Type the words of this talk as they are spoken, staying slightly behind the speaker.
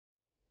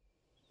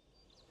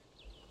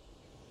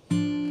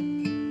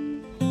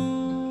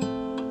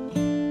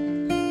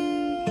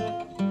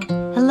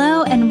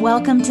and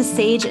welcome to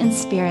Sage and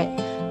Spirit,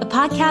 a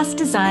podcast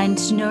designed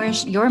to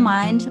nourish your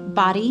mind,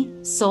 body,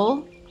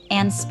 soul,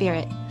 and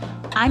spirit.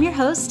 I'm your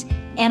host,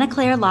 Anna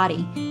Claire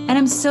Lottie, and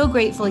I'm so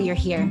grateful you're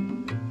here.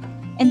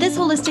 In this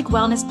holistic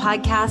wellness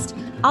podcast,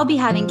 I'll be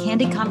having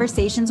candid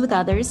conversations with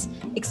others,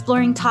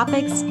 exploring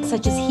topics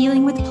such as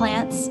healing with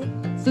plants,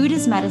 food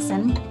as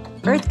medicine,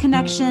 earth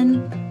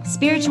connection,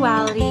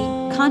 spirituality,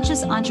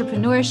 conscious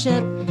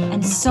entrepreneurship,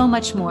 and so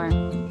much more.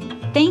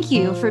 Thank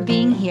you for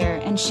being here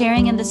and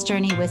sharing in this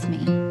journey with me.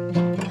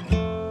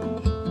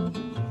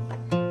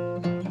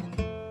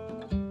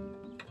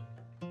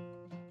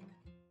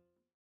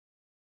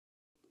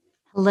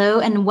 Hello,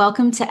 and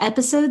welcome to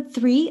episode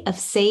 3 of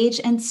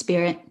Sage and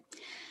Spirit.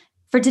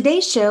 For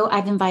today's show,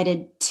 I've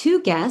invited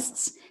two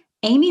guests,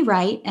 Amy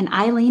Wright and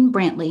Eileen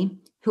Brantley,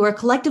 who are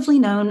collectively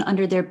known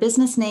under their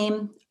business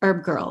name,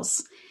 Herb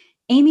Girls.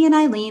 Amy and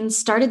Eileen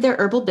started their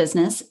herbal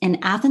business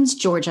in Athens,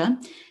 Georgia,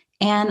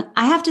 and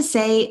I have to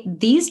say,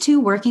 these two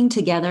working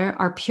together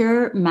are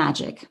pure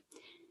magic.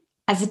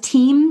 As a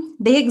team,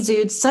 they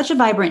exude such a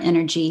vibrant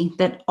energy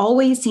that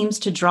always seems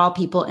to draw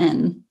people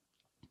in,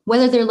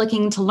 whether they're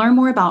looking to learn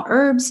more about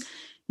herbs,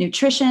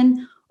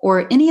 nutrition,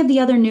 or any of the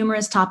other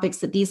numerous topics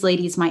that these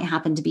ladies might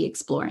happen to be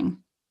exploring.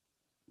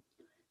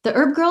 The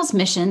Herb Girls'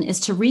 mission is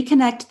to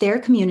reconnect their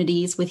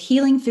communities with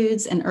healing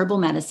foods and herbal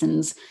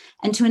medicines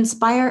and to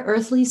inspire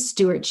earthly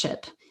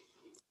stewardship.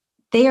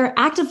 They are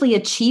actively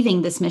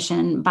achieving this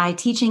mission by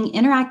teaching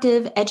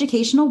interactive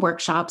educational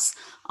workshops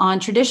on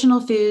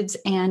traditional foods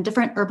and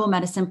different herbal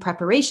medicine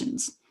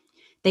preparations.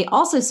 They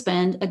also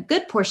spend a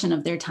good portion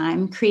of their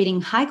time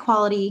creating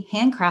high-quality,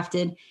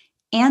 handcrafted,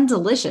 and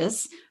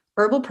delicious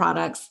herbal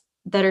products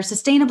that are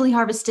sustainably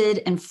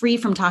harvested and free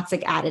from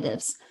toxic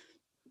additives.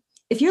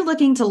 If you're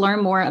looking to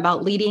learn more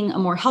about leading a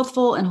more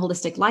healthful and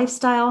holistic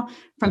lifestyle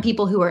from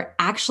people who are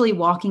actually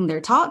walking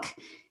their talk,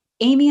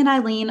 Amy and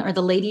Eileen are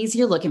the ladies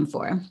you're looking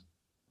for.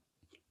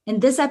 In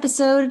this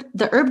episode,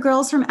 the Herb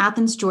Girls from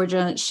Athens,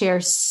 Georgia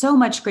share so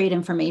much great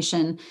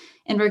information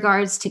in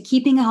regards to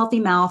keeping a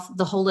healthy mouth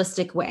the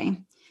holistic way.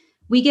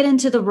 We get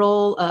into the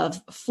role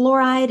of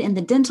fluoride in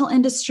the dental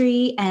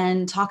industry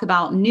and talk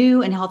about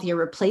new and healthier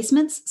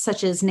replacements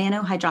such as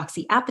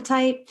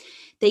nanohydroxyapatite.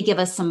 They give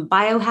us some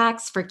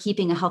biohacks for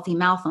keeping a healthy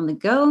mouth on the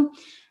go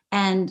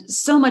and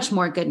so much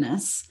more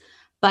goodness.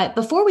 But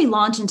before we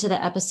launch into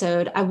the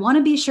episode, I want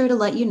to be sure to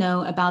let you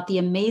know about the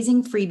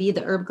amazing freebie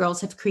the Herb Girls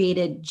have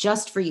created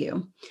just for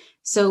you.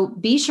 So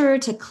be sure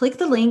to click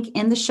the link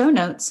in the show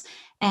notes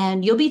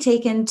and you'll be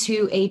taken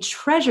to a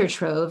treasure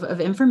trove of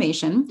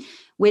information,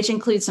 which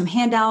includes some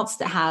handouts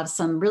that have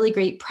some really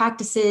great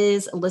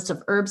practices, a list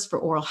of herbs for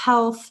oral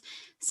health,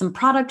 some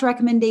product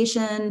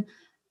recommendation,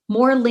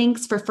 more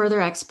links for further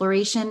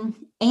exploration,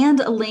 and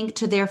a link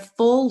to their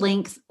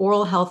full-length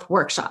oral health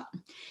workshop.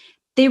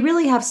 They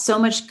really have so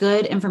much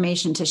good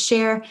information to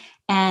share,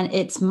 and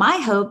it's my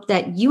hope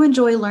that you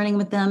enjoy learning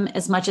with them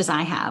as much as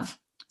I have.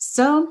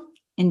 So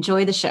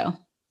enjoy the show.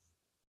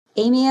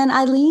 Amy and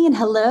Eileen,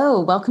 hello.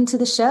 Welcome to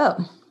the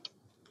show.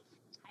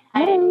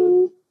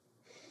 Hi.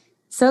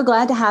 So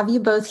glad to have you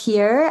both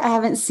here. I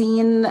haven't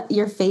seen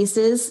your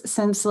faces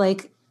since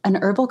like an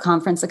herbal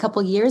conference a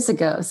couple years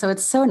ago. So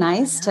it's so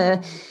nice to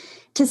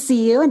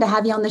see you and to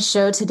have you on the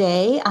show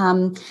today.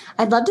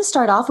 I'd love to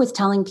start off with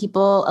telling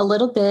people a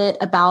little bit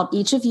about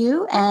each of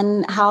you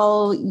and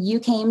how you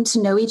came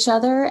to know each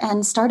other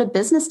and start a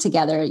business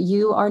together.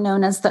 You are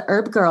known as the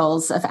Herb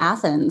Girls of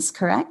Athens,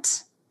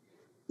 correct?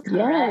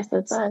 Yes,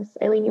 that's us.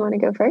 Eileen, you want to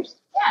go first?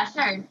 Yeah,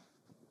 sure.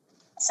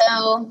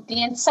 So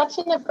the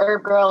inception of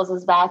Herb Girls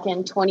was back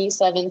in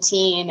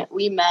 2017.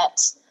 We met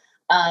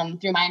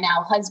through my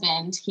now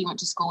husband. He went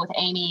to school with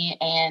Amy,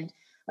 and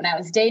when I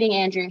was dating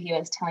Andrew, he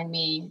was telling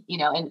me,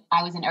 and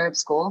I was in herb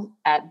school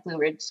at Blue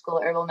Ridge School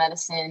of Herbal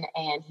Medicine,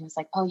 and he was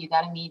like, oh, you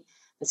got to meet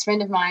this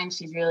friend of mine.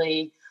 She's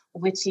really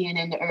witchy and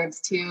into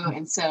herbs too.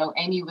 And so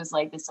Amy was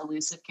like this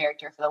elusive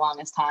character for the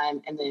longest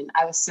time, and then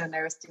I was so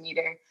nervous to meet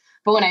her.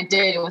 But when I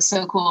did, it was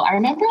so cool. I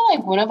remember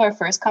like one of our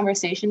first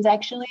conversations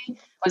actually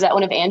was at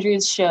one of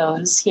Andrew's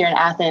shows here in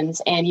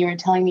Athens, and you were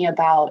telling me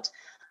about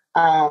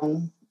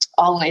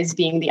always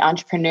being the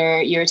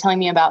entrepreneur. You were telling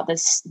me about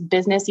this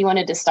business you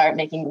wanted to start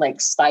making like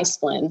spice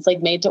blends,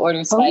 like made to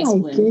order spice blends. Oh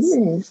my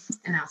goodness.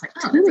 And I was like,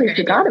 oh, that's a good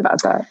forgot idea.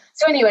 About that.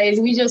 So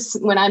anyways,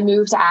 when I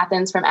moved to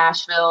Athens from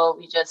Asheville,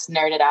 we just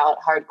nerded out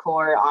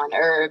hardcore on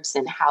herbs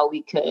and how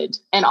we could.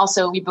 And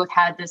also we both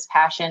had this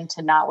passion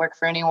to not work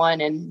for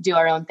anyone and do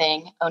our own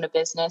thing, own a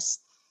business.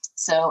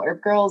 So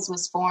Herb Girls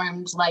was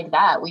formed like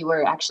that. We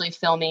were actually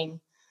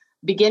filming.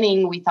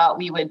 Beginning, we thought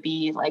we would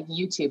be like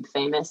YouTube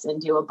famous and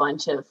do a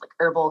bunch of like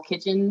herbal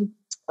kitchen,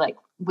 like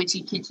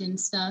witchy kitchen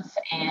stuff.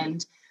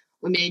 And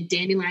we made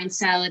dandelion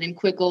salad and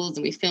quickles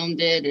and we filmed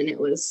it and it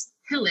was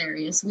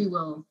hilarious. We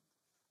will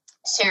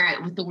share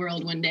it with the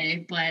world one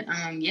day. But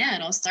yeah,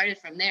 it all started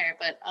from there.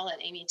 But I'll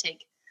let Amy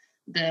take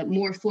the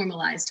more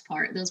formalized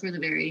part. Those were the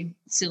very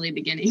silly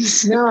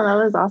beginnings. No,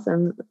 that was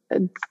awesome.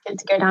 It's good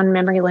to go down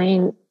memory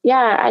lane.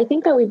 Yeah, I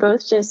think that we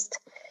both just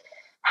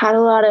had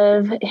a lot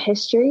of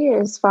history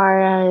as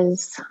far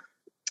as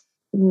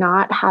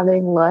not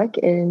having luck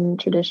in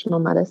traditional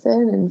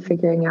medicine and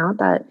figuring out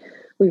that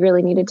we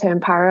really needed to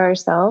empower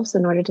ourselves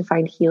in order to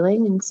find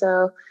healing. And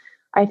so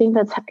I think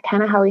that's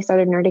kind of how we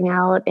started nerding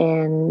out.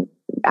 And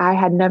I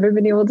had never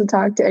been able to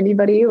talk to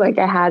anybody like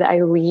I had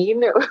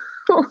Eileen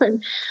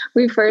when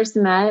we first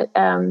met,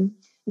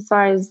 as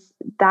far as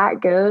that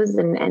goes,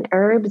 and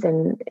herbs.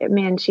 And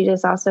man, she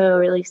just also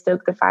really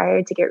stoked the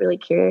fire to get really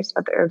curious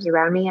about the herbs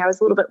around me. I was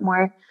a little bit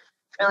more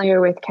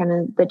familiar with kind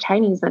of the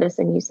Chinese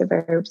medicine use of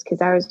herbs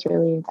because I was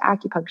really into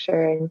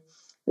acupuncture and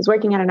was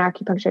working at an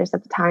acupuncturist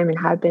at the time and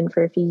had been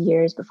for a few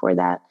years before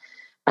that.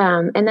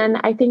 And then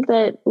I think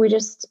that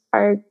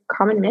our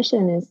common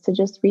mission is to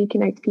just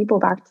reconnect people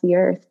back to the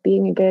earth,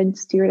 being a good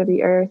steward of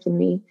the earth. And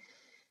we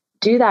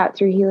do that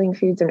through healing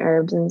foods and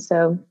herbs. And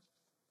so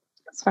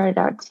I started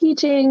out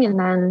teaching, and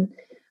then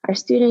our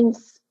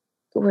students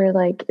were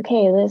like,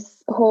 okay,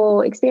 this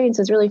whole experience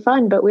is really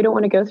fun, but we don't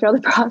want to go through all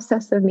the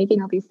process of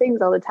making all these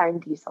things all the time.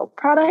 Do you sell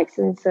products?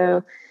 And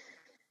so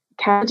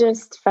kind of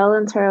just fell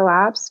into our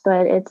laps,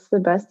 but it's the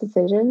best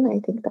decision I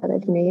think that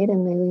I've made.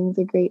 And Eileen's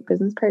a great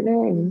business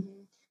partner. And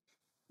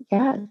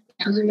yeah,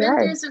 we've been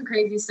through some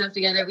crazy stuff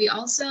together. We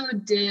also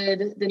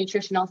did the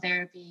Nutritional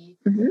Therapy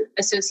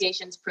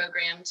Association's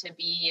program to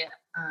be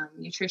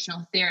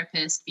nutritional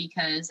therapist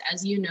because,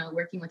 as you know,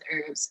 working with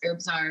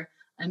herbs are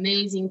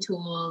amazing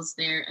tools.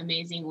 They're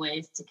amazing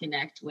ways to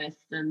connect with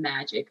the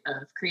magic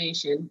of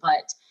creation.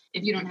 But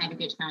if you don't have a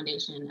good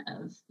foundation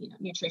of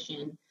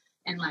nutrition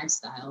and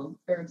lifestyle,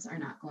 herbs are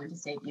not going to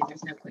save you.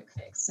 There's no quick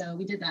fix. So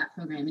we did that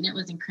program and it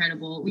was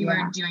incredible. We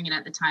were doing it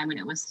at the time when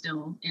it was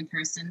still in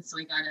person. So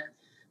we got to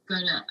go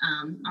to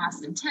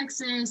Austin,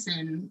 Texas,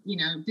 and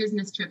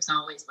business trips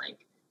always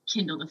like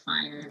kindle the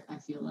fire, I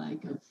feel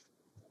like, of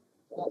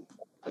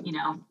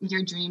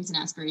your dreams and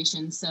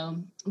aspirations. So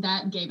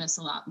that gave us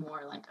a lot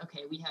more like,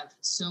 okay, we have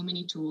so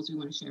many tools we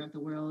want to share with the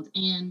world.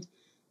 And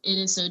it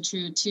is so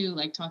true too,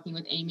 like talking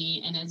with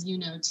Amy, and as you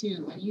know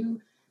too, when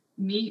you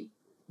meet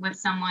with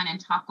someone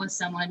and talk with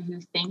someone who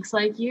thinks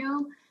like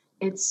you,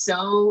 it's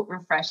so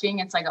refreshing.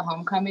 It's like a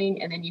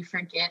homecoming, and then you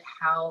forget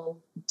how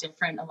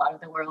different a lot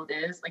of the world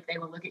is. Like they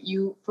will look at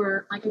you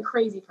for like a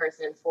crazy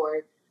person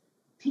for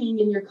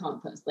peeing in your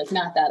compost. Like,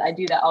 not that I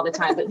do that all the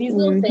time, but these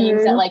little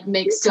things that like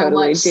make so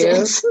much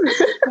sense,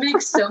 make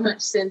so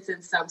much sense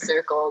in some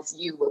circles.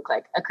 You look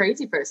like a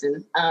crazy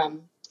person.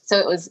 So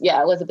it was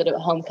a bit of a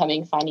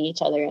homecoming, finding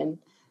each other. And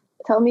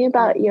tell me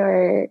about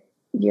your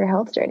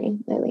health journey,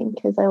 Eileen,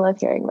 because I love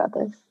hearing about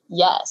this.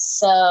 Yes.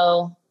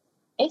 So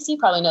AC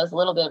probably knows a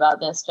little bit about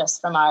this just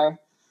from our,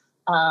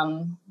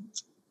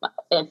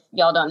 if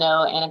y'all don't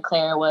know, Anna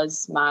Claire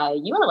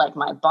you were like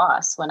my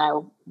boss when I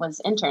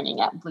was interning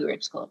at Blue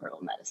Ridge School of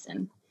Herbal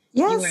Medicine.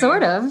 Yeah,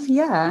 sort of.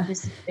 Yeah.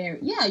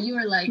 You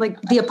were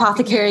like the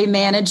apothecary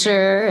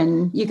manager,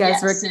 and you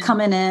guys were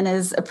coming in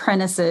as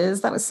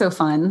apprentices. That was so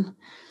fun.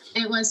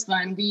 It was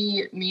fun.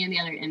 Me and the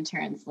other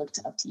interns looked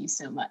up to you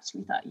so much.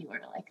 We thought you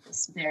were like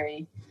this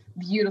very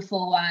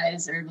beautiful,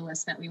 wise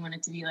herbalist that we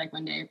wanted to be like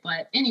one day.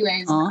 But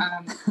anyways,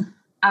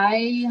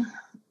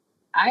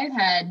 I've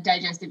had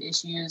digestive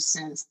issues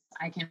since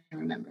I can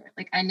remember.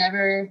 Like I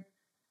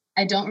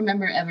don't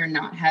remember ever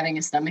not having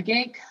a stomach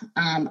ache.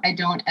 I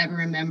don't ever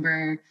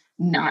remember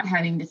not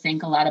having to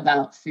think a lot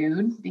about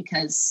food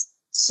because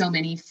so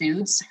many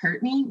foods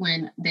hurt me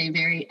when they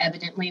very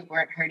evidently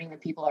weren't hurting the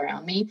people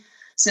around me.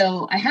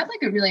 So I had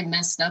like a really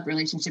messed up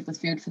relationship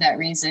with food for that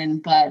reason.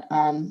 But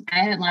I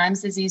had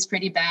Lyme's disease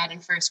pretty bad in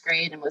first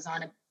grade and was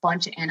on a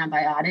bunch of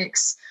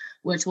antibiotics,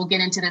 which we'll get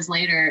into this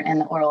later in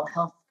the oral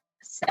health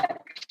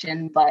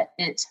section. But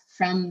it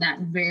from that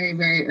very,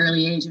 very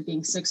early age of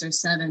being 6 or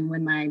 7,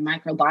 when my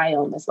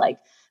microbiome was like,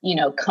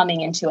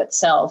 coming into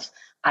itself,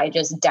 I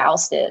just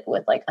doused it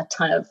with like a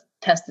ton of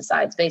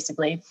pesticides.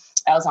 Basically,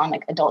 I was on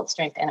like adult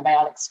strength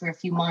antibiotics for a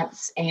few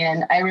months.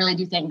 And I really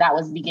do think that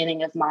was the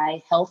beginning of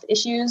my health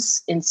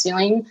issues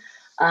ensuing.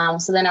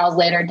 So then I was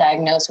later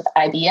diagnosed with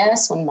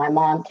IBS when my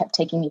mom kept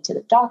taking me to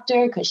the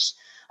doctor because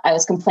I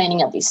was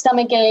complaining of these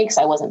stomach aches.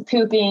 I wasn't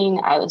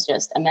pooping. I was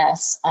just a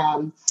mess.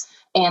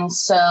 And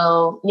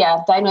so,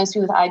 diagnosed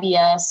me with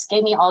IBS,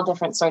 gave me all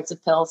different sorts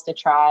of pills to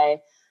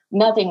try.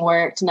 Nothing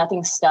worked,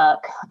 nothing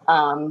stuck.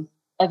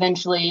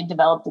 Eventually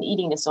developed an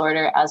eating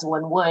disorder, as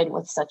one would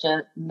with such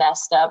a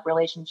messed up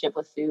relationship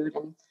with food,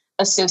 and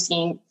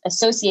associating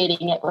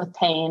it with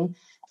pain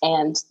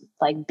and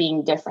like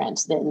being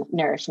different than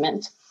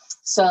nourishment.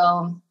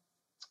 So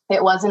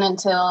it wasn't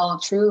until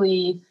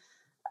truly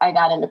I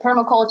got into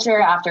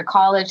permaculture after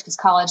college, because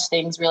college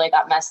things really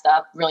got messed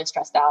up, really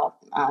stressed out,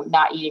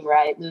 not eating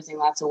right, losing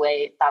lots of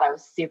weight, thought I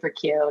was super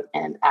cute.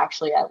 And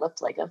actually I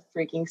looked like a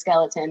freaking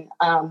skeleton.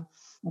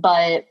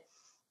 But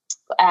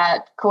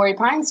at Corey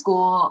Pine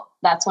School,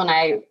 that's when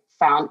I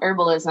found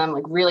herbalism,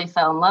 like really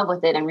fell in love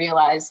with it and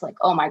realized like,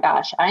 oh my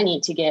gosh, I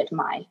need to get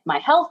my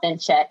health in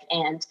check.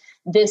 And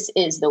this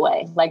is the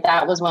way. Like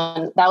that was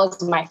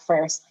my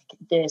first,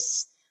 like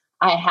this,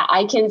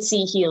 I can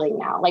see healing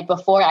now. Like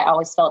before, I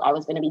always felt I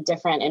was going to be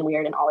different and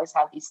weird and always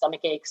have these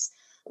stomach aches.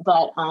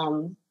 But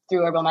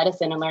through herbal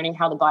medicine and learning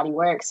how the body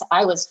works,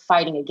 I was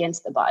fighting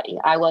against the body.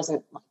 I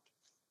wasn't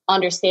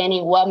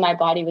understanding what my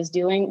body was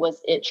doing. Was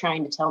it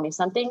trying to tell me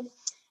something?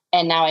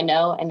 And now I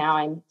know, and now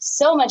I'm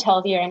so much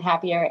healthier and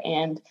happier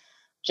and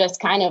just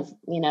kind of,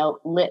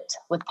 lit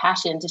with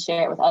passion to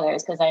share it with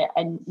others, because I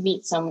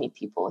meet so many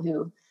people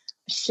who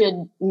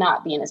should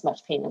not be in as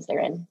much pain as they're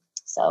in.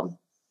 So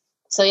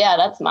yeah,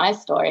 that's my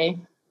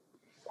story.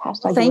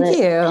 Hashtag thank lit.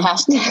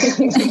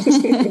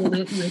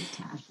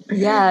 You.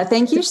 Yeah,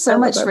 thank you so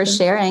much for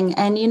sharing.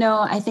 And,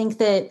 I think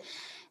that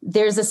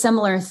there's a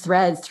similar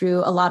thread through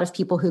a lot of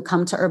people who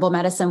come to herbal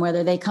medicine,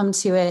 whether they come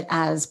to it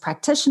as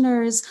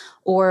practitioners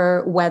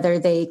or whether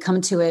they come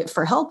to it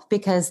for help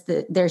because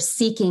they're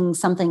seeking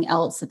something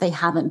else that they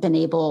haven't been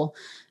able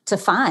to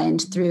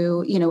find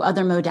through,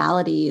 other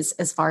modalities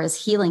as far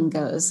as healing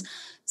goes.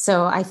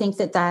 So I think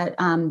that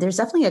there's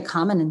definitely a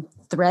common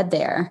thread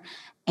there.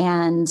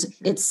 And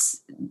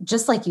it's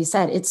just like you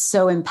said, it's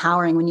so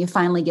empowering when you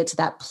finally get to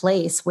that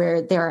place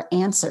where there are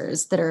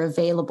answers that are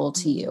available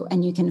to you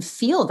and you can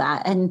feel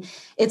that. And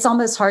it's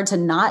almost hard to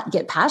not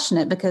get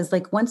passionate because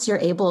once you're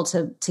able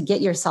to get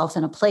yourself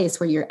in a place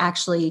where you're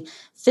actually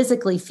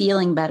physically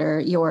feeling better,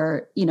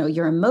 your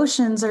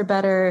emotions are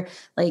better,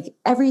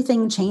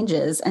 everything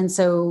changes. And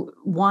so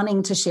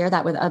wanting to share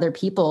that with other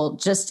people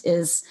just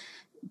is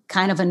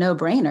kind of a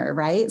no-brainer,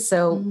 right?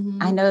 So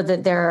I know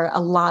that there are a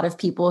lot of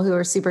people who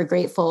are super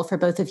grateful for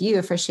both of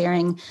you for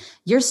sharing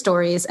your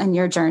stories and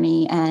your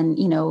journey and,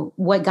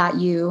 what got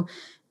you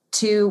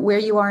to where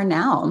you are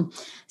now.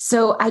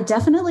 So I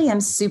definitely am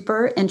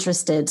super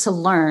interested to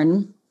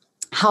learn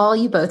how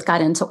you both got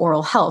into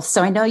oral health.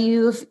 So I know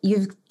you've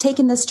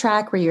taken this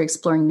track where you're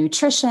exploring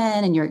nutrition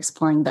and you're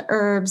exploring the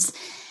herbs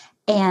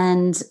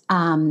and,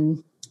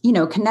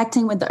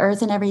 connecting with the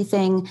earth and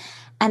everything.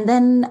 And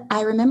then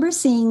I remember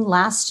seeing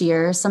last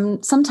year,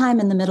 sometime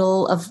in the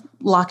middle of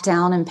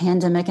lockdown and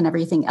pandemic and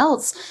everything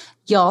else,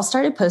 y'all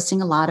started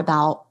posting a lot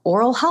about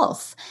oral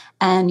health.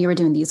 And you were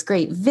doing these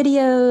great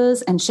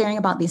videos and sharing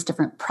about these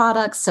different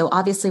products. So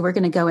obviously we're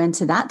going to go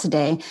into that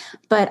today.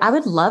 But I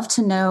would love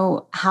to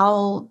know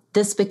how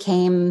this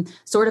became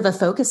sort of a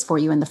focus for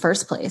you in the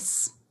first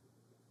place.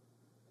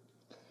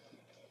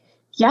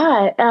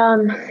 Yeah,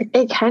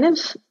 it kind of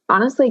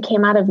honestly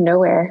came out of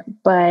nowhere.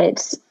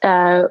 But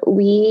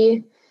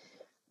we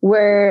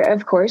were,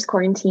 of course,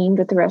 quarantined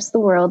with the rest of the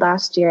world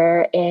last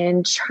year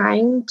and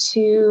trying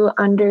to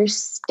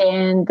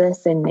understand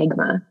this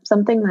enigma,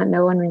 something that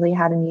no one really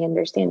had any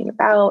understanding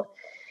about.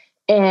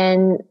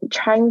 And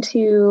trying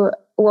to,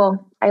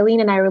 Eileen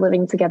and I were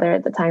living together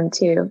at the time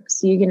too.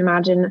 So you can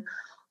imagine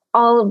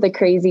all of the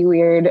crazy,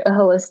 weird,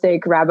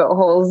 holistic rabbit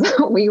holes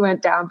we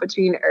went down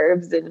between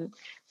herbs and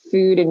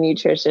food and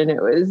nutrition.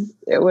 It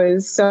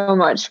was so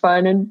much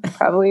fun and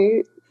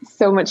probably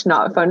so much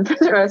not fun for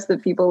the rest of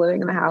the people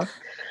living in the house.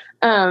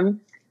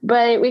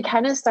 But we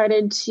kind of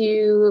started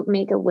to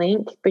make a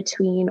link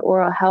between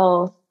oral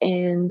health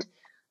and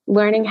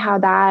learning how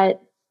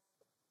that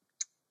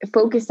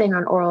focusing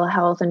on oral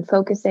health and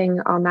focusing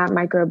on that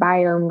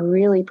microbiome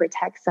really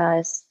protects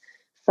us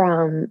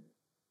from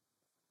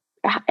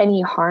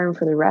any harm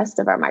for the rest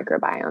of our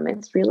microbiome.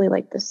 It's really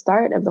the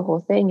start of the whole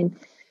thing. And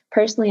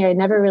personally, I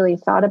never really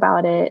thought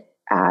about it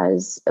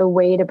as a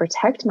way to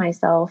protect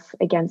myself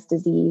against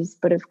disease.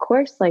 But of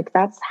course,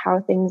 that's how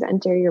things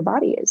enter your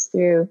body, is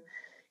through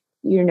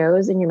your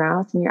nose and your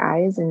mouth and your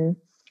eyes. And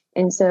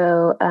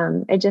so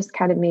it just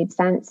kind of made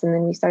sense. And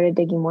then we started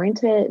digging more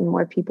into it and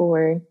more people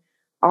were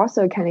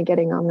also kind of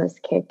getting on this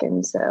kick.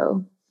 And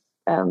so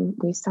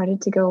we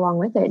started to go along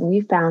with it and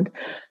we found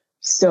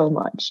so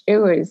much. It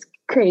was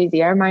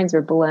crazy. Our minds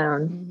were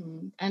blown.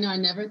 Mm-hmm. I know. I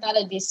never thought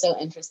I'd be so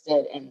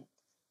interested in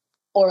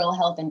oral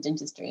health and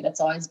dentistry.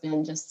 That's always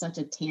been just such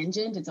a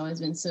tangent. It's always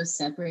been so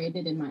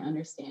separated in my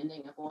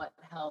understanding of what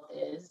health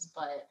is.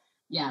 But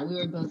yeah, we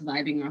were both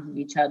vibing off of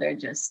each other,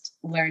 just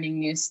learning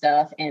new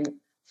stuff and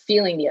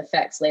feeling the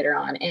effects later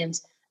on. And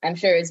I'm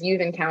sure as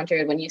you've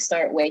encountered, when you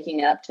start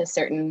waking up to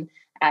certain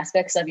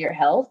aspects of your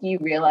health, you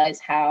realize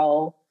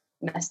how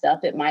messed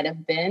up it might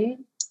have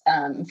been.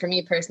 For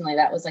me personally,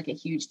 that was a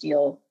huge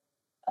deal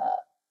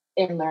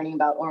in learning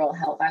about oral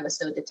health. I was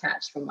so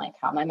detached from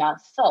how my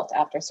mouth felt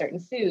after certain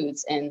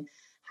foods and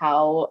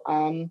how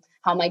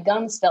my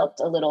gums felt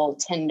a little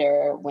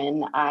tender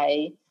when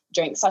I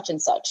drank such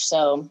and such.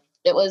 So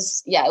it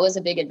was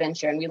a big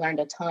adventure and we learned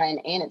a ton.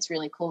 And it's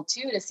really cool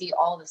too to see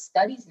all the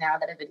studies now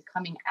that have been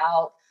coming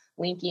out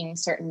linking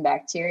certain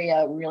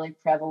bacteria really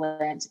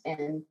prevalent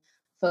in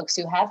folks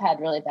who have had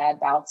really bad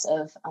bouts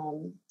of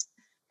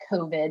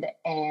COVID,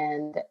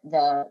 and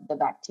the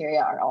bacteria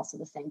are also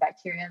the same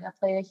bacteria that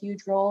play a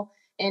huge role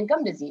in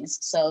gum disease.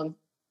 So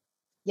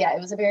yeah, it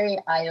was a very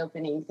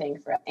eye-opening thing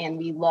for us. And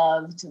we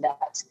loved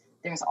that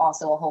there's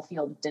also a whole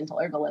field of dental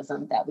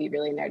herbalism that we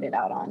really nerded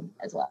out on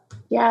as well.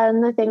 Yeah,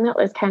 and the thing that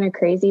was kind of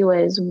crazy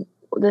was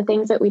the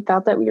things that we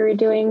thought that we were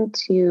doing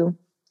to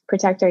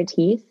protect our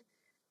teeth.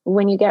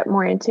 When you get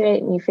more into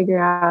it and you figure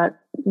out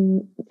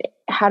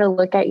how to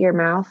look at your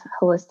mouth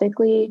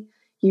holistically,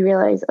 you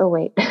realize, oh,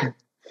 wait,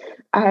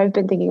 I've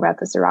been thinking about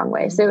this the wrong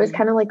way. So it was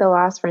kind of like the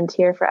last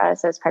frontier for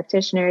us as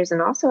practitioners,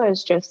 and also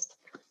as just,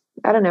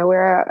 I don't know,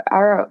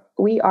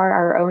 we are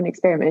our own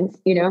experiments,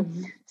 you know?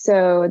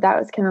 So that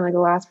was kind of like the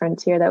last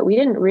frontier that we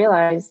didn't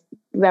realize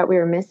that we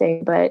were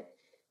missing, but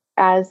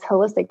as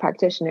holistic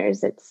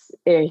practitioners, it's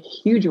a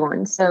huge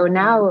one. So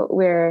now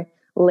we're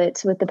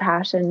lit with the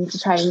passion to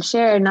try and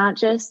share, not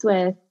just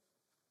with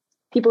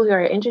people who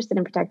are interested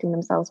in protecting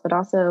themselves, but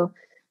also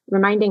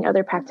reminding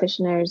other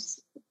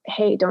practitioners,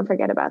 hey, don't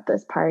forget about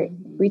this part.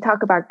 We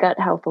talk about gut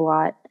health a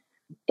lot,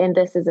 and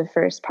this is the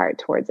first part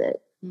towards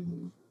it.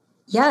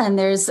 Yeah. And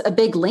there's a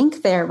big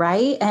link there,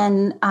 right?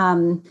 And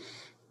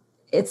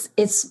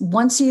it's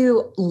once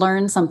you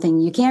learn something,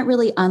 you can't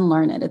really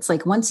unlearn it. It's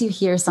like once you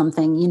hear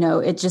something, you know,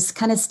 it just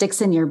kind of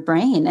sticks in your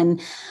brain. And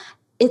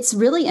it's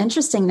really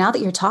interesting now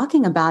that you're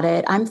talking about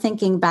it. I'm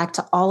thinking back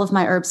to all of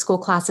my herb school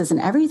classes and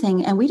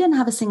everything, and we didn't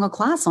have a single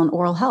class on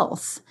oral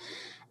health.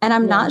 And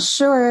I'm not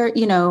sure,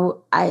 you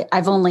know,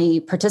 I've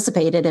only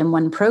participated in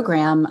one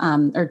program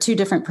or two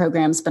different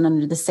programs, but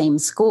under the same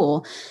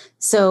school.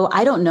 So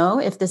I don't know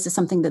if this is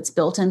something that's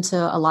built into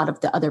a lot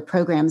of the other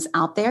programs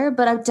out there,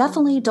 but I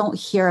definitely don't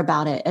hear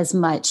about it as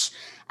much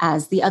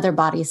as the other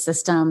body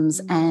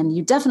systems. And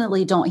you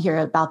definitely don't hear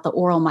about the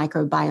oral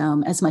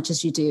microbiome as much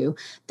as you do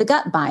the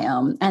gut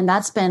biome. And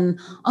that's been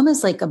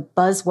almost like a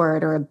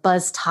buzzword or a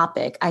buzz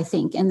topic, I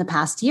think, in the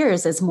past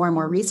years as more and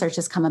more research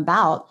has come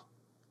about.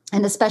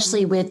 And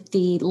especially with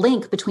the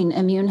link between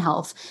immune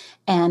health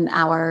and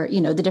our, you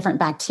know, the different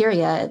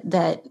bacteria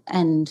that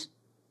and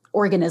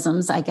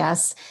organisms, I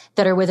guess,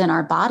 that are within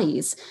our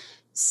bodies.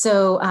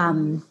 So,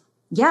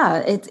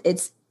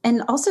 it's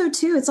and also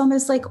too, it's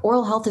almost like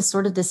oral health is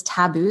sort of this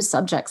taboo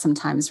subject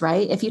sometimes,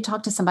 right? If you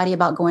talk to somebody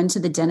about going to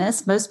the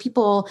dentist, most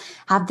people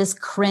have this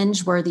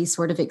cringe-worthy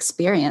sort of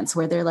experience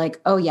where they're like,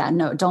 oh yeah,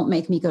 no, don't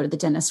make me go to the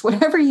dentist,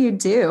 whatever you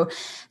do.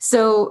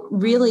 So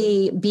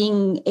really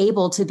being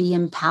able to be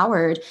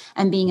empowered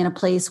and being in a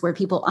place where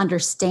people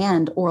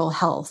understand oral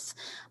health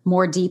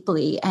more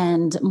deeply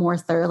and more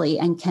thoroughly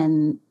and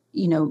can,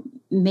 you know,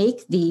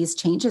 make these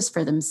changes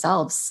for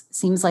themselves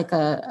seems like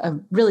a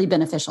really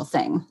beneficial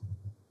thing.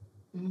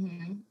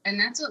 And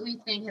that's what we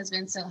think has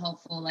been so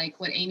helpful. Like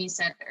what Amy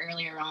said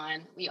earlier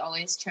on, we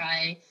always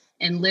try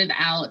and live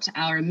out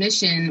our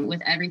mission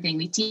with everything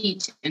we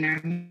teach. And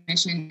our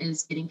mission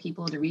is getting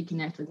people to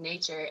reconnect with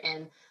nature.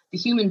 And the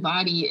human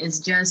body is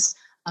just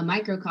a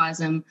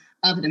microcosm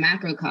of the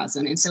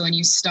macrocosm. And so when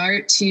you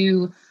start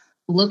to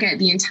look at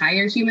the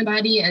entire human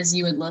body as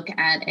you would look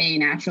at a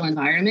natural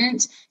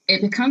environment,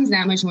 it becomes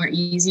that much more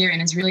easier.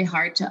 And it's really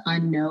hard to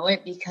unknow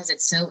it because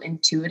it's so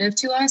intuitive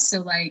to us. So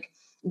like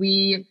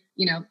we,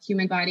 you know,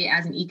 human body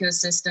as an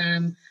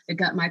ecosystem, the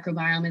gut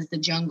microbiome is the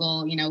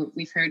jungle. You know,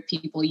 we've heard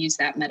people use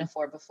that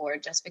metaphor before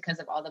just because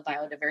of all the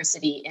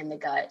biodiversity in the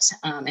gut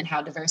and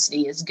how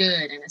diversity is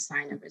good and a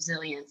sign of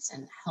resilience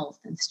and health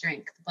and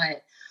strength.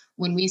 But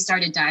when we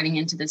started diving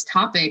into this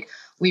topic,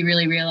 we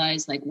really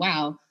realized like,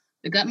 wow,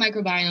 the gut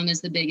microbiome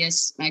is the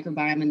biggest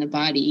microbiome in the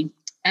body.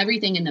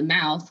 Everything in the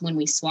mouth, when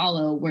we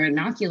swallow, we're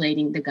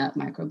inoculating the gut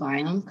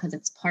microbiome because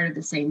it's part of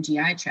the same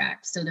GI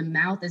tract. So the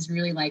mouth is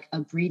really like a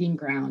breeding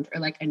ground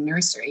or like a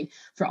nursery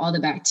for all the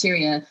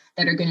bacteria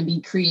that are going to be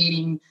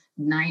creating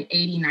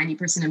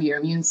 80-90% of your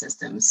immune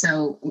system.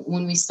 So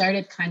when we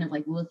started kind of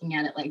like looking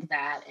at it like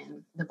that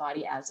and the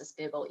body as this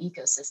big old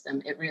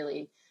ecosystem,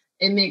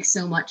 it makes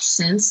so much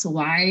sense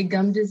why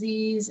gum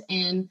disease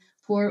and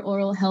poor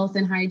oral health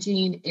and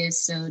hygiene is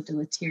so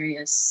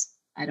deleterious.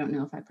 I don't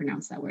know if I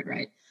pronounced that word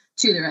right,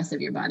 to the rest of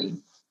your body,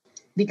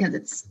 because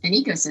it's an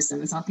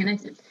ecosystem. It's all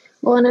connected.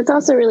 Well, and it's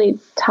also really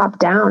top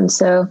down.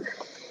 So,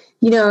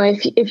 you know,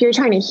 if you're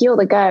trying to heal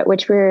the gut,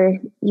 which we're,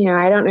 you know,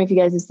 I don't know if you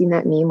guys have seen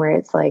that meme where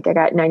it's like, I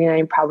got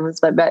 99 problems,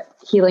 but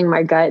healing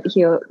my gut,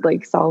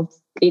 solved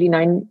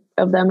 89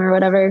 of them or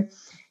whatever.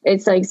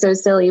 It's like so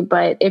silly.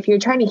 But if you're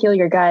trying to heal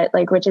your gut,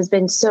 like, which has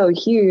been so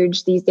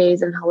huge these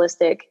days in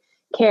holistic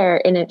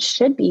care, and it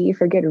should be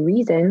for good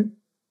reason,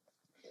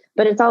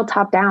 but it's all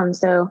top down.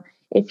 So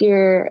if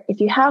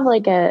you have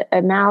like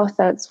a mouth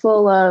that's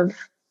full of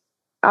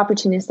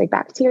opportunistic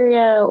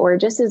bacteria or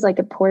just is like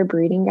a poor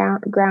breeding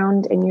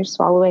ground and you're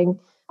swallowing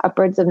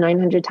upwards of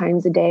 900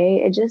 times a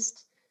day, it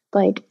just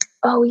like,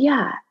 oh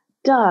yeah,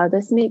 duh,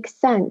 this makes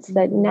sense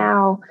that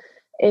now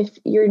if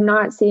you're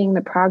not seeing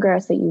the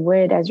progress that you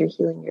would as you're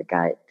healing your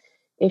gut,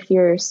 if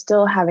you're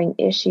still having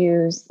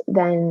issues,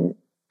 then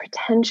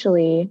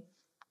potentially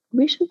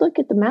we should look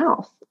at the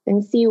mouth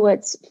and see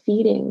what's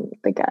feeding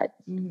the gut.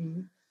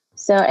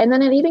 So, and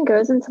then it even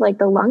goes into like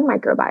the lung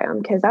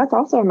microbiome, because that's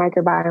also a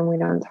microbiome we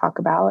don't talk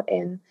about.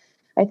 And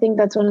I think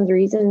that's one of the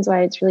reasons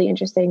why it's really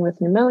interesting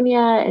with pneumonia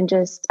and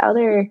just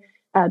other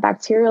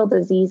bacterial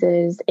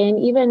diseases and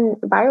even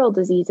viral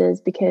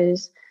diseases,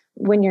 because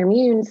when your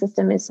immune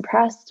system is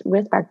suppressed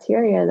with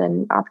bacteria,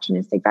 then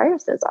opportunistic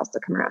viruses also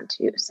come around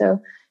too.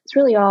 So it's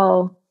really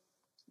all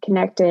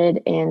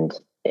connected, and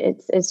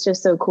it's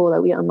just so cool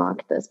that we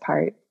unlocked this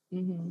part.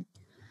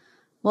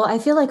 Well, I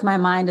feel like my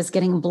mind is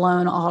getting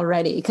blown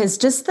already because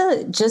just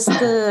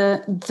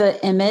the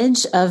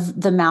image of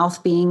the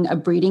mouth being a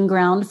breeding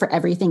ground for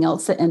everything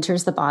else that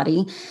enters the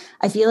body,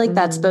 I feel like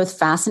that's both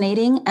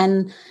fascinating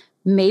and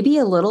maybe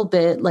a little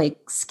bit like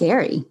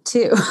scary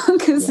too.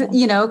 Because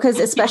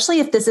especially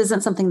if this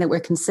isn't something that we're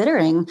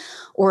considering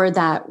or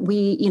that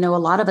we, a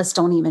lot of us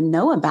don't even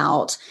know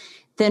about,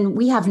 then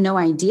we have no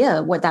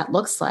idea what that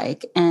looks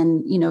like.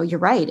 And, you're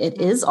right.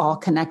 It is all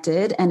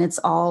connected and it's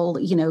all,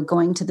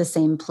 going to the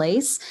same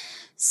place.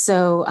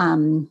 So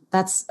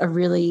that's a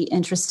really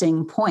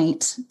interesting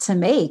point to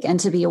make and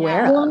to be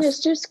aware of. Well, and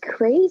it's just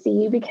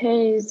crazy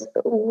because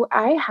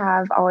I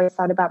have always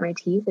thought about my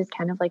teeth as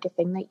kind of like a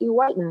thing that you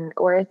whiten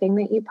or a thing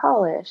that you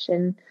polish.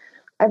 And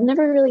I've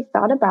never really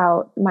thought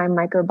about my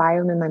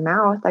microbiome in my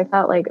mouth. I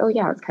felt like, oh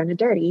yeah, it's kind of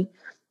dirty.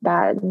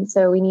 And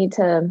so we need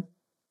to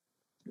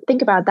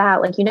think about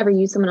that. Like, you never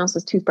use someone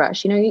else's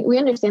toothbrush. We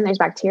understand there's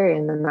bacteria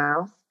in the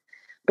mouth,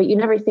 but you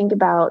never think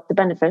about the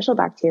beneficial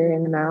bacteria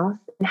in the mouth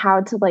and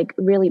how to like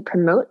really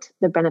promote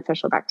the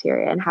beneficial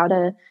bacteria and how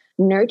to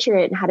nurture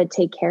it and how to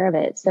take care of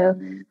it. So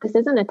this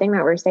isn't a thing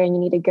that we're saying you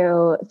need to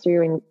go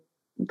through and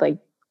like,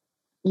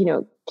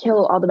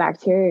 kill all the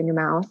bacteria in your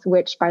mouth,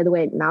 which by the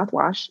way,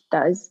 mouthwash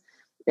does,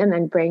 and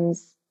then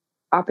brings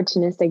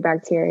opportunistic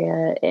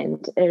bacteria,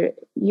 and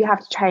you have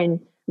to try and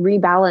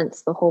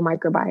rebalance the whole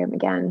microbiome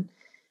again.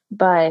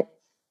 But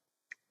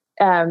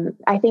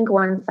I think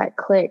once that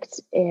clicked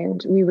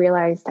and we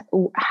realized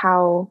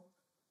how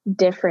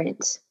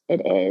different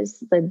it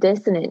is, the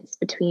dissonance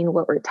between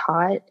what we're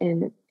taught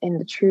and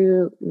the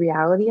true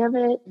reality of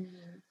it.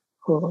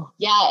 Cool.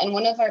 Yeah. In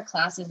one of our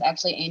classes,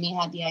 actually, Amy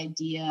had the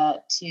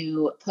idea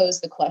to pose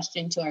the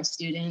question to our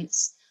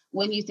students: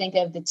 when you think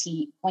of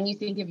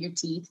your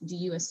teeth, do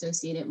you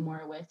associate it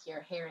more with your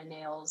hair and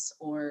nails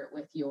or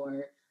with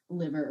your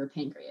liver or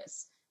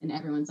pancreas? And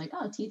everyone's like,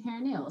 oh, teeth, hair,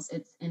 and nails.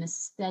 It's an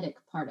aesthetic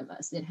part of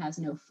us. It has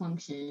no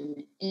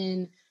function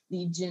in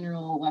the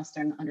general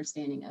Western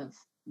understanding of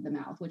the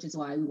mouth, which is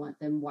why we want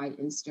them white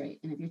and straight.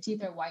 And if your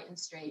teeth are white and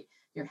straight,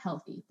 you're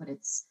healthy, but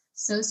it's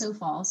so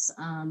false.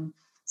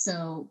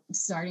 So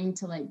starting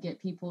to like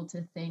get people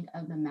to think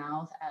of the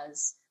mouth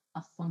as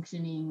a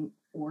functioning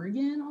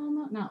organ,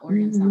 almost not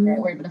organ's not the right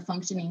word, but a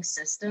functioning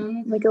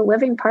system, like a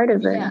living part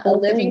of it. Yeah, a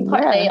living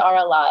part. Yeah. They are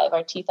alive.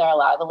 Our teeth are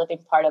alive, a living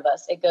part of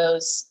us. It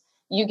goes.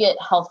 You get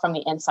health from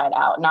the inside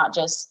out, not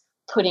just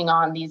putting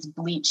on these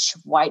bleach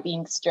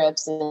whitening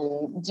strips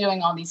and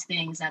doing all these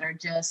things that are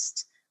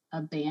just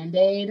a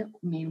Band-Aid.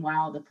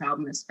 Meanwhile, the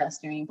problem is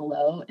festering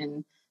below.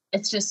 And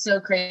it's just so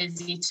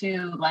crazy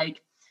too.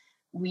 Like,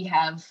 we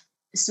have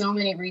so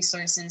many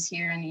resources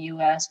here in the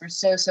US. We're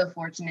so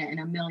fortunate in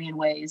a million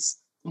ways.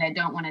 And I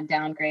don't want to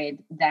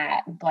downgrade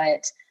that,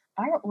 but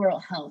our oral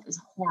health is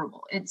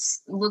horrible.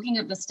 It's looking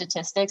at the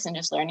statistics and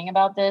just learning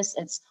about this.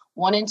 It's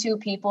 1 in 2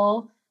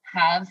 people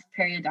have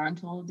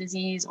periodontal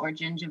disease or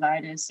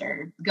gingivitis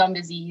or gum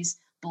disease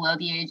below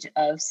the age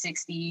of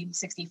 60,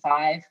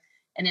 65.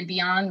 And then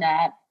beyond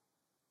that,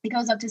 it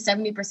goes up to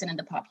 70% of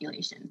the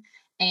population.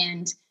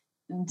 And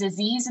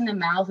disease in the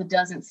mouth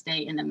doesn't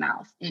stay in the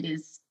mouth. It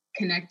is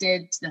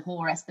connected to the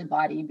whole rest of the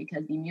body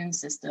because the immune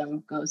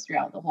system goes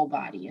throughout the whole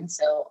body. And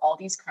so all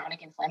these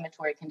chronic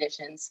inflammatory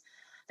conditions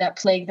that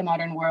plague the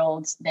modern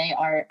world, they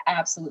are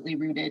absolutely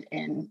rooted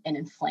in an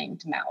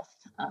inflamed mouth.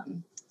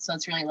 So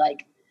it's really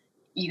like,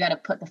 you got to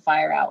put the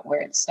fire out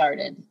where it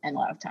started. And a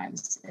lot of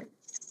times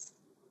it's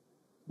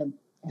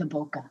the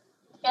boca.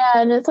 Yeah.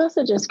 And it's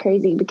also just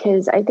crazy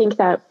because I think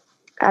that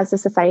as a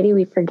society,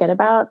 we forget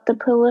about the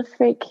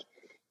prolific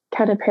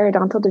kind of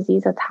periodontal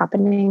disease that's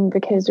happening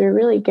because we're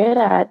really good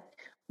at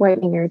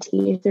whitening our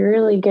teeth. We're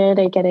really good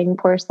at getting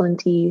porcelain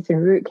teeth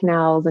and root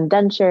canals and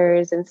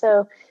dentures. And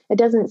so it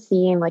doesn't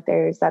seem like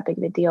there's that big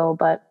of a deal,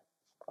 but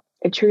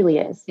it truly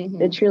is.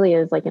 Mm-hmm. It truly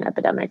is like an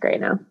epidemic right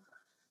now.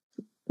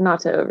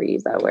 Not to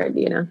overuse that word,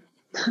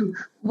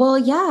 Well,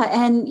 yeah.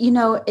 And,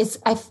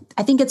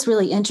 I think it's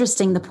really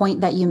interesting, the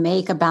point that you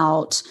make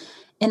about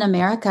in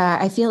America.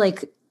 I feel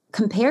like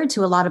compared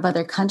to a lot of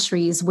other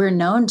countries, we're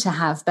known to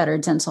have better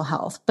dental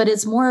health, but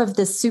it's more of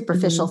this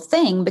superficial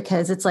thing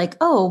because it's like,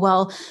 oh,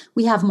 well,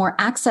 we have more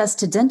access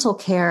to dental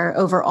care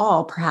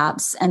overall,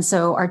 perhaps. And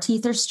so our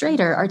teeth are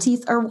straighter, our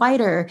teeth are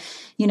whiter.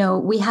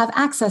 We have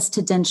access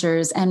to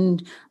dentures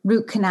and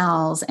root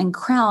canals and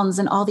crowns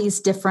and all these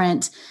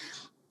different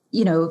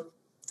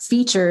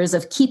features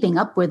of keeping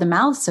up with the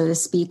mouth, so to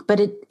speak,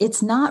 but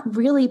it's not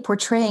really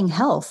portraying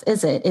health,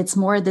 is it? It's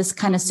more this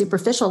kind of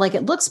superficial, like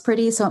it looks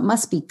pretty, so it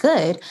must be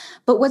good.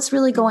 But what's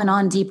really going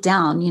on deep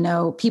down?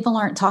 People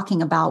aren't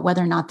talking about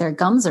whether or not their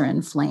gums are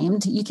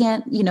inflamed. You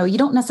can't, you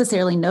don't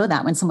necessarily know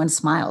that when someone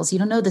smiles. You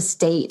don't know the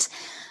state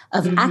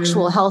of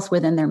actual health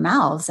within their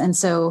mouths. And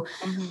so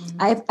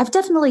I've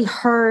definitely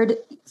heard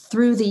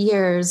through the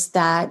years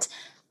that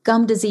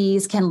gum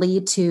disease can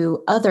lead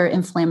to other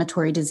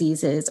inflammatory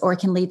diseases or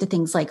can lead to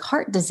things like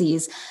heart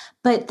disease.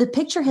 But the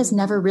picture has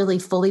never really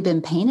fully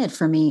been painted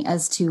for me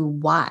as to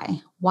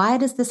why. why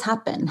does this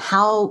happen?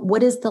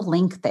 What is the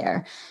link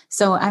there?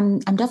 So I'm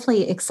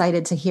definitely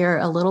excited to hear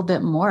a little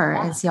bit more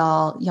as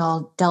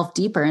y'all delve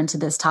deeper into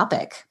this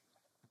topic.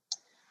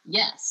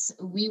 Yes,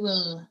 we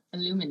will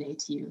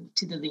illuminate you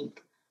to the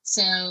link.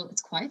 So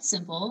it's quite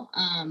simple.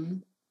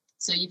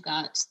 So you've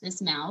got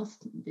this mouth,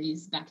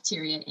 these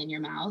bacteria in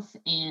your mouth,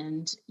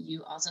 and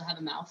you also have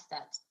a mouth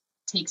that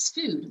takes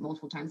food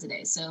multiple times a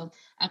day. So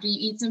after you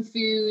eat some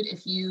food,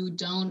 if you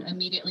don't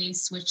immediately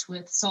switch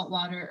with salt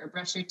water or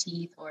brush your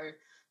teeth or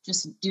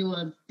just do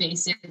a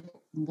basic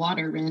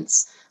water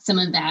rinse, some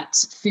of that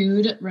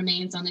food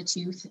remains on the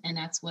tooth, and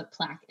that's what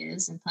plaque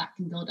is. And plaque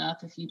can build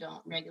up if you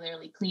don't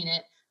regularly clean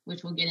it,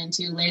 which we'll get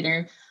into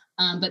later.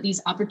 But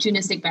these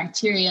opportunistic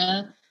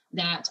bacteria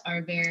that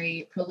are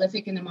very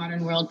prolific in the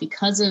modern world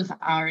because of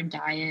our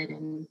diet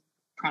and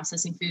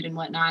processing food and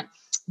whatnot,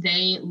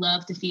 they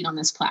love to feed on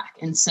this plaque.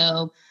 And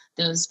so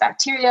those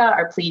bacteria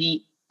are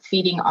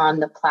feeding on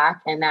the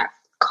plaque, and that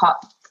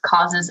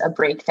causes a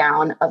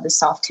breakdown of the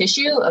soft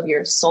tissue of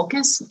your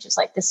sulcus, which is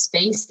like the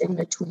space in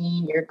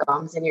between your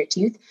gums and your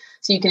tooth.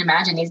 So you can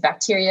imagine these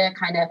bacteria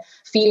kind of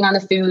feeding on the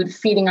food,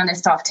 feeding on the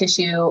soft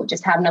tissue,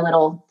 just having a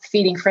little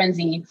feeding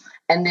frenzy.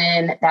 And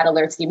then that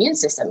alerts the immune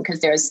system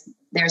because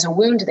there's a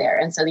wound there.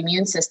 And so the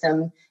immune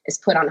system is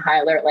put on high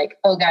alert, like,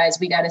 oh, guys,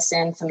 we got to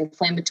send some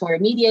inflammatory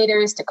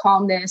mediators to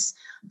calm this.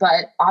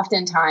 But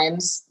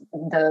oftentimes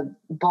the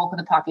bulk of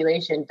the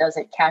population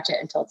doesn't catch it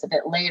until it's a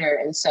bit later.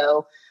 And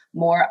so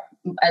more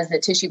as the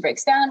tissue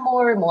breaks down,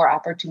 more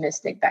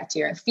opportunistic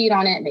bacteria feed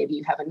on it. Maybe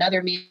you have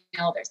another meal,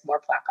 there's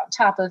more plaque on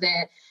top of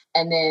it.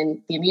 And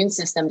then the immune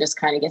system just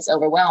kind of gets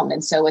overwhelmed.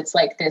 And so it's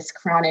like this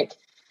chronic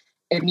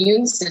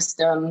immune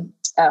system,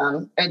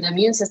 or the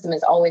immune system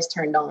is always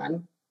turned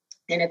on,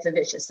 and it's a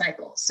vicious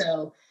cycle.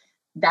 So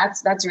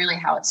that's really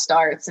how it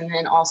starts. And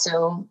then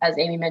also, as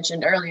Amy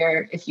mentioned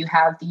earlier, if you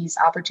have these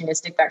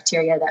opportunistic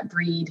bacteria that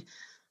breed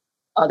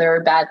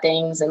other bad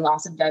things and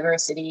loss of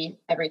diversity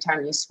every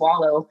time you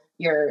swallow,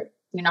 you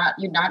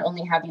not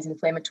only have these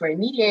inflammatory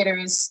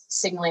mediators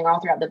signaling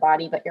all throughout the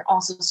body, but you're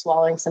also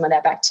swallowing some of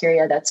that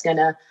bacteria that's going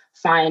to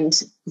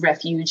find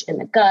refuge in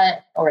the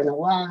gut or in the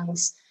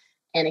lungs.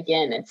 And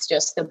again, it's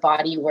just the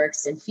body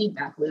works in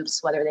feedback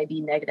loops, whether they be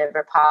negative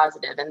or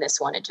positive. And this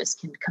one, it just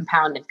can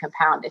compound and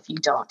compound if you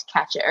don't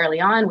catch it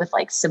early on with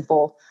like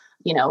simple,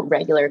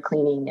 regular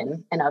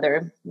cleaning and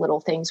other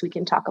little things we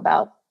can talk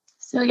about.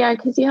 So yeah,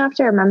 because you have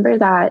to remember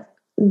that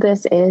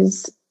this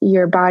is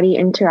your body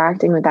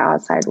interacting with the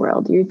outside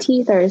world. Your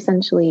teeth are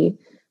essentially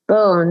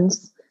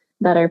bones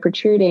that are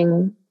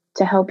protruding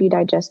to help you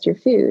digest your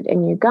food.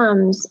 And your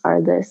gums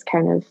are this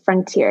kind of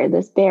frontier,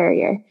 this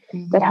barrier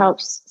that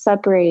helps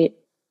separate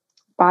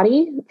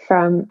body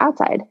from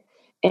outside.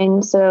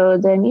 And so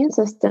the immune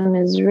system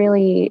is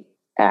really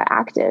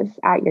active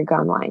at your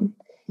gum line.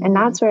 And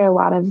that's where a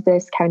lot of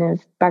this kind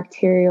of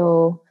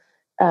bacterial,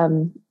 I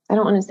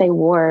don't want to say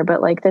war,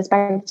 but like this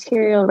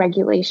bacterial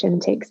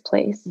regulation takes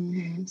place.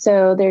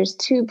 So there's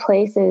two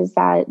places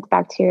that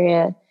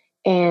bacteria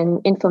and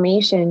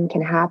inflammation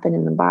can happen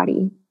in the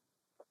body.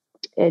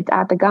 It's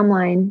at the gum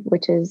line,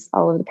 which is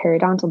all of the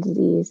periodontal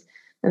disease.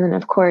 And then,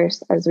 of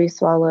course, as we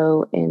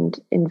swallow and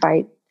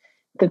invite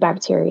the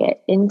bacteria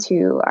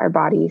into our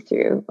body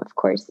through, of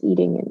course,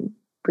 eating and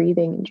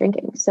breathing and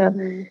drinking. So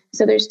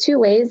there's two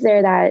ways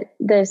there that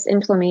this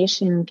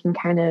inflammation can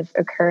kind of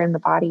occur in the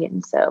body.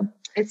 And so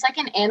it's like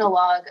an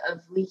analog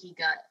of leaky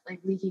gut. Like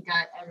leaky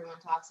gut, everyone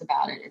talks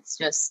about it. It's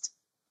just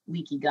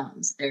leaky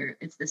gums.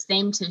 It's the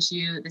same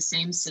tissue, the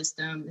same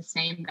system, the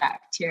same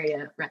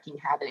bacteria wreaking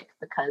havoc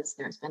because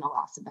there's been a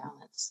loss of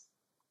balance.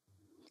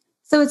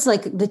 So it's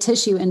like the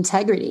tissue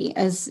integrity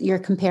as you're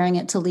comparing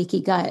it to leaky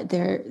gut.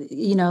 There,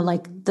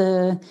 like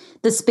the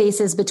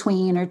spaces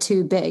between are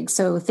too big.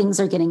 So things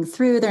are getting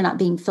through. They're not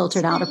being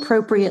filtered out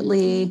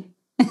appropriately.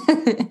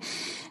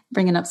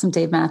 Bringing up some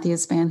Dave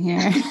Matthews Band here.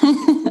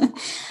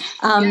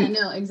 Yeah,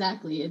 no,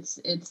 exactly. It's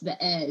the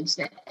edge.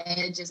 The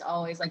edge is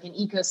always like in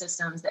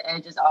ecosystems. The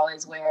edge is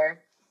always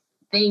where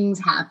things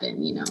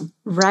happen,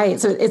 Right.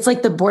 So it's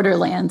like the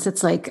borderlands.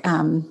 It's like,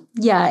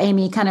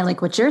 Amy, kind of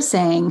like what you're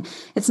saying.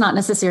 It's not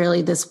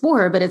necessarily this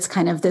war, but it's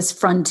kind of this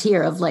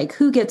frontier of like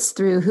who gets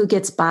through, who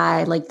gets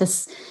by, like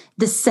this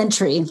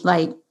sentry,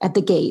 like at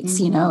the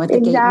gates, at the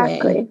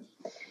gateway.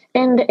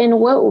 And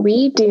what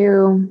we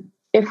do,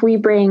 if we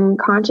bring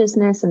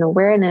consciousness and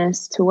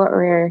awareness to what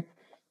we're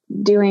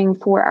doing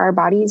for our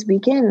bodies, we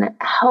can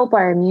help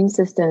our immune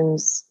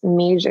systems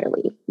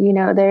majorly.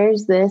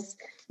 There's this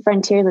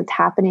frontier that's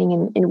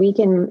happening, and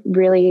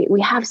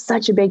we have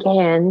such a big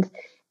hand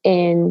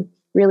in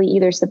really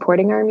either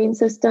supporting our immune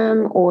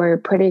system or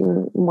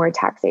putting more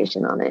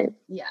taxation on it.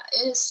 Yeah,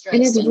 it is stress.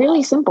 And it's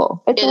really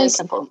simple. It's like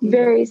simple.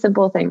 Very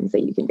simple things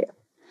that you can do.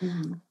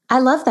 I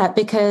love that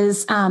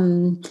because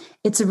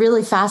it's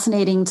really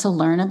fascinating to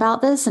learn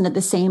about this. And at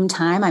the same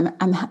time,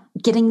 I'm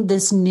getting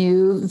this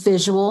new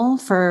visual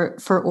for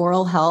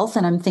oral health.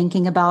 And I'm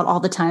thinking about all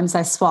the times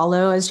I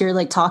swallow as you're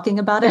like talking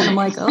about it. And I'm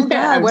like, oh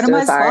God, what am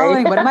I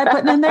swallowing? What am I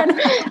putting in there?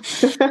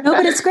 No,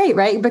 but it's great,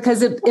 right?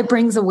 Because it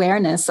brings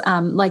awareness,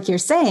 like you're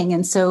saying.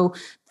 And so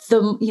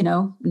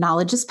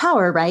knowledge is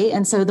power, right?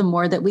 And so the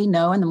more that we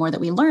know and the more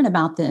that we learn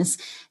about this,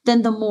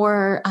 then the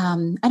more,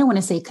 I don't want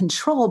to say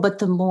control, but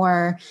the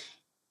more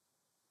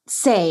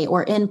say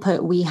or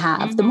input we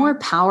have, the more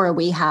power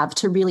we have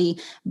to really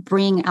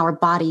bring our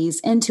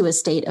bodies into a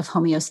state of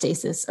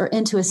homeostasis or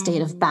into a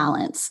state of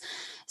balance.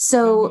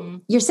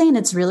 So you're saying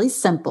it's really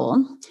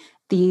simple.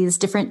 These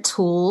different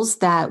tools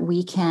that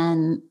we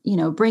can,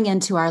 bring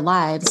into our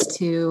lives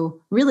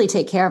to really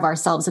take care of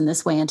ourselves in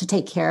this way and to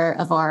take care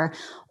of our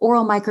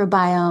oral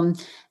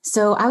microbiome.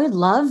 So I would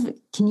love,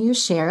 can you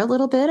share a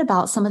little bit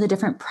about some of the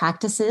different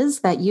practices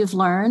that you've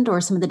learned or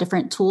some of the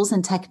different tools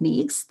and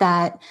techniques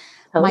that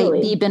might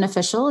be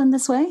beneficial in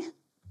this way?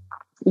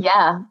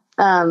 Yeah.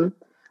 Well,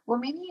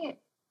 maybe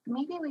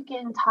we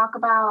can talk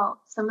about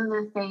some of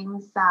the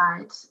things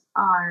that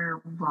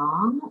are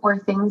wrong or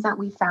things that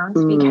we found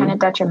to be kind of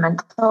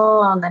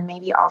detrimental, and then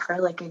maybe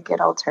offer like a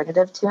good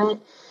alternative to it.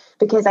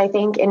 Because I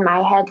think in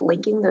my head,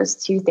 linking those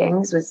two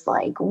things was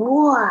like,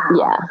 wow.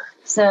 Yeah.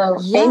 So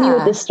Amy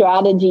with the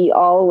strategy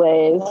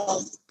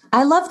always.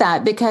 I love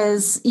that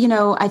because,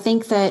 I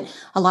think that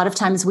a lot of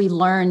times we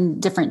learn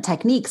different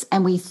techniques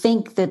and we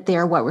think that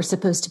they're what we're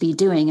supposed to be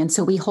doing. And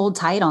so we hold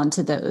tight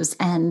onto those.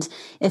 And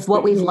if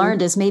what we've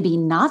learned is maybe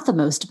not the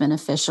most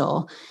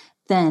beneficial,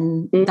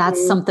 then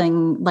that's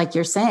something like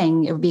you're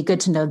saying, it would be good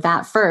to know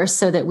that first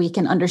so that we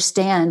can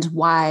understand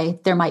why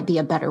there might be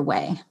a better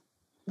way.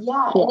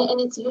 Yeah.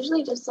 And it's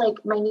usually just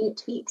like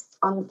minute tweaks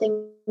on the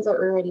things that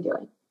we're already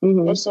doing.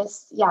 It's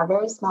just,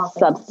 very small things.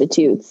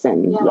 Substitutes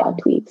and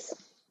tweaks.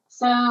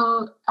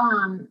 So,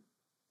 I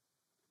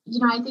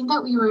think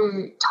that we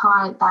were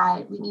taught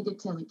that we needed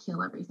to like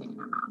kill everything in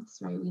our mouths,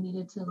 right? We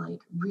needed to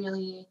like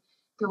really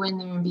go in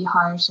there and be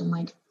harsh, and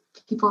like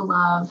people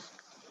love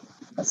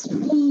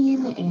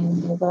Listerine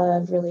and they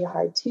love really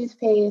hard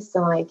toothpaste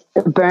and like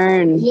the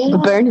burn. Yeah. The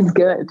burn is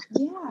good.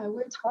 Yeah,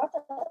 we're taught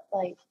that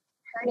like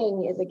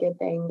hurting is a good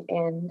thing,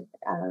 and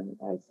I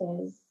would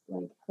say as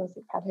like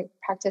holistic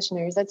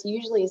practitioners, that's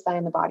usually a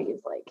sign the body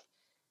is like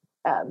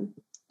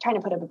trying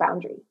to put up a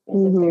boundary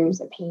as if there's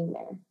a pain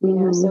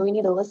there, so we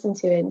need to listen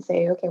to it and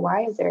say, okay,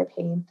 why is there a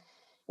pain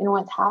and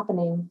what's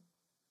happening?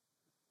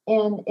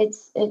 And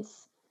it's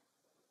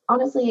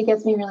honestly, it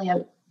gets me really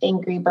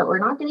angry, but we're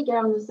not going to get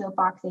on the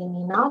soapbox,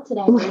 Amy, not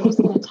today. We're just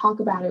going to talk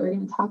about it. We're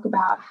going to talk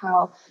about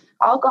how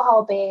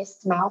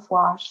alcohol-based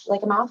mouthwash,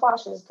 like a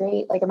mouthwash is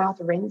great, like a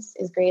mouth rinse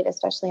is great,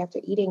 especially after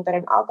eating, but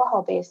an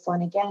alcohol-based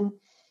one, again,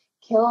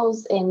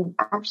 kills and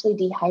actually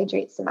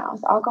dehydrates the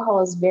mouth.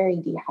 Alcohol is very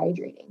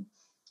dehydrating.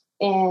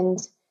 And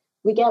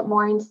we get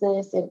more into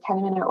this kind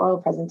of in our oral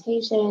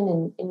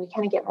presentation, and we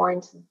kind of get more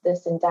into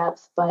this in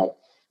depth, but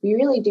we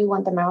really do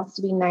want the mouth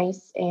to be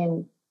nice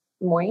and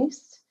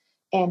moist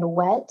and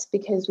wet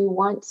because we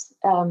want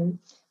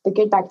the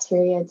good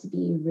bacteria to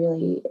be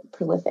really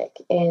prolific,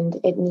 and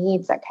it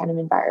needs that kind of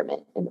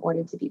environment in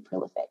order to be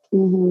prolific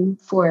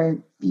for,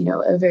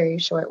 a very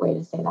short way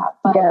to say that.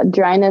 But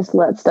dryness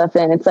lets stuff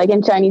in. It's like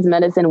in Chinese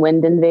medicine,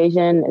 wind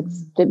invasion.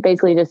 It's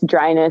basically just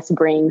dryness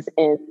brings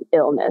in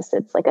illness.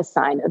 It's like a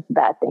sign of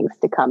bad things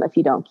to come if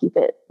you don't keep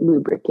it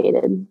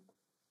lubricated.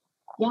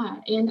 Yeah.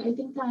 And I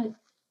think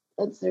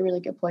that's a really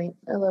good point.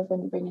 I love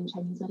when you bring in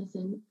Chinese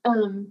medicine.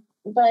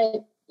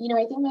 But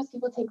I think most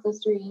people take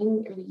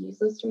Listerine or they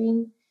use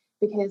Listerine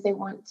because they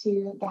want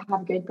to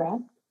have good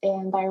breath.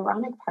 And the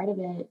ironic part of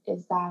it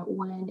is that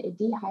when it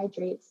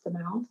dehydrates the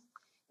mouth,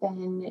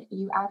 then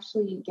you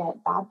actually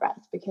get bad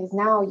breath because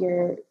now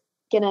you're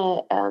going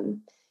to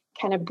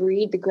kind of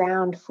breed the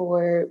ground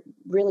for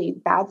really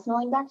bad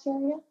smelling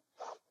bacteria.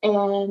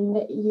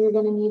 And you're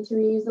going to need to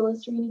reuse the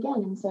Listerine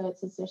again. And so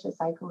it's a vicious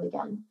cycle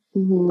again.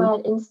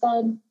 But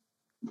instead,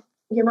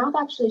 your mouth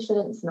actually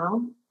shouldn't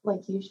smell.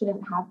 Like you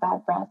shouldn't have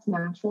bad breath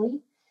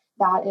naturally.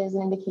 That is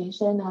an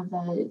indication of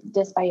the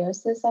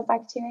dysbiosis of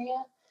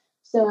bacteria.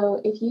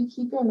 So if you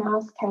keep your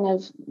mouth kind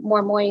of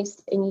more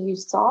moist and you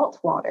use salt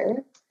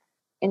water,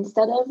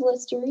 instead of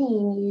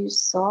Listerine, you use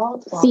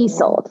salt water. Sea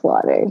salt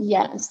water.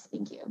 Yes,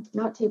 thank you.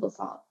 Not table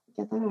salt.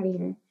 Get that out of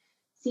here.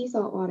 Sea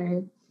salt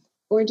water,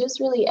 or just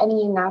really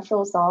any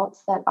natural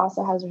salts that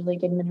also has really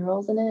good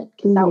minerals in it,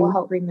 because that will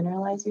help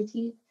remineralize your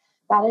teeth.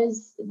 That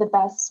is the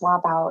best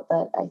swap out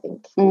that I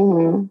think.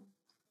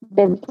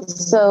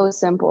 It's so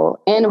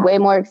simple and way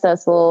more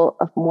accessible,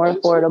 more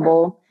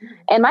affordable.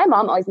 And my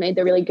mom always made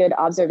the really good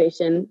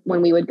observation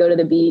when we would go to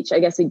the beach. I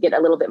guess we'd get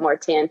a little bit more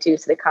tan too,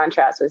 so the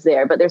contrast was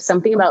there. But there's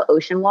something about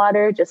ocean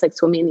water, just like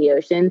swimming in the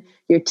ocean.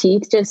 Your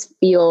teeth just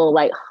feel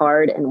like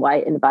hard and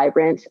white and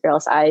vibrant, or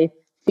else I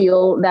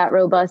feel that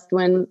robust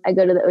when I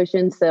go to the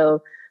ocean.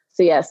 So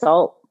yeah,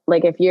 salt.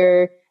 Like if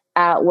you're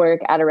at work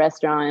at a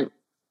restaurant,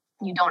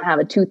 you don't have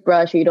a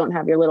toothbrush or you don't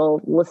have your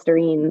little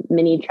Listerine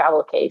mini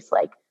travel case,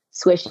 like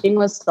swishing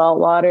with salt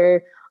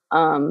water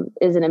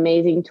is an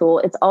amazing tool.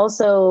 It's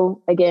also,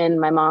 again,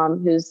 my mom,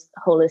 who's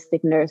a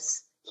holistic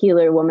nurse,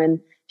 healer woman,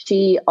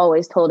 she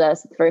always told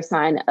us the first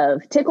sign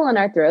of tickle in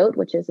our throat,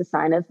 which is a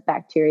sign of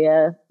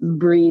bacteria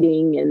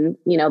breeding and,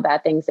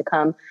 bad things to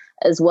come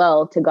as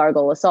well, to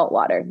gargle with salt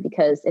water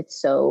because it's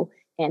so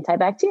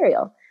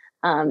antibacterial.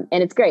 And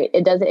it's great.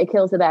 It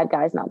kills the bad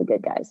guys, not the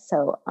good guys.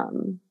 So,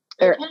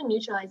 it kind of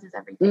neutralizes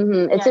everything.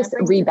 Mm-hmm. It's just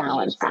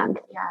rebalancing.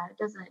 Yeah, it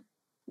doesn't.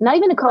 Not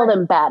even to call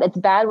them bad. It's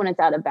bad when it's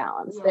out of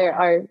balance. Yeah. There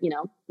are,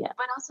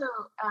 But also,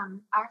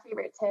 our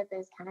favorite tip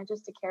is kind of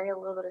just to carry a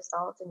little bit of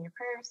salt in your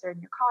purse or in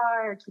your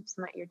car, or keep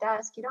some at your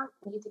desk. You don't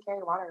need to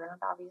carry water around,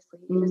 obviously.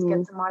 You just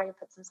get some water, you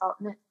put some salt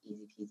in it,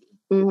 easy peasy.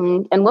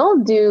 Mm-hmm. And we'll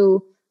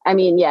do,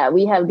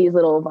 we have these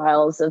little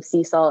vials of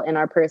sea salt in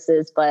our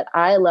purses, but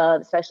I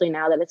love, especially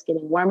now that it's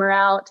getting warmer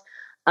out,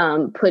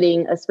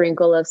 putting a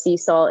sprinkle of sea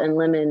salt and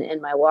lemon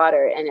in my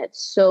water. And it's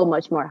so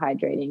much more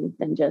hydrating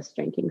than just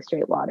drinking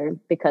straight water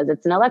because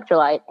it's an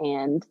electrolyte,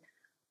 and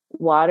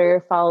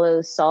water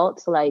follows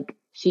salt like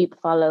sheep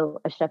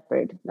follow a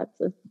shepherd. That's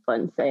a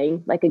fun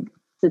saying.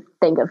 To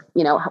think of,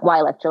 why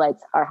electrolytes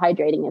are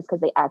hydrating is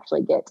because they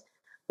actually get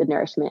the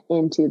nourishment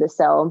into the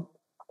cell.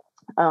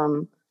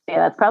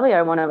 That's probably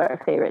one of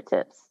our favorite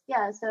tips.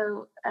 Yeah.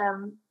 So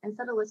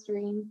instead of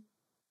Listerine,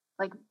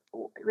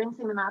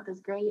 rinsing the mouth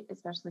is great,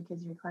 especially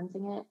because you're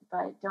cleansing it,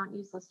 but don't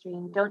use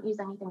Listerine. Don't use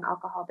anything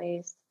alcohol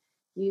based.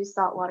 Use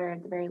salt water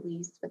at the very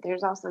least, but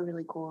there's also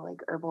really cool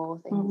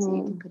herbal things that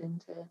you can put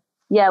into it.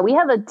 Yeah, we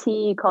have a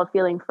tea called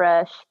Feeling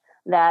Fresh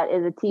that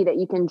is a tea that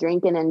you can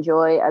drink and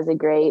enjoy as a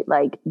great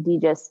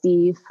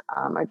digestive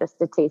or just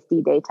a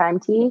tasty daytime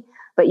tea.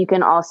 But you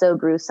can also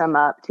brew some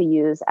up to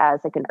use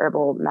as an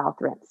herbal mouth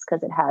rinse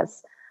because it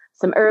has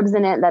some herbs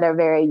in it that are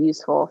very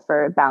useful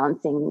for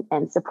balancing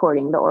and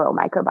supporting the oral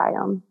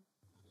microbiome.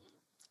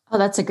 Oh,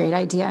 that's a great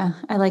idea.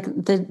 I like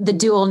the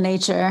dual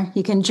nature.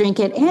 You can drink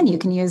it and you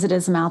can use it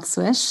as a mouth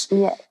swish.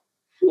 Yeah.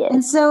 Yes.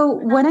 And so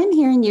what I'm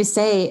hearing you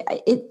say,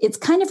 it's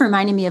kind of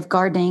reminding me of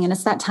gardening. And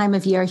it's that time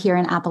of year here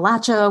in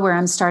Appalachia where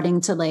I'm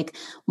starting to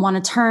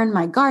want to turn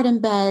my garden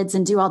beds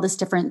and do all this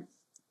different,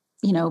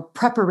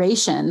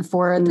 preparation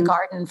for the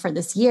garden for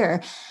this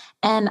year.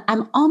 And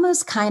I'm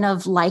almost kind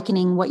of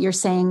likening what you're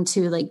saying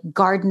to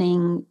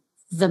gardening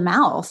the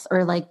mouth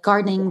or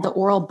gardening the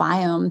oral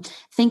biome,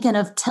 thinking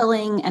of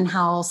tilling and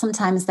how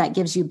sometimes that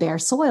gives you bare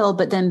soil,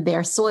 but then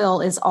bare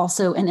soil is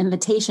also an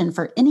invitation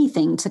for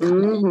anything to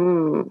come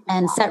in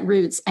and set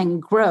roots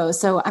and grow.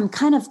 So I'm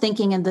kind of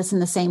thinking of this in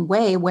the same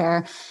way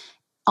where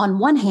on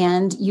one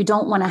hand, you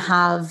don't want to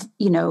have,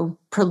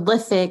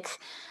 prolific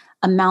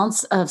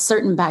amounts of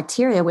certain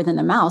bacteria within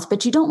the mouth,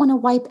 but you don't want to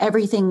wipe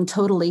everything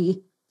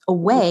totally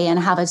away and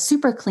have a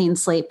super clean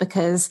slate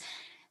because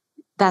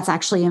that's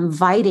actually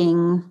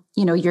inviting,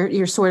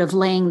 you're sort of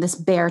laying this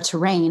bare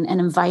terrain and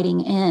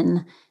inviting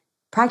in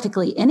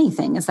practically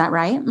anything. Is that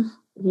right?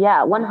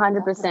 Yeah,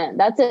 100%.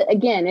 That's it.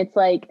 Again, it's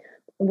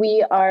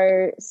we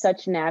are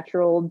such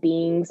natural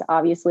beings,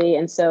 obviously.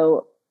 And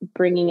so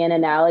bringing in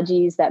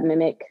analogies that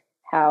mimic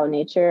how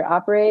nature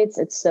operates,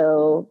 it's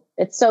so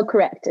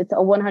correct. It's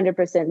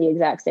 100% the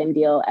exact same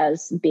deal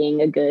as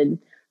being a good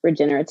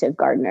regenerative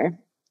gardener.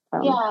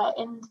 Yeah.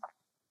 And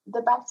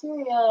the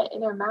bacteria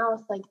in our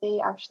mouth,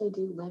 they actually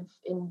do live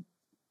in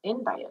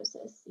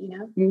biosis,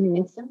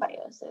 in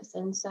symbiosis.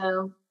 And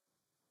so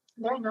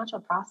there are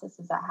natural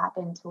processes that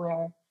happen to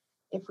where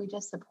if we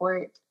just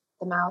support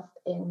the mouth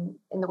in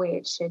the way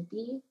it should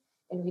be,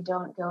 and we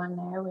don't go in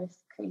there with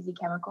crazy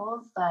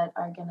chemicals that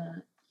are going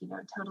to,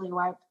 totally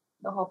wipe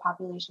the whole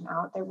population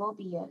out, there will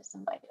be a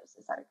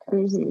symbiosis that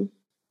occurs.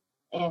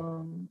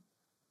 And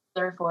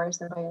therefore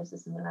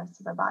symbiosis in the rest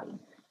of our body.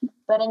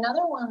 But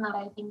another one that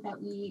I think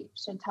that we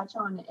should touch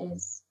on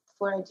is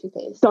fluoride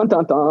toothpaste. Dun,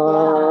 dun,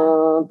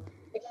 dun. Yeah.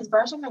 Because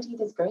brushing our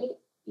teeth is great.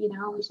 We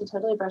should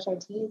totally brush our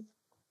teeth.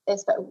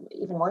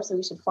 Even more so,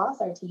 we should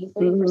floss our teeth.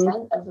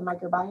 30% of the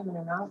microbiome in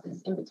our mouth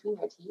is in between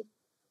our teeth.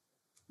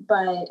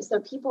 But so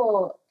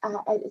people,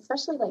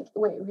 especially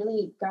what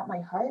really got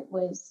my heart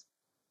was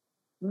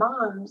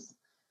moms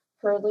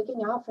who are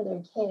looking out for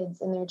their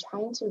kids and they're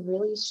trying to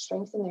really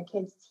strengthen their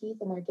kids' teeth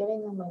and they're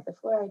giving them the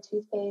fluoride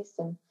toothpaste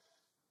and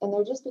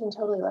they're just being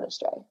totally led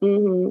astray.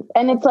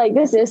 And it's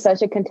this is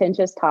such a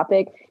contentious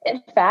topic.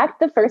 In fact,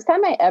 the first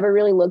time I ever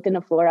really looked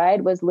into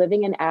fluoride was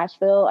living in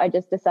Asheville. I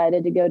just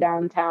decided to go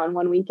downtown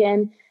one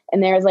weekend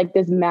and there's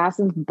this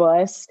massive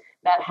bus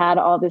that had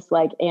all this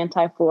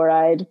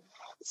anti-fluoride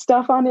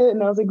stuff on it.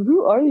 And I was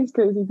who are these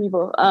crazy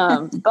people?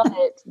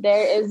 But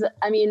there is,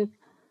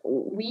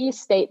 we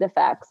state the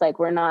facts.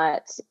 We're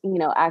not,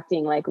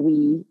 acting like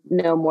we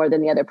know more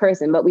than the other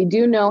person, but we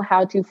do know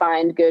how to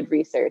find good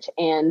research.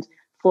 And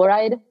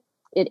fluoride,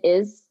 it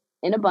is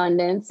in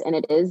abundance and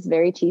it is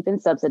very cheap and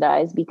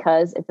subsidized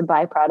because it's a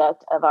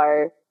byproduct of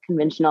our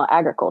conventional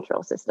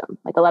agricultural system.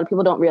 A lot of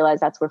people don't realize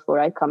that's where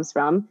fluoride comes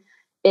from.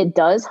 It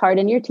does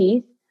harden your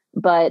teeth,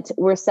 but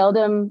we're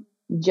seldom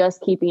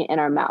just keeping it in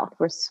our mouth.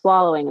 We're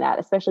swallowing that,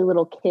 especially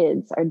little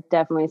kids are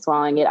definitely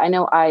swallowing it. I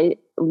know I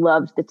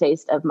loved the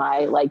taste of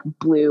my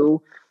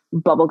blue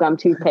bubblegum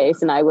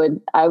toothpaste and I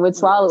would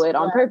swallow it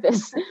on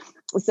purpose.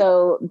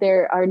 So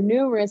there are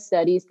numerous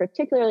studies,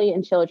 particularly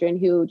in children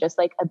who, just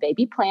like a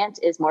baby plant,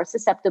 is more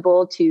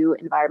susceptible to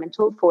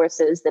environmental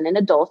forces than an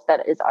adult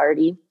that is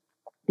already,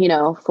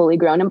 fully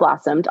grown and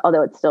blossomed,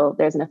 although it's still,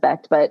 there's an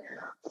effect. But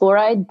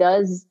fluoride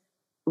does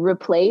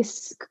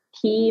replace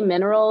key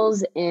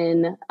minerals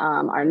in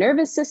our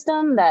nervous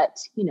system that,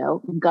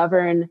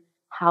 govern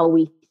how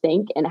we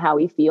think and how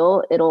we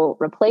feel. It'll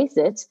replace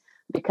it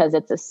because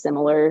it's a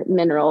similar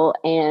mineral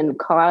and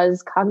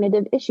cause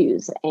cognitive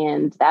issues.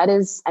 And that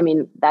is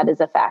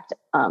a fact.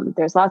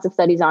 There's lots of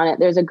studies on it.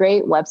 There's a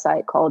great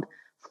website called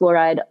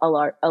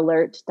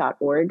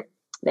fluoridealert.org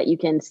that you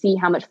can see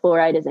how much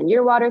fluoride is in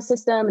your water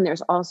system. And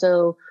there's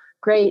also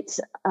great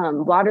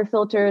water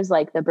filters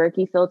like the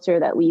Berkey filter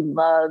that we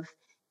love.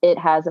 It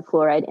has a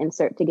fluoride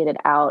insert to get it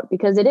out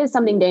because it is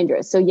something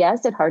dangerous. So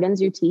yes, it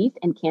hardens your teeth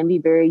and can be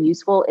very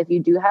useful if you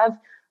do have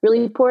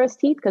really porous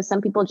teeth, because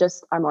some people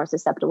just are more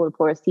susceptible to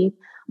porous teeth,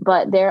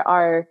 but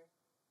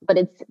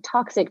it's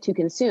toxic to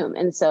consume.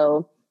 And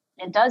so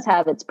it does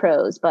have its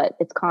pros, but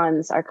its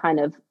cons are kind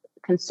of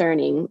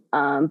concerning.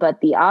 But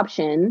the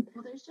option.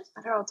 Well, there's just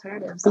better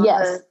alternatives.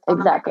 Yes, on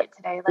exactly. The market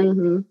today. Like,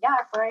 yeah,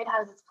 fluoride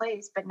has its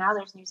place, but now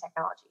there's new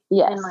technology.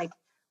 Yes. And like,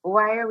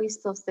 why are we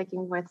still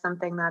sticking with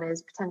something that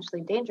is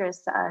potentially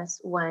dangerous to us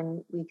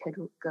when we could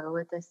go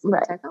with this new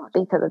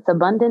technology? Because it's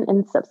abundant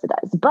and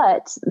subsidized.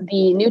 But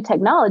the new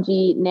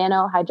technology,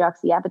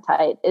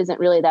 nanohydroxyapatite, isn't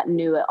really that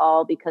new at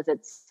all because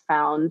it's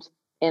found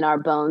in our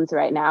bones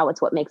right now.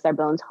 It's what makes our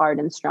bones hard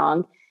and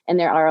strong. And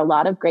there are a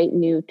lot of great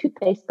new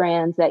toothpaste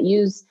brands that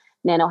use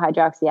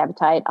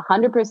nanohydroxyapatite,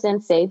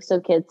 100% safe, so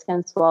kids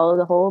can swallow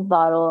the whole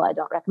bottle. I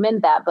don't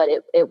recommend that, but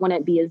it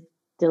wouldn't be as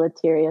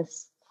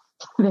deleterious.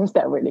 There's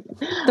that word again.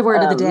 The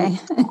word of the day.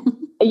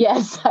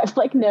 Yes, I've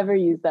never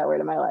used that word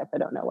in my life. I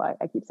don't know why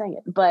I keep saying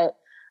it, but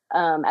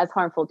as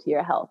harmful to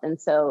your health. And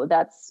so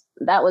that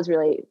was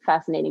really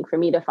fascinating for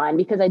me to find,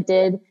 because I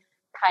did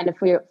kind of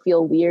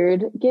feel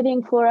weird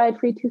getting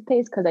fluoride-free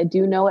toothpaste because I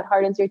do know it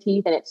hardens your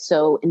teeth, and it's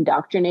so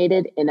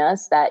indoctrinated in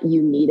us that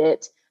you need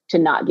it to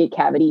not get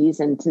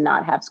cavities and to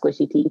not have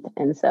squishy teeth.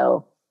 And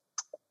so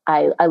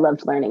I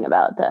loved learning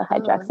about the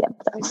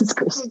hydroxyapatite.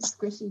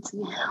 Squishy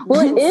teeth.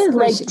 Well, it is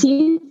like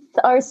teeth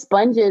are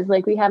sponges.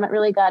 Like, we haven't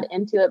really got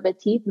into it, but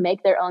teeth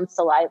make their own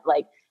saliva,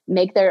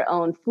 make their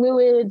own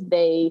fluids.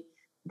 They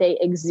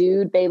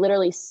exude, they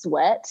literally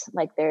sweat.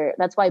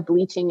 That's why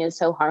bleaching is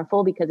so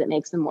harmful, because it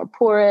makes them more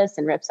porous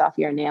and rips off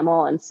your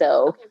enamel. And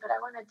so, okay, but I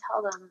want to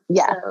tell them.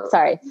 Yeah,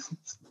 sorry.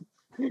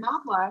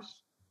 Mouthwash,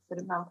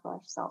 instead of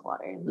mouthwash, salt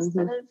water.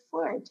 Instead of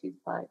fluoride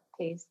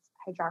toothpaste,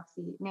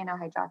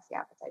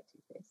 nanohydroxyapatite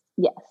toothpaste.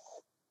 Yes.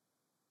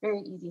 Very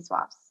easy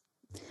swaps.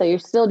 So you're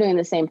still doing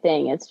the same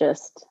thing. It's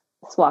just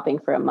swapping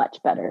for a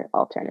much better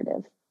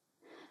alternative.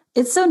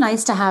 It's so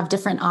nice to have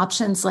different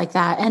options like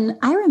that. And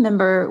I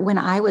remember when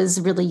I was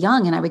really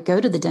young and I would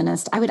go to the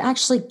dentist, I would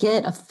actually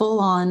get a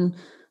full-on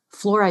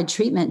fluoride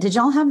treatment. Did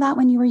y'all have that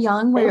when you were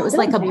young, where it was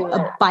like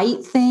a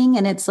bite thing,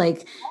 and it's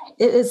like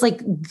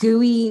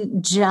gooey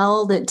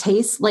gel that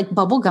tastes like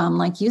bubble gum,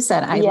 like you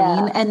said, Eileen.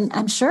 Yeah. And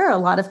I'm sure a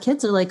lot of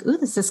kids are like, ooh,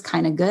 this is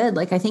kind of good.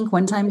 Like, I think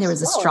one time there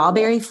was a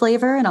strawberry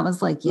flavor and I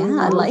was like, yeah,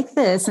 I like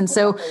this. And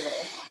so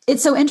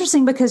it's so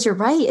interesting, because you're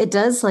right. It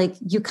does,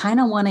 you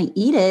kind of want to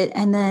eat it,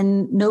 and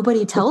then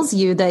nobody tells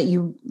you that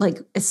you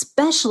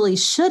especially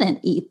shouldn't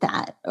eat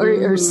that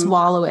or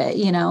swallow it,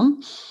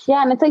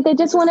 Yeah. And it's like, they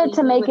just wanted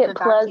to make it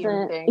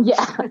pleasant.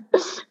 Yeah.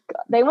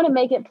 They want to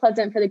make it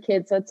pleasant for the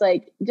kids. So it's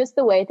just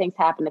the way things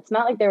happen. It's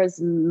not like there was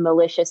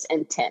malicious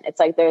intent. It's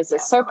there's a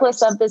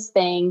surplus of this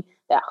thing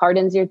that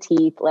hardens your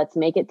teeth. Let's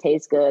make it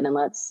taste good and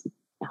let's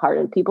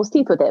harden people's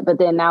teeth with it. But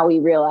then now we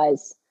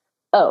realize,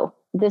 oh,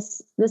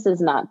 this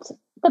is not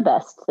the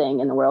best thing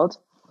in the world.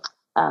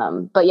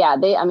 But yeah,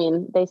 they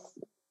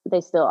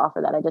still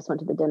offer that. I just went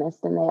to the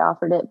dentist and they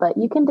offered it, but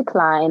you can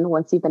decline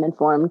once you've been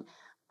informed.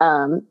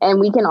 And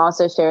we can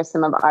also share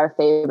some of our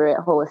favorite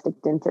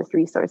holistic dentist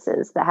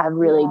resources that have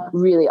really,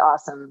 really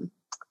awesome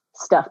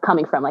stuff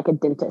coming from a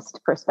dentist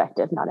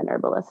perspective, not an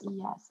herbalist.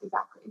 Yes,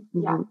 exactly.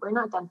 Mm-hmm. Yeah, we're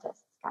not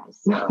dentists, guys.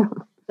 So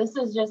this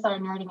is just our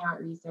nerding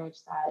out research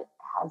that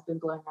has been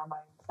blowing our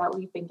minds, that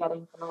we've been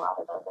getting from a lot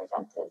of other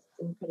dentists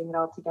and putting it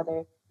all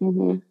together.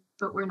 Mm-hmm.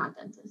 But we're not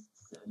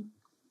dentists. So.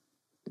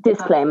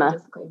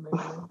 Disclaimer.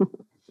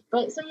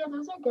 But so yeah,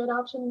 those are good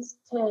options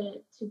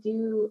to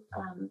do.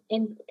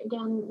 And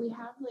again, we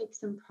have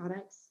some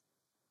products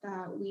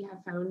that we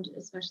have found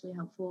especially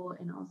helpful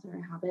in also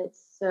our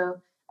habits.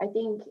 So I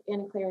think,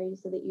 Anna Claire, you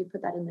said that you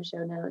put that in the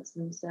show notes,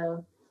 and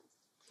so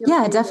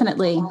yeah,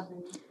 definitely.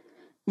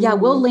 Yeah,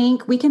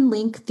 we can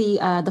link the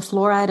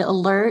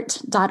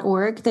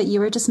fluoridealert.org that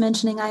you were just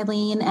mentioning,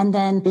 Eileen. And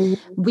then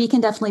we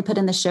can definitely put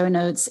in the show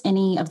notes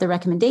any of the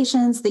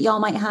recommendations that y'all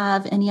might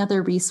have, any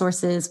other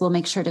resources. We'll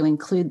make sure to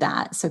include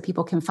that so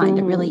people can find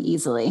it really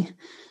easily.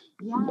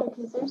 Yeah,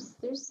 because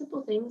there's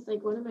simple things.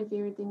 One of my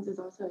favorite things is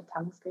also a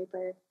tongue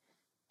scraper.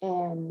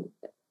 And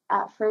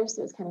at first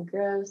it was kind of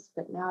gross,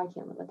 but now I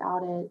can't live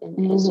without it. And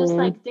it's just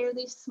there are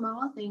these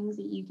small things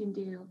that you can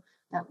do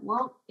that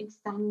won't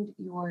extend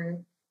your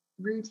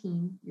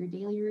routine, your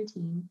daily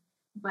routine,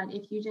 but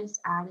if you just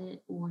add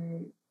it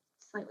or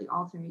slightly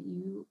alter it,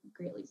 you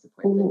greatly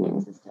support the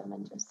immune system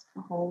and just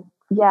the whole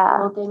thing.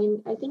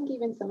 And I think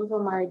even some of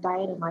them are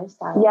diet and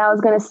lifestyle. Yeah, I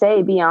was gonna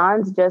say,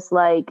 beyond just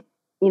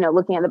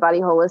looking at the body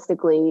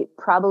holistically,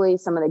 probably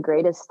some of the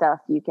greatest stuff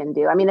you can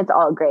do. I mean, it's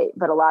all great,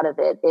 but a lot of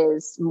it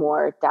is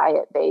more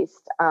diet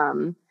based.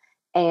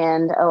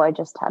 I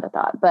just had a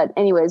thought, but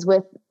anyways,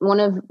 with one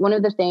of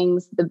the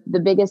things, the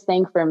biggest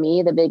thing for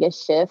me, the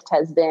biggest shift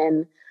has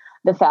been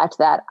the fact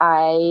that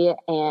I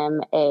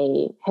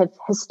have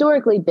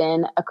historically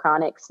been a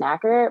chronic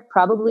snacker,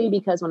 probably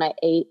because when I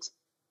ate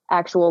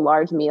actual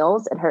large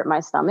meals, it hurt my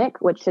stomach,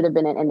 which should have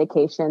been an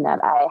indication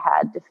that I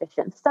had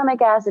deficient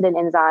stomach acid and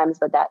enzymes,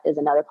 but that is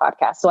another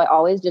podcast. So I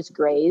always just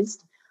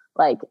grazed,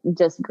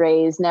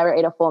 never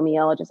ate a full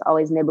meal, just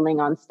always nibbling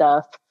on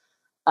stuff.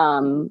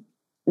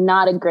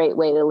 Not a great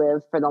way to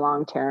live for the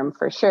long term,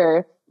 for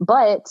sure.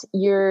 But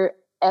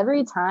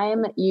every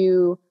time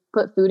you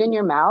put food in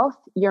your mouth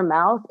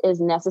is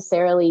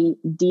necessarily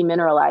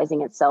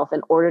demineralizing itself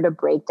in order to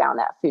break down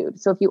that food.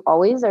 So if you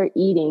always are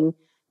eating,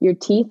 your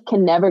teeth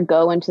can never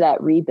go into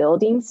that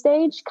rebuilding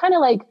stage. Kind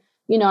of like,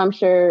 I'm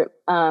sure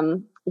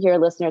your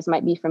listeners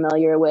might be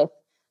familiar with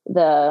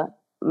the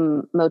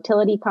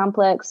motility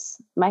complex,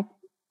 the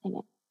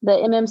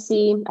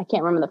MMC. I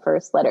can't remember the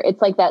first letter.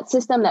 It's like that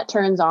system that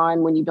turns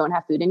on when you don't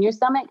have food in your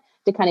stomach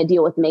to kind of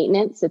deal with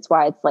maintenance. It's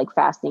why it's like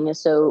fasting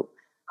is so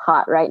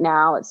hot right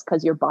now. It's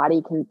because your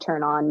body can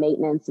turn on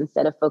maintenance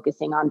instead of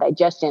focusing on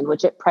digestion,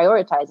 which it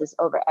prioritizes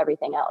over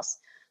everything else.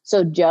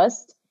 So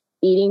just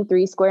eating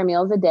 3 square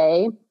meals a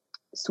day,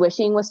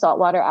 swishing with salt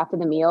water after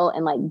the meal,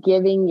 and like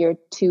giving your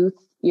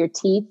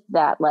teeth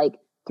that like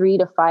 3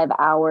 to 5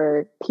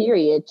 hour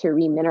period to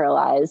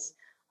remineralize.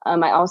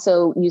 I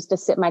also used to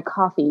sip my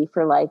coffee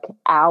for like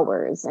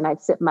hours, and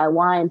I'd sip my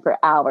wine for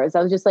hours.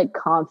 I was just like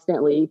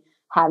constantly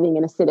having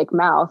an acidic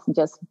mouth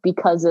just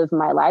because of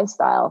my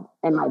lifestyle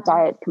and my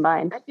diet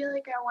combined. I feel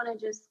like I want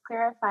to just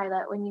clarify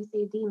that when you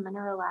say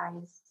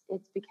demineralize,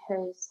 it's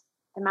because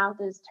the mouth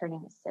is turning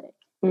acidic.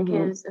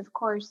 Because of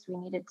course we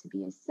need it to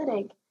be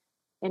acidic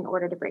in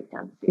order to break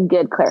down food.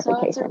 Good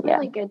clarification. So it's a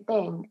really good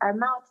thing. Our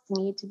mouths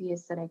need to be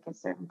acidic at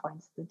certain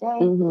points of the day,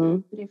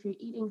 but if you're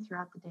eating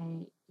throughout the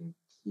day, you're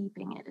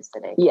keeping it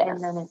acidic,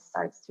 and then it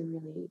starts to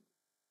really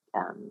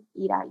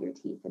eat out your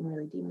teeth and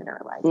really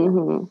demineralize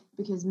them,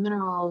 because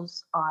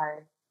minerals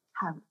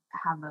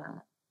have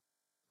a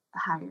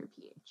higher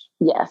pH.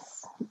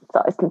 Yes, it's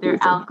always confusing.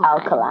 They're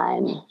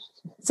alkaline.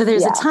 So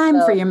there's a time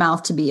for your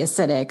mouth to be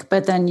acidic,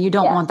 but then you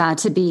don't want that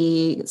to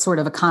be sort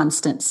of a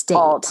constant state.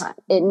 All time.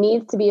 It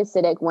needs to be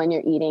acidic when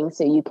you're eating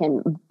so you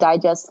can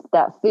digest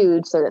that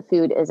food, so that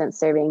food isn't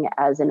serving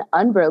as an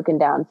unbroken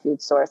down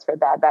food source for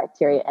bad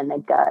bacteria in the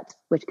gut,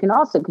 which can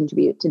also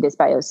contribute to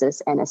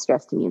dysbiosis and a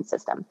stressed immune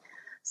system.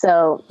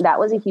 So that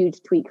was a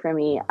huge tweak for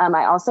me.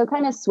 I also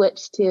kind of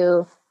switched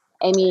to,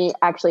 Amy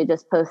actually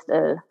just posted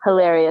a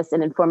hilarious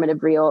and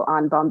informative reel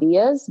on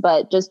Bombillas,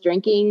 but just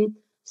drinking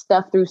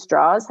stuff through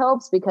straws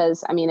helps,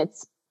 because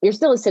you're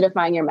still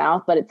acidifying your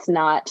mouth, but it's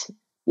not,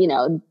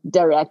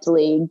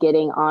 directly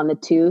getting on the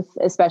tooth,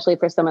 especially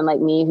for someone like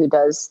me who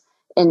does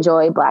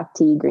enjoy black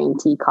tea, green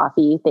tea,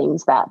 coffee,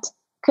 things that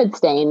could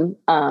stain.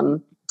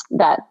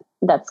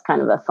 That's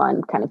kind of a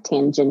fun kind of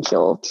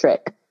tangential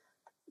trick,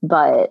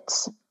 but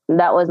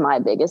that was my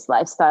biggest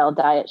lifestyle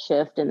diet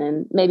shift. And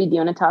then maybe do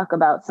you want to talk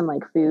about some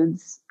like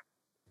foods?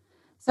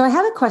 So I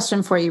have a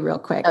question for you real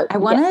quick. I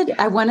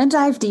want to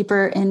dive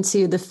deeper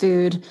into the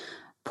food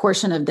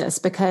portion of this,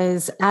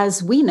 because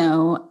as we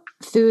know,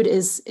 food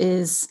is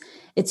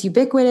it's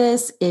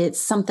ubiquitous. It's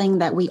something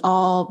that we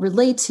all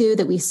relate to,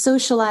 that we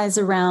socialize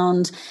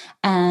around,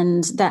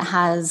 and that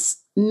has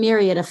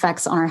myriad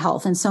effects on our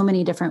health in so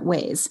many different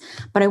ways.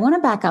 But I want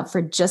to back up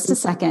for just a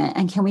second.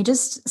 And can we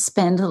just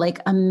spend like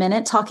a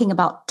minute talking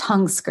about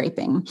tongue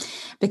scraping?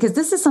 Because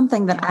this is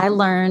something that I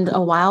learned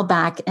a while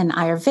back in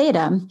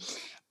Ayurveda,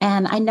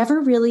 and I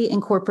never really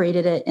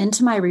incorporated it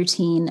into my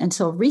routine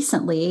until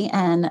recently.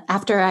 And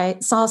after I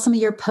saw some of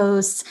your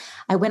posts,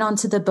 I went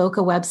onto the Boca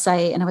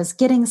website and I was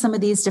getting some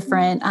of these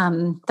different,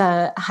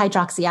 the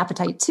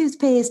hydroxyapatite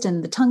toothpaste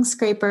and the tongue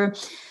scraper.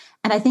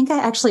 And I think I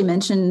actually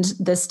mentioned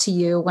this to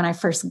you when I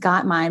first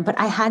got mine, but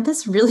I had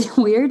this really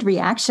weird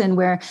reaction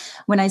where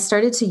when I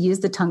started to use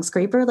the tongue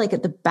scraper, like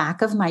at the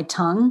back of my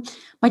tongue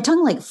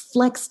like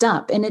flexed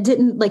up, and it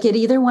didn't, like, it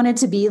either wanted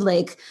to be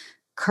like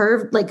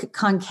curved, like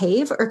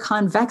concave or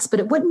convex, but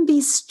it wouldn't be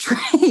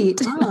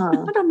straight.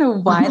 I don't know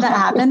why that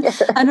happened.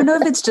 I don't know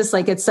if it's just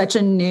like, it's such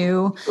a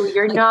new,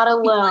 you're not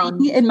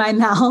alone in my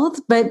mouth,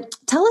 but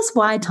tell us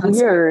why tongue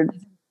scraper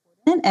is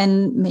important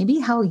and maybe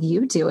how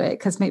you do it,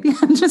 because maybe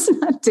I'm just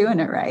not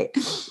doing it right.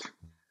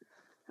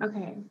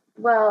 Okay.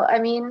 Well,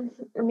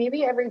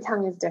 maybe every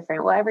tongue is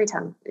different. Well, every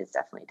tongue is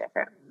definitely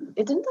different.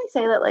 Didn't I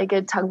say that like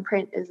a tongue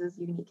print is as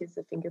unique as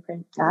a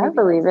fingerprint? I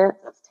believe it.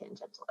 That's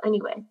tangential.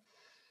 Anyway.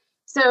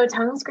 So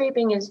tongue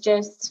scraping is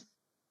just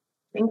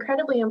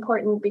incredibly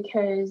important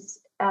because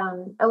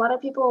a lot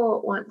of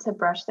people want to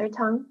brush their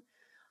tongue.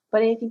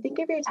 But if you think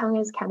of your tongue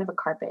as kind of a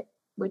carpet,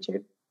 which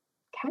it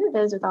kind of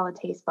is with all the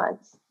taste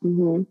buds,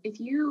 if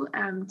you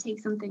take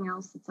something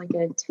else that's like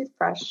a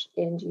toothbrush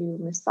and you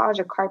massage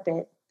a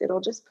carpet,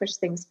 it'll just push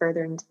things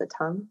further into the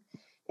tongue.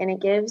 And it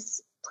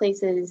gives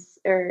places,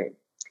 or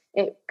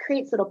it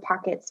creates little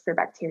pockets for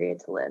bacteria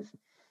to live.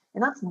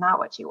 And that's not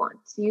what you want.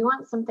 So you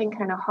want something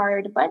kind of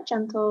hard but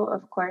gentle,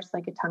 of course,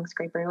 like a tongue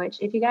scraper,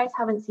 which if you guys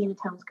haven't seen a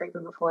tongue scraper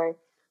before,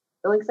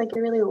 it looks like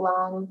a really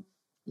long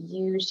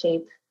U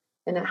shape,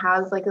 and it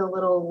has like a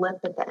little lip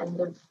at the end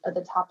of at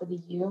the top of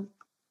the U.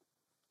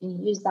 And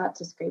you use that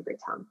to scrape your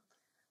tongue.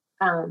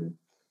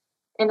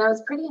 And I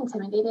was pretty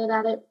intimidated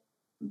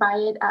by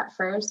it at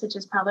first, which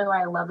is probably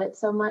why I love it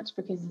so much,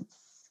 because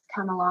it's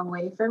come a long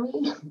way for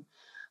me.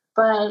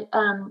 But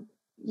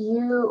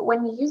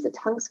when you use a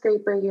tongue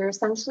scraper, you're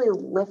essentially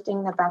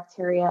lifting the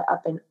bacteria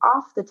up and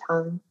off the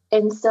tongue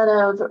instead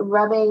of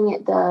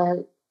rubbing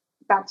the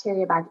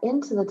bacteria back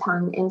into the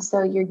tongue. And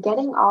so you're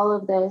getting all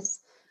of this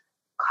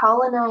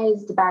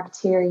colonized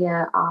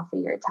bacteria off of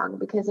your tongue,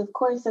 because of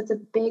course that's a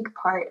big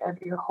part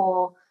of your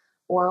whole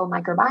oral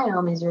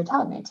microbiome is your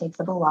tongue. It takes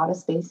up a lot of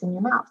space in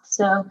your mouth.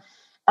 So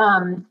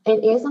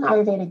it is an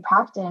Ayurvedic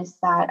practice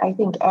that I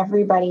think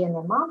everybody and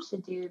their mom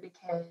should do,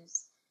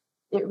 because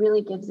it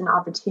really gives an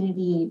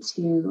opportunity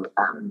to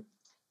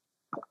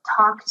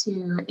talk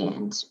to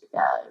and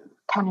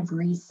kind of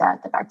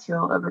reset the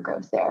bacterial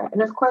overgrowth there.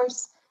 And of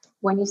course,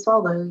 when you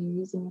swallow, you're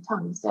using your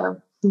tongue.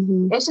 So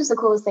it's just the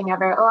coolest thing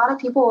ever. A lot of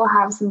people will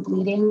have some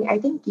bleeding. I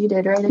think you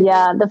did, right?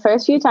 Yeah, the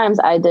first few times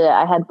I did it,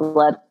 I had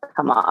blood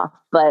come off,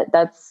 but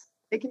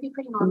it can be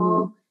pretty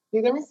normal.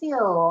 You're going to see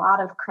a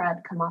lot of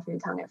crud come off your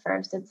tongue at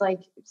first. It's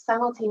like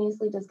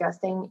simultaneously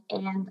disgusting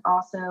and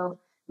also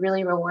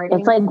really rewarding.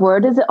 It's like, where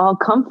does it all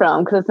come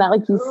from? Because it's not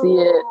like you see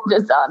it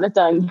just on the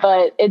tongue,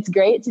 but it's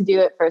great to do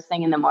it first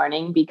thing in the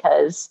morning,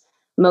 because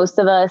most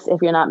of us,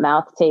 if you're not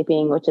mouth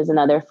taping, which is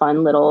another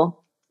fun little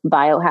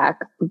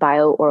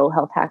bio-oral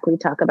health hack we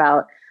talk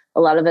about,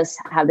 a lot of us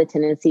have the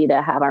tendency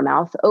to have our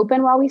mouth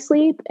open while we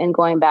sleep. And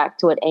going back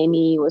to what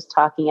Amy was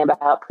talking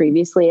about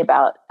previously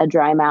about a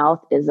dry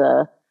mouth is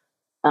a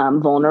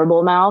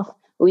vulnerable mouth,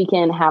 we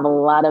can have a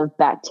lot of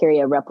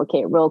bacteria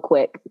replicate real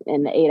quick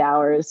in 8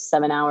 hours,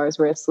 7 hours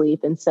we're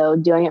asleep. And so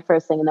doing it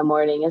first thing in the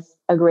morning is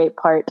a great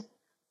part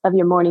of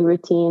your morning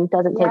routine.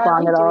 Doesn't take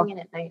long at all. Doing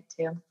it at night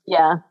too.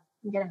 Yeah.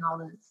 Getting all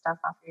the stuff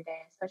off your day,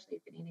 especially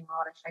if you're eating a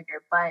lot of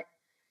sugar. But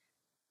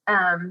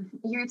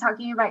you were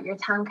talking about your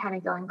tongue kind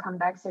of going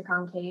convex or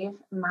concave.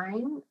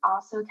 Mine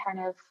also kind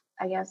of,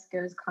 I guess,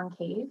 goes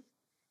concave.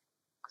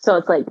 So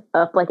it's like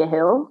up like a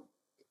hill?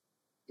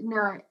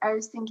 No, I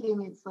was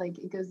thinking it's like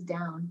it goes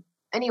down.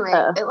 Anyway,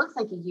 it looks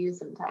like a U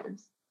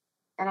sometimes.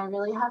 And I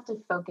really have to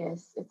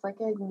focus. It's like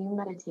a new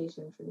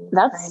meditation for me.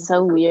 That's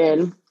so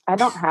weird. I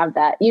don't have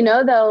that. You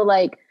know, though,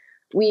 like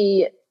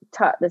we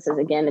taught, this is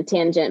again a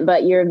tangent,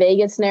 but your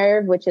vagus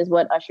nerve, which is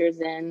what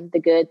ushers in the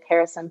good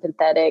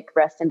parasympathetic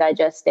rest and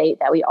digest state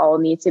that we all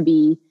need to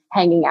be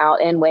hanging out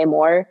in way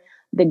more.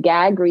 The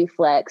gag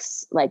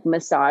reflex like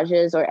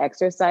massages or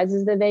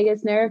exercises the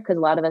vagus nerve, because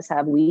a lot of us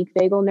have weak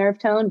vagal nerve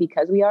tone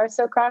because we are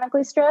so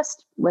chronically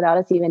stressed without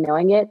us even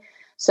knowing it.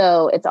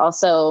 So it's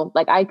also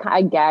like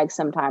I gag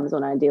sometimes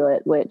when I do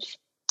it, which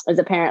is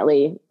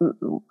apparently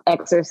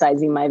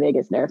exercising my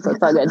vagus nerve. So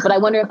it's all good. But I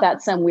wonder if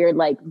that's some weird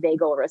like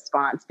vagal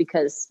response,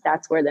 because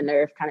that's where the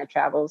nerve kind of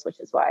travels,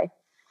 which is why.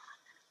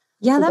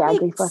 Yeah, that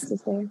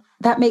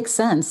makes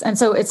sense. And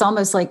so it's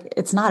almost like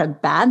it's not a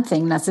bad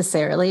thing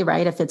necessarily,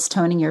 right? If it's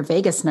toning your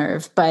vagus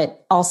nerve,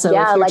 but also if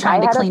you're like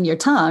trying to clean your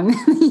tongue,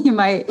 you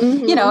might,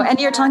 and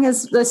your tongue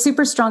is a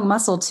super strong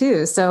muscle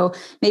too. So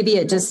maybe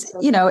it just,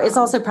 it's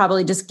also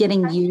probably just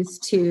getting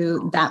used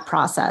to that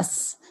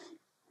process.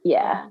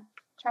 Yeah.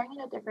 Trying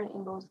it at different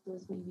angles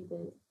is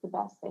maybe the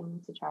best thing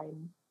to try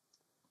and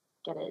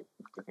get it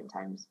different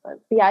times.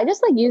 But yeah, I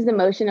just like use the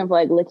motion of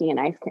like licking an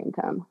ice cream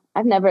cone.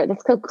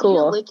 That's so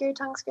cool. Do you lick your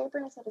tongue scraper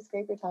instead of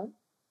scrape your tongue?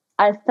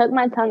 I stuck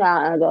my tongue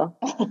out and I go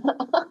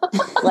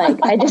like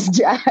I just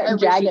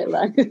drag it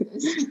like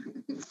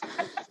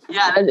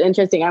yeah, that's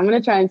interesting. I'm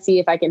gonna try and see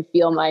if I can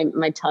feel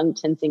my tongue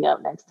tensing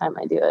up next time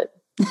I do it.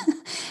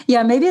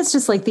 Yeah, maybe it's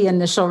just like the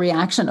initial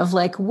reaction of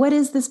like, what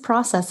is this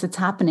process that's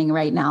happening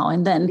right now?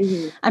 And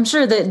then I'm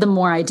sure that the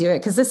more I do it,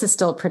 because this is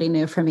still pretty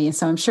new for me.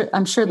 So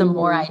I'm sure the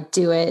more I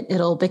do it,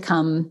 it'll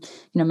become,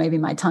 maybe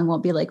my tongue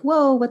won't be like,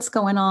 whoa, what's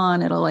going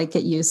on? It'll like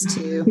get used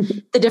to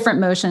the different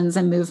motions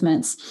and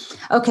movements.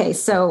 Okay.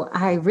 So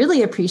I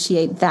really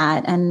appreciate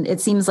that. And it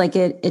seems like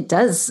it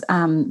does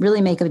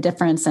really make a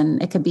difference.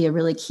 And it could be a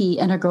really key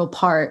integral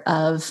part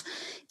of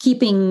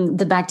keeping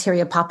the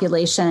bacteria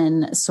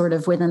population sort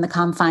of within the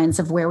confines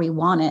of where we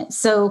want it.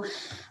 So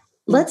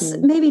let's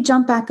maybe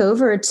jump back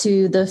over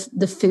to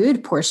the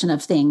food portion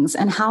of things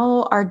and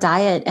how our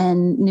diet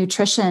and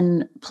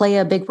nutrition play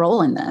a big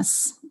role in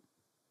this.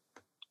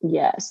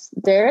 Yes,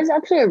 there is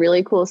actually a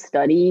really cool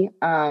study.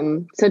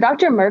 So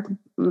Dr. Mark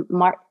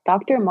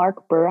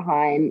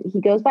Burheim, he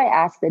goes by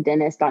Ask the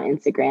Dentist on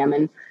Instagram,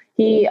 and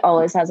he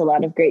always has a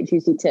lot of great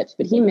juicy tips,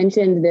 but he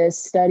mentioned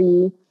this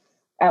study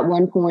at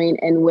one point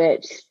in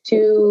which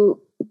two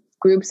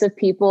groups of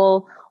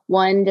people,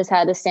 one just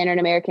had the standard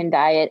American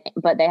diet,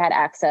 but they had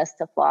access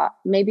to floss,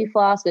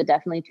 but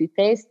definitely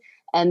toothpaste.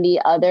 And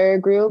the other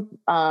group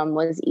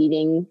was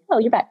eating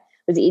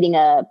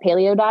a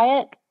paleo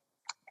diet.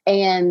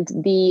 And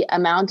the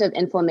amount of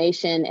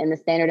inflammation in the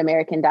standard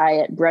American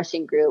diet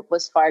brushing group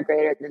was far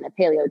greater than the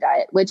paleo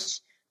diet,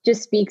 which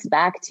just speaks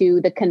back to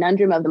the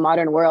conundrum of the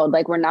modern world.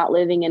 Like, we're not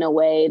living in a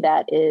way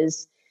that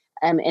is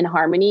in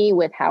harmony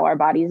with how our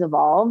bodies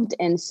evolved.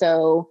 And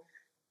so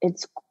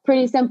it's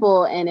pretty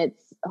simple, and it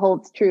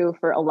holds true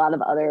for a lot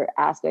of other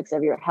aspects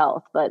of your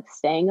health, but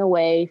staying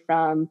away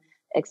from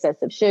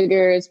excessive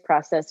sugars,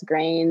 processed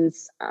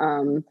grains,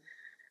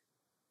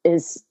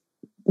 is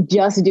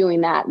just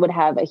doing that would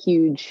have a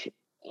huge,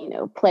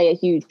 play a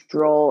huge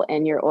role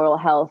in your oral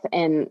health.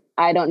 And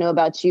I don't know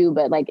about you,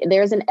 but like,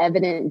 there's an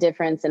evident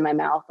difference in my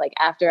mouth, like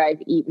after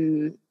I've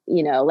eaten,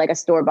 like a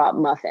store-bought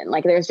muffin,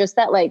 like there's just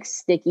that like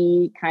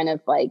sticky kind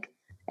of like,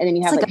 and then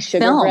you have like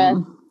sugar film,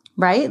 breath,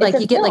 right? Like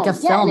you get like a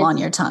film on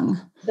your tongue.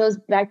 Those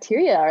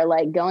bacteria are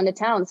like going to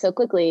town so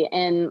quickly.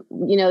 And,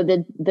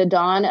 the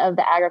dawn of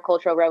the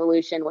agricultural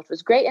revolution, which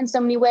was great in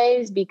so many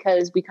ways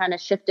because we kind of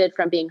shifted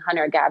from being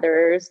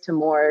hunter-gatherers to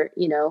more,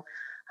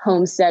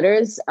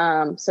 homesteaders.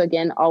 So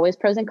again, always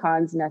pros and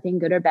cons, nothing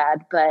good or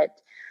bad, but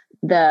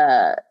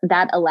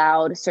that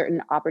allowed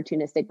certain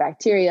opportunistic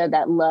bacteria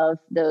that love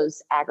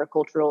those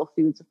agricultural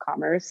foods of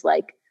commerce,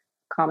 like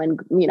common,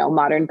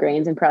 modern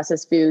grains and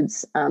processed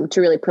foods,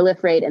 to really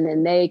proliferate. And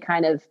then they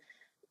kind of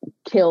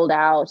killed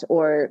out,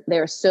 or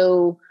they're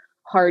so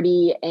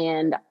hardy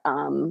and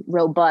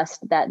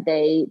robust that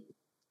they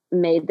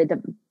made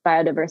the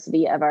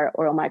biodiversity of our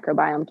oral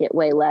microbiome get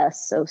way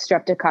less. So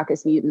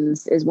Streptococcus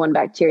mutans is one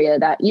bacteria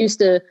that used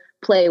to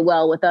play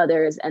well with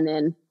others, and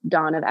then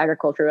dawn of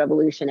agricultural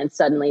revolution, and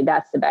suddenly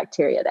that's the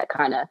bacteria that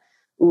kind of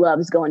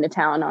loves going to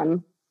town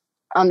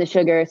on the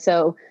sugar.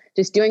 So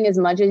just doing as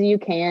much as you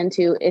can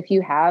to, if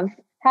you have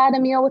had a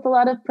meal with a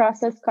lot of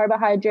processed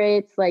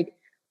carbohydrates, like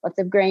lots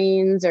of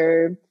grains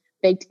or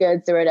baked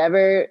goods or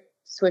whatever,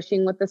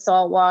 swishing with the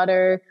salt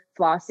water,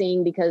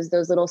 flossing, because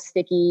those little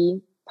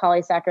sticky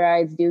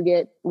polysaccharides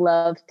do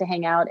love to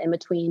hang out in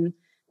between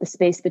the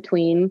space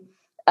between.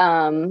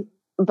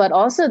 But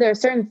also there are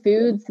certain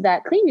foods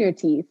that clean your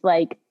teeth,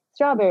 like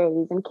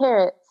strawberries and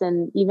carrots,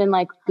 and even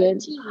like good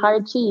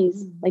hard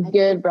cheese, like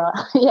good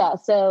broth. Yeah.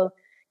 So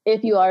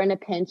if you are in a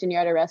pinch and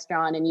you're at a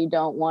restaurant and you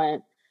don't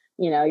want,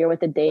 you're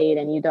with a date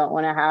and you don't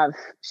want to have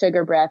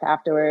sugar breath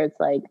afterwards,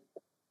 like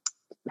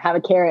have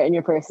a carrot in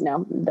your purse.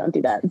 No, don't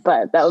do that.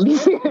 But that would be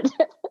weird.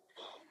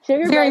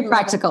 Sugar very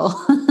practical.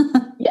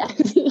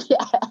 Yes.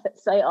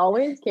 Yes. I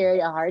always carry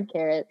a hard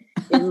carrot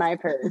in my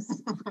purse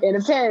in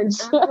a pinch.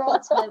 Number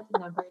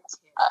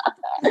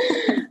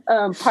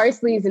 2.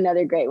 Parsley is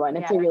another great one.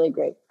 It's a really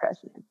great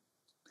refreshment.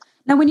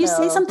 Now, when you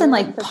say something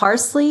like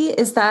parsley,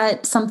 is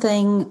that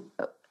something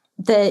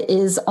that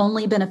is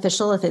only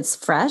beneficial if it's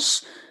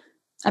fresh?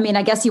 I mean,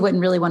 I guess you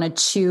wouldn't really want to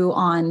chew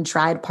on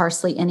dried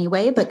parsley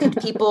anyway, but could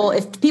people,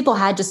 if people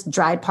had just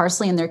dried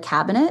parsley in their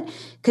cabinet,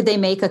 could they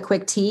make a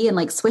quick tea and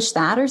like swish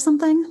that or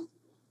something?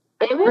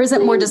 Or is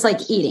it more just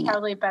like eating it?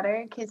 Probably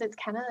better, because it's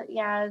kind of,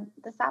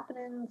 the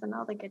saponins and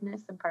all the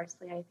goodness in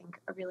parsley, I think,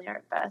 really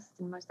are best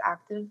and most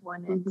active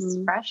when it's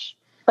fresh.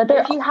 But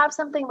if you have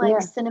something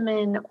like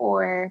cinnamon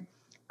or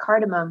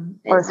cardamom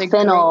or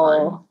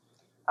fennel,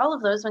 all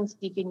of those ones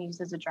you can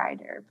use as a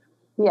dried herb.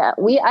 Yeah,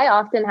 I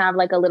often have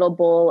like a little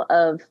bowl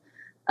of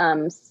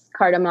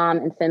cardamom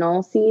and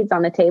fennel seeds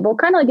on the table,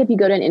 kind of like if you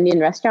go to an Indian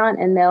restaurant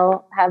and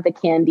they'll have the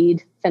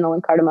candied fennel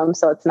and cardamom,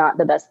 so it's not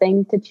the best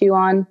thing to chew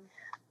on.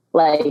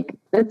 Like,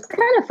 it's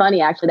kind of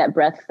funny actually that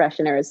breath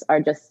fresheners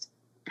are just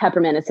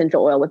peppermint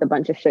essential oil with a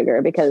bunch of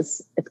sugar,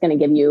 because it's going to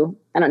give you,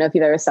 I don't know if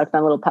you've ever sucked on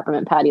a little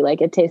peppermint patty,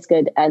 like it tastes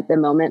good at the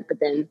moment, but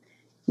then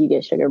you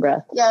get sugar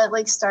breath. Yeah, it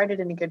like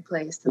started in a good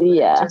place. And it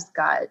just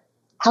got,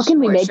 how can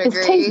we make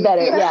this taste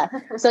better? Yeah.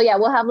 So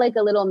we'll have like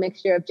a little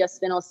mixture of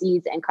just fennel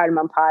seeds and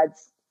cardamom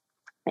pods,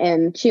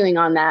 and chewing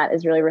on that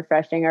is really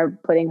refreshing, or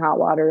putting hot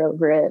water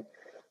over it.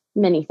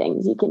 Many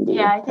things you can do.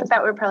 Yeah, I think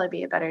that would probably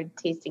be a better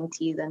tasting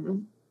tea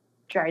than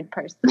dried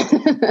parsley.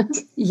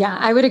 Yeah,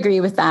 I would agree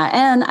with that.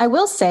 And I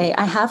will say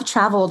I have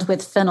traveled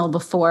with fennel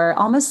before,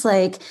 almost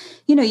like,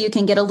 you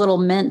can get a little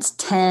mint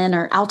 10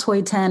 or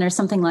Altoid 10 or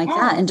something like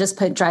that, and just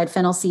put dried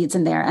fennel seeds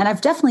in there. And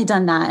I've definitely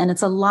done that. And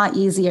it's a lot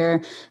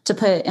easier to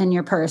put in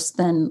your purse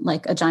than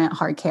like a giant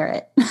hard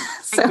carrot.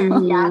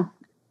 So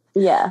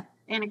yeah.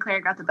 Anna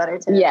Claire got the better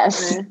tip.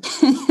 Yes.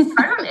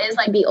 Cardamom is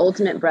like the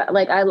ultimate breath.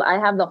 Like I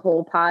have the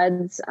whole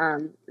pods,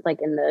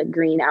 like in the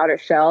green outer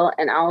shell,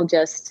 and I'll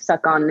just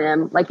suck on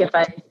them. Like if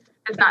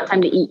it's not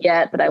time to eat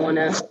yet, but I want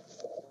to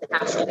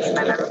have something in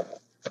my mouth,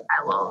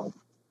 I will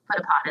put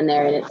a pod in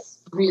there, and it's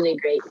really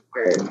great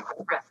for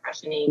breath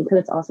freshening because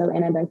it's also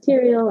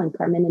antibacterial and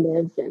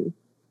carminative and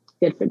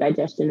good for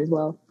digestion as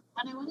well.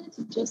 And I wanted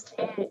to just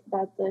say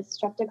that the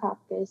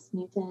Streptococcus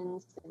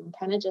mutans and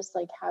kind of just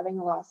like having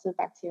a loss of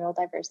bacterial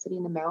diversity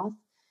in the mouth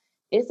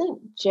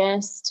isn't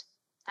just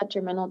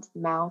detrimental to the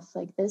mouth.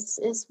 Like, this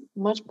is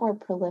much more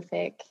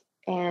prolific,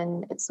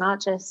 and it's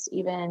not just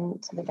even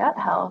to the gut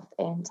health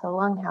and to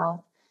lung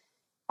health.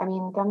 I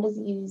mean, gum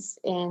disease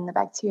and the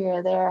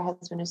bacteria there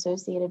has been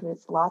associated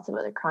with lots of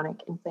other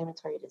chronic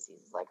inflammatory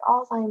diseases like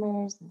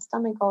Alzheimer's and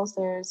stomach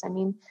ulcers. I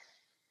mean,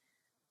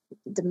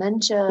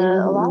 dementia.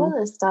 A lot of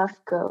this stuff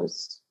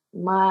goes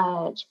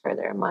much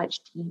further,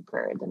 much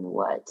deeper than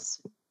what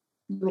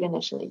you would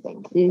initially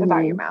think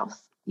about your mouth.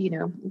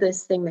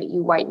 This thing that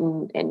you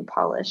whiten and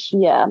polish.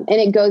 Yeah. And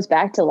it goes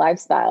back to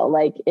lifestyle.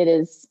 Like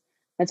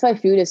that's why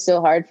food is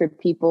so hard for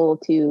people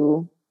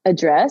to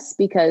address,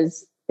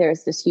 because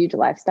there's this huge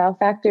lifestyle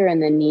factor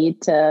and the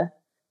need to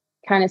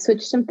kind of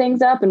switch some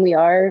things up. And we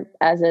are,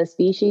 as a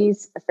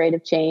species, afraid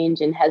of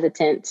change and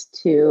hesitant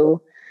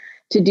to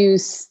do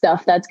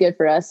stuff that's good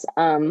for us.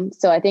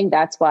 So I think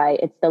that's why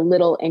it's the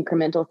little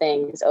incremental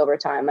things over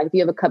time. Like if you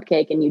have a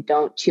cupcake and you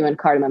don't chew on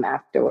cardamom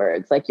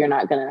afterwards, like you're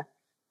not going to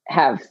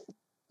have,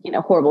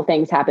 horrible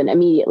things happen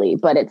immediately,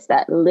 but it's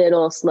that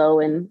little low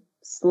and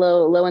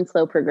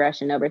slow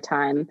progression over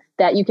time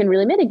that you can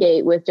really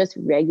mitigate with just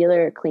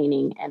regular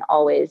cleaning and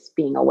always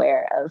being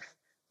aware of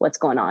what's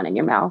going on in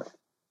your mouth.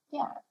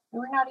 Yeah.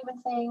 We're not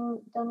even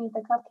saying don't eat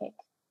the cupcake.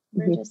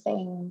 We're just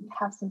saying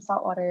have some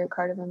salt water,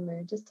 cardamom,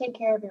 or just take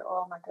care of your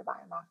oral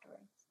microbiome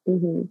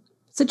afterwards.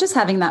 So just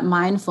having that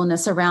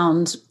mindfulness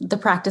around the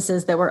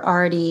practices that we're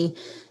already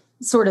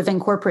sort of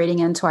incorporating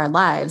into our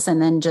lives,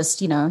 and then just,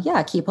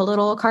 keep a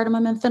little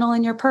cardamom and fennel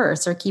in your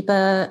purse, or keep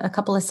a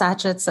couple of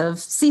sachets of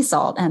sea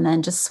salt, and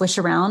then just swish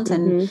around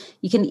and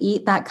you can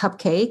eat that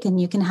cupcake and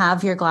you can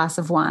have your glass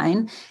of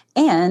wine,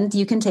 and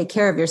you can take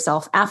care of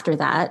yourself after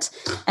that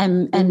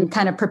and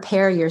kind of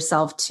prepare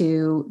yourself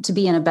to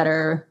be in a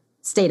better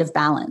state of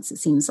balance, it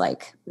seems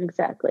like.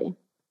 Exactly.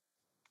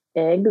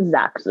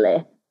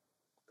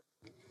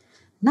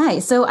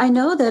 Nice. So I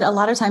know that a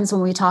lot of times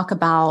when we talk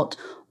about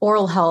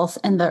oral health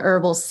and the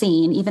herbal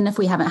scene, even if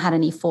we haven't had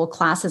any full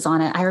classes on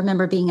it, I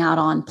remember being out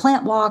on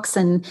plant walks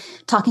and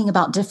talking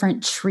about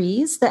different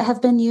trees that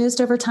have been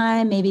used over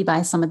time, maybe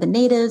by some of the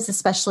natives,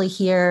 especially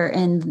here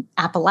in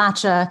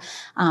Appalachia.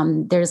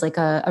 There's like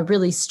a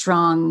really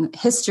strong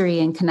history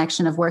and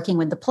connection of working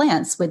with the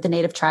plants with the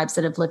native tribes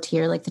that have lived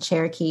here, like the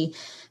Cherokee.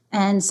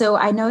 And so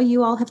I know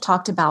you all have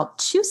talked about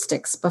chew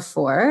sticks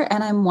before,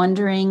 and I'm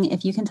wondering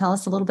if you can tell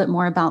us a little bit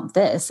more about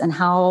this and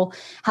how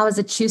is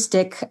a chew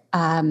stick,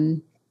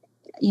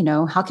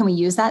 how can we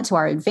use that to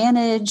our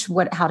advantage?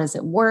 How does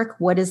it work?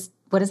 What does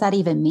that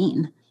even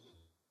mean?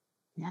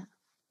 Yeah.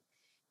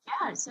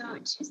 So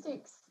chew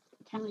sticks,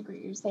 kind of like what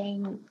you're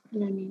saying,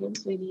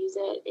 natives would use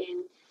it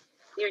and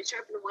they would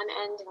sharpen one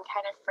end and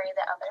kind of fray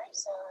the other.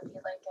 So it'd be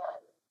like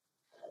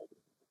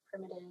a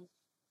primitive,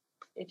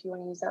 if you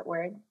want to use that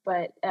word,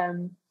 but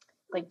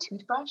like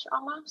toothbrush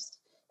almost.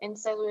 And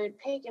so we would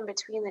pick in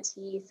between the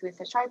teeth with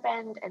the sharp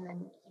end, and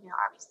then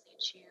obviously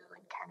chew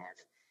and kind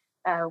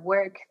of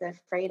work the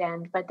frayed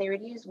end. But they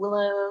would use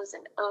willows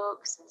and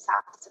oaks and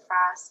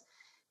sassafras,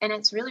 and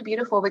it's really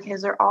beautiful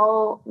because they're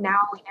all, now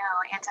we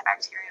know,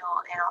 antibacterial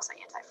and also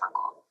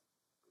antifungal.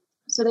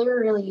 So they were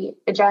really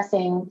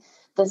addressing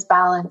this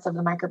balance of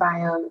the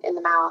microbiome in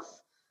the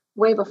mouth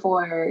way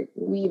before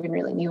we even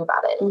really knew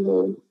about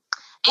it.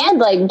 And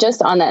like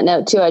just on that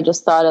note too, I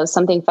just thought of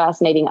something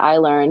fascinating I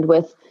learned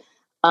with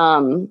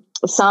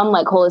some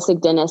like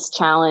holistic dentist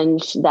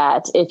challenge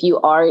that if you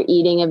are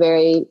eating a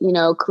very,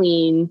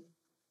 clean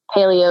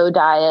paleo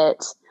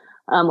diet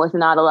with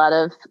not a lot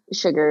of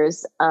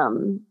sugars,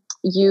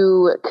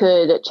 you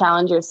could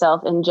challenge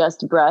yourself and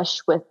just brush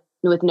with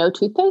no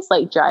toothpaste,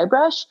 like dry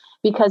brush,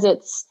 because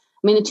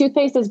the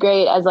toothpaste is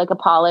great as like a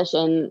polish,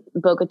 and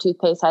Boca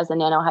toothpaste has the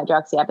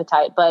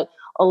nanohydroxyapatite, but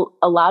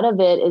a lot of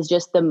it is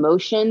just the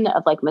motion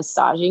of like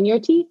massaging your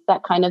teeth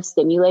that kind of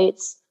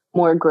stimulates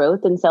more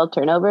growth and cell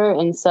turnover.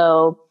 And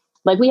so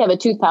like we have a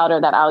tooth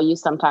powder that I'll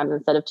use sometimes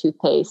instead of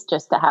toothpaste,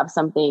 just to have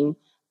something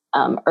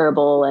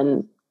herbal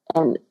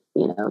and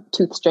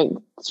tooth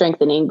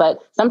strengthening, but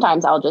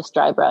sometimes I'll just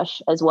dry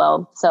brush as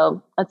well.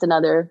 So that's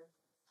another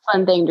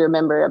fun thing to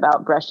remember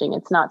about brushing.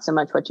 It's not so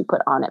much what you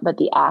put on it, but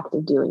the act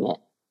of doing it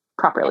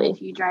properly. And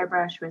if you dry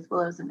brush with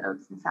willows and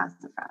oaks and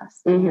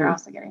sassafras, then you're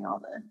also getting all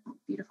the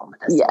beautiful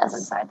medicinals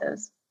inside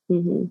those.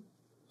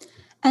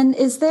 And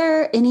is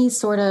there any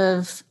sort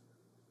of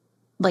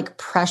like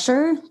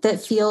pressure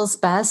that feels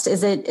best?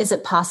 Is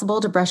it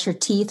possible to brush your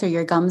teeth or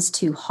your gums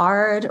too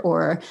hard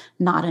or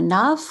not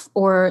enough?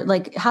 Or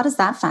like, how does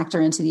that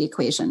factor into the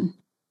equation?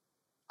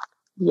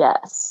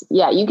 Yes.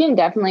 Yeah, you can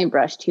definitely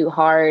brush too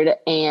hard,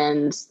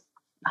 and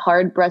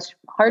hard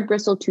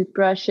bristle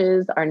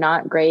toothbrushes are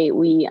not great.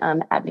 We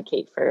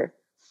advocate for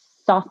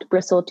soft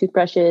bristle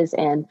toothbrushes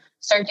and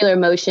circular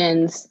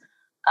motions.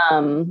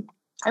 I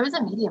was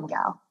a medium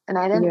gal, and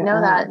I didn't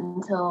know that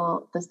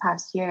until this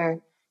past year.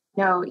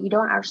 No, you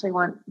don't actually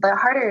want, the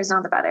harder is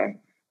not the better.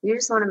 You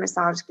just want to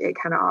massage it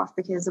kind of off,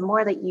 because the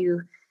more that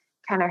you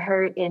kind of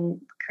hurt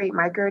and create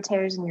micro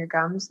tears in your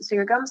gums, so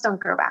your gums don't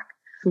grow back.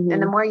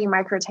 And the more you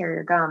micro tear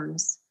your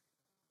gums,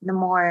 the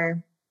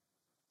more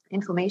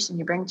inflammation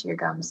you bring to your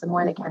gums, the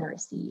more they kind of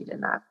recede.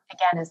 And that,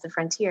 again, is the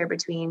frontier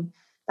between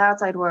the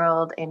outside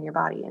world and your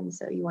body. And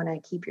so you want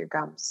to keep your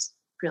gums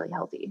really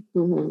healthy.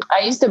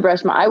 I used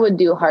to I would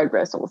do hard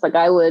bristles. Like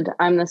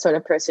I'm the sort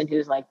of person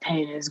who's like,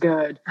 pain is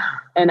good.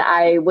 And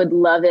I would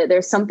love it.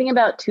 There's something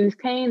about tooth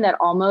pain that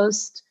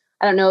almost,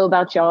 I don't know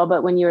about y'all,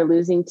 but when you were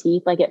losing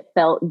teeth, like it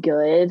felt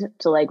good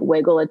to like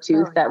wiggle a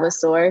tooth that was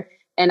sore.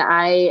 And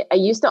I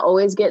used to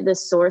always get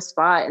this sore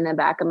spot in the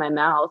back of my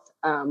mouth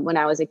when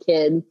I was a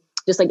kid,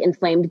 just like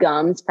inflamed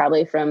gums,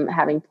 probably from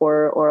having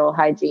poor oral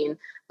hygiene.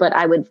 But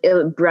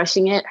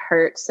brushing it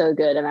hurt so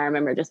good. And I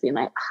remember just being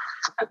like,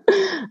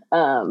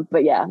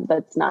 but yeah,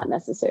 that's not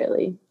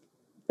necessarily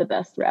the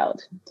best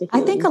route to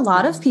healing. I think a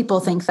lot of people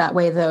think that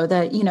way though,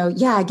 that,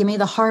 give me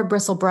the hard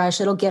bristle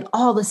brush, it'll get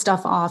all the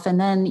stuff off. And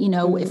then,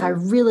 if I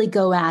really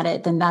go at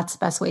it, then that's the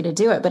best way to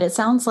do it. But it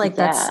sounds like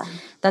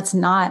that's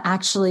not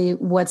actually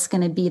what's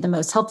going to be the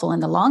most helpful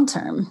in the long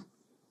term.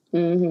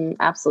 Mm-hmm,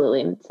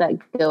 absolutely. It's that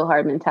go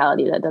hard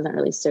mentality that doesn't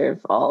really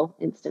serve all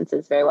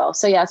instances very well.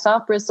 So yeah,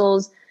 soft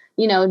bristles,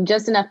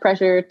 just enough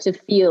pressure to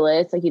feel it.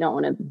 It's like you don't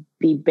want to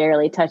be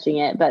barely touching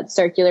it, but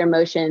circular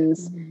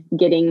motions,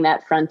 getting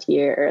that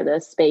frontier or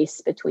the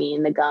space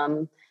between the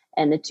gum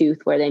and the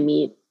tooth where they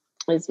meet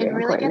is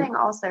very important. Getting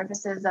all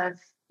surfaces of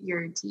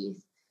your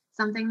teeth.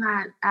 Something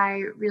that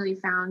I really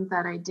found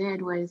that I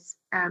did was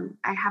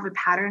I have a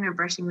pattern of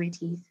brushing my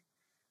teeth,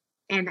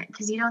 and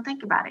because you don't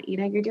think about it,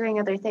 you're doing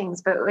other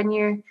things, but when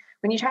you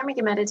try and make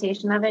a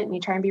meditation of it and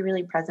you try and be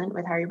really present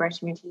with how you're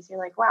brushing your teeth, you're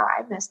like, wow,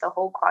 I missed a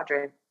whole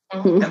quadrant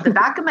of the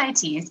back of my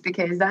teeth,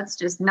 because that's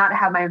just not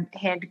how my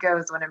hand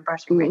goes when I'm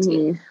brushing my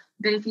teeth.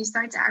 But if you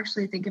start to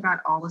actually think about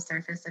all the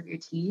surface of your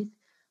teeth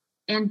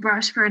and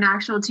brush for an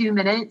actual 2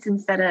 minutes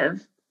instead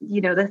of,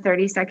 the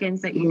 30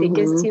 seconds that you think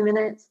is 2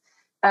 minutes,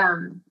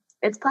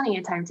 it's plenty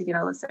of time to get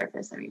all the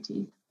surface of your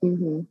teeth.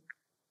 Mm-hmm.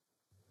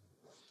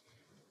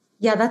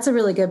 Yeah, that's a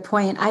really good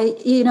point.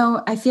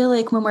 I feel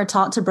like when we're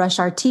taught to brush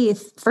our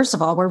teeth, first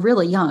of all, we're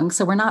really young,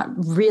 so we're not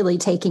really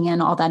taking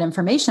in all that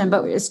information,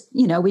 but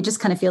we just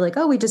kind of feel like,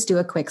 oh, we just do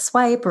a quick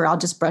swipe, or I'll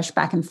just brush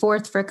back and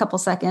forth for a couple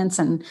seconds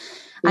and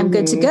I'm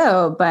good to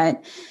go.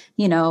 But,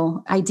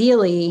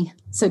 ideally,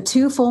 so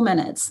 2 full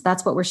minutes,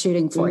 that's what we're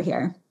shooting for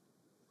here.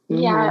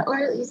 Yeah, or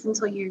at least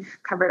until you've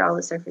covered all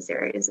the surface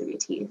areas of your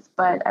teeth.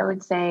 But I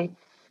would say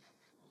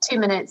 2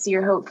 minutes,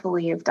 you're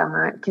hopefully have done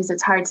that, because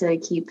it's hard to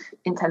keep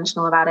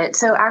intentional about it.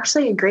 So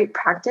actually a great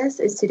practice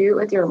is to do it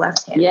with your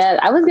left hand. Yeah,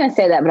 I was going to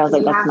say that, but I was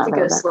like, that's not you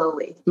have to go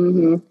slowly.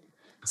 Mm-hmm.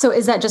 So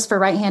is that just for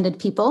right-handed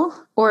people,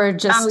 or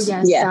just? Oh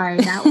yes, yeah. Sorry,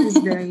 that was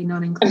very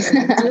not inclusive.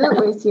 Do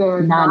it with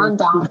your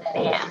non-dominant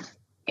hand.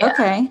 Yeah.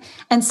 Okay.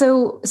 And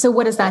so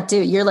what does that do?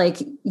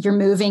 You're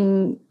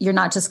moving, you're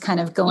not just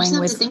kind of going you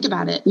just with. Have to think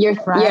about it. You're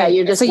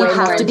just. So you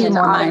have to be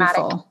more automatic.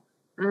 mindful.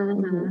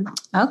 Mm-hmm.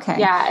 Okay.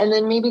 Yeah, and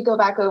then maybe go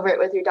back over it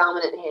with your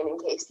dominant hand in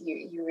case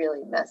you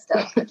really messed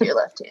up with your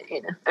left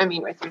hand.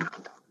 With your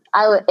non-dominant.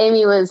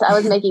 I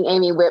was making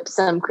Amy whip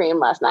some cream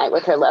last night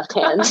with her left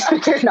hand. So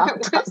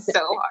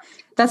hard.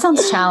 That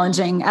sounds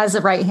challenging as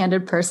a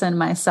right-handed person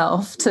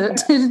myself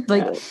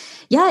to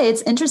yeah,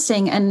 it's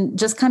interesting. And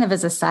just kind of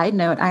as a side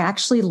note, I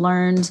actually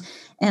learned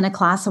in a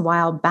class a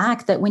while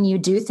back that when you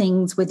do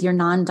things with your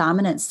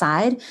non-dominant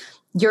side,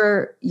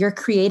 you're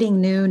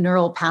creating new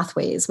neural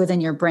pathways within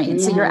your brain.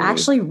 So you're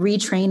actually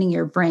retraining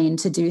your brain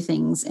to do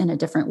things in a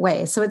different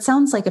way. So it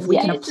sounds like if we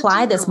can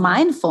apply this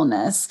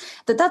mindfulness,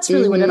 that's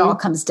really what it all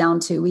comes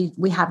down to.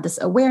 We have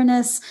this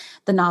awareness,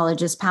 the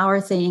knowledge is power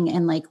thing.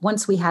 And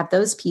once we have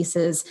those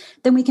pieces,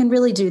 then we can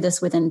really do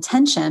this with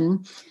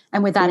intention.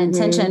 And with that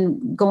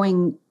intention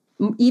going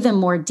even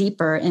more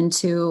deeper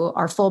into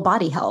our full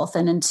body health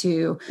and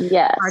into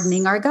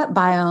hardening our gut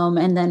biome.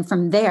 And then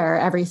from there,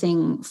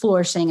 everything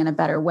flourishing in a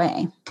better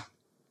way.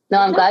 No,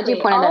 I'm glad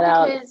you pointed that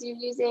out. Because you're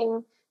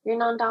using your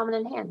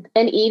non-dominant hand.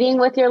 And eating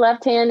with your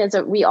left hand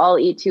we all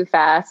eat too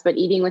fast, but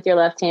eating with your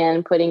left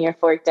hand, putting your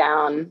fork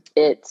down,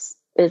 is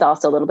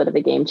also a little bit of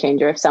a game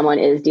changer. If someone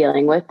is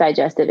dealing with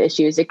digestive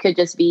issues, it could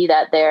just be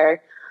that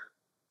they're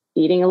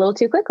eating a little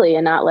too quickly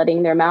and not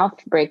letting their mouth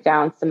break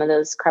down some of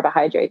those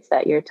carbohydrates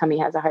that your tummy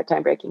has a hard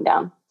time breaking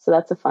down. So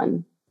that's a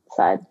fun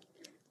side.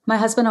 My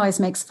husband always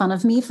makes fun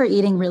of me for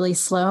eating really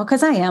slow,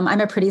 because I'm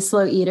a pretty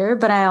slow eater,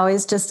 but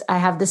I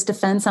have this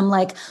defense. I'm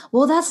like,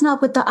 well, that's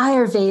not what the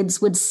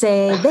Ayurveds would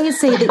say. They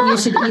say that you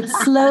should eat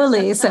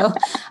slowly. So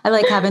I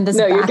like having this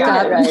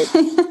backup,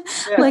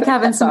 right. Like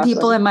having some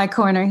people in my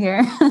corner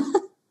here.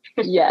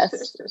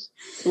 Yes.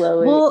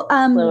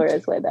 Slower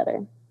is way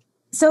better.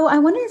 So I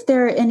wonder if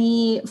there are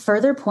any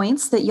further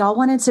points that y'all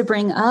wanted to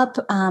bring up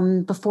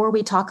before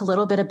we talk a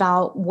little bit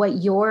about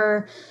what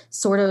your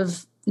sort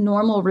of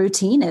normal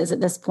routine is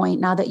at this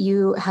point, now that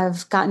you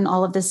have gotten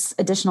all of this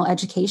additional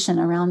education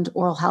around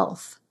oral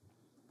health.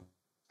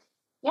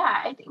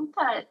 Yeah, I think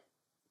that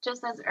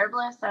just as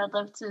herbalists, I'd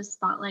love to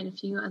spotlight a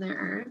few other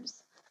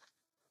herbs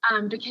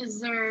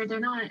because they're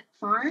not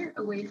far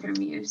away from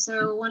you.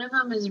 So one of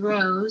them is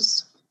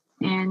rose,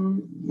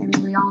 and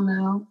we all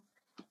know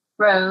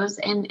rose,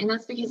 and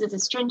that's because it's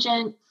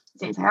astringent,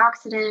 it's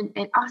antioxidant.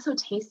 It also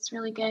tastes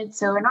really good.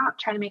 So we're not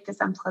trying to make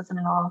this unpleasant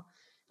at all.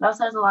 It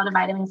also has a lot of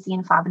vitamin C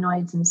and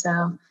flavonoids, and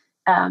so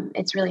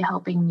it's really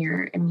helping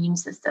your immune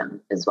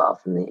system as well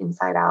from the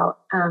inside out.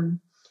 And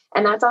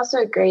that's also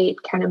a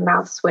great kind of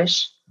mouth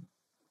swish.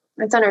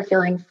 It's under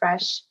feeling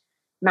fresh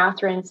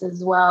mouth rinse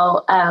as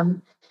well.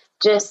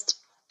 Just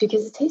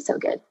because it tastes so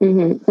good.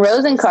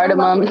 Rose and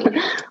cardamom.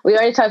 We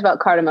already talked about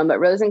cardamom, but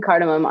rose and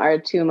cardamom are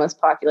two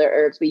most popular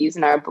herbs we use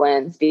in our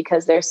blends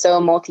because they're so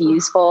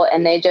multi-useful,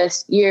 and they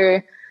just,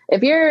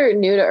 if you're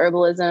new to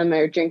herbalism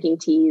or drinking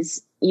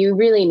teas, you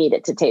really need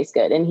it to taste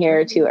good. And here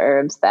are two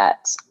herbs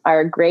that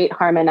are great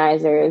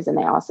harmonizers, and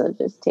they also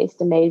just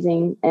taste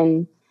amazing.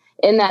 And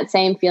in that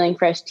same Feeling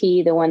Fresh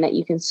tea, the one that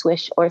you can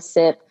swish or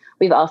sip,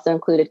 we've also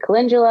included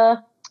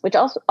calendula, which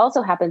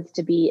also happens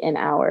to be in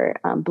our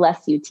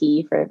Bless You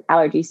tea for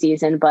allergy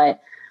season.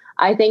 But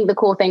I think the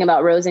cool thing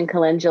about rose and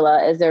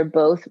calendula is they're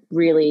both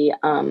really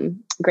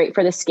great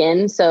for the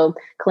skin. So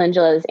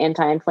calendula is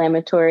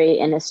anti-inflammatory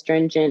and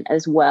astringent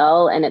as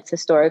well. And it's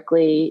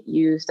historically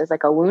used as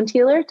like a wound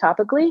healer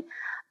topically.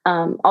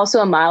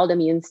 Also a mild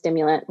immune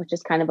stimulant, which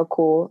is kind of a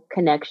cool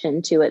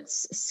connection to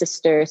its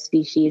sister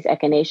species,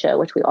 Echinacea,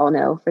 which we all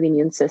know for the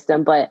immune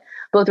system. But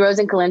both rose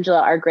and calendula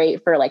are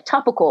great for like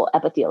topical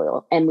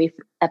epithelium, and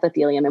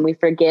we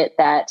forget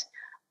that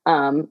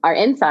our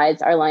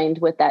insides are lined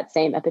with that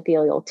same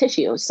epithelial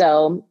tissue.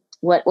 So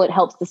what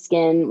helps the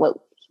skin, what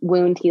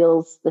wound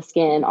heals the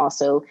skin,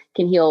 also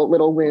can heal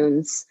little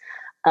wounds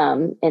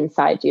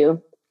inside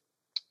you.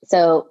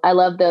 So I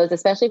love those,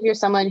 especially if you're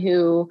someone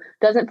who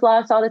doesn't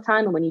floss all the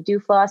time. And when you do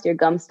floss, your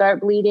gums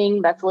start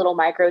bleeding. That's a little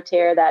micro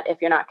tear that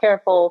if you're not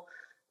careful,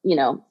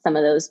 some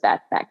of those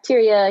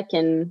bacteria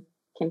can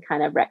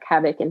kind of wreak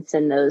havoc and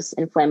send those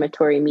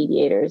inflammatory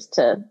mediators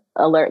to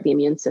alert the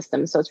immune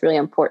system. So it's really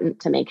important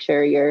to make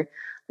sure you're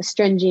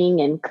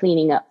astringing and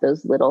cleaning up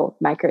those little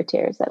micro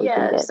tears that we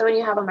can get. So when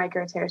you have a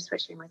micro tear,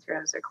 switching with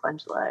rose or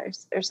calendula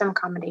or some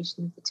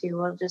combination of the two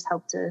will just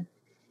help to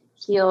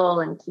heal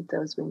and keep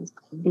those wounds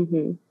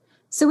clean.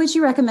 So would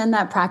you recommend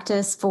that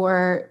practice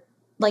for,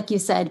 like you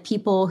said,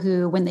 people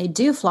who, when they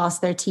do floss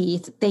their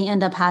teeth, they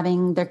end up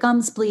having their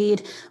gums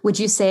bleed? Would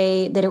you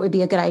say that it would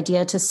be a good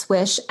idea to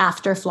swish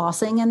after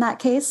flossing in that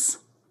case?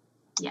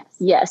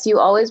 Yes. You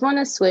always want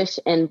to swish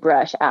and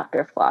brush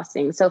after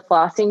flossing. So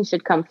flossing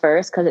should come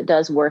first because it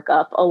does work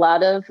up a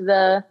lot of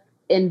the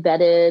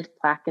embedded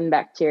plaque and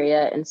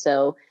bacteria. And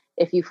so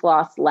if you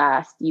floss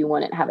last, you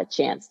wouldn't have a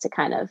chance to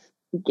kind of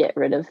get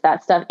rid of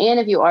that stuff. And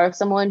if you are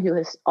someone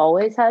who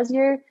always has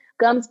your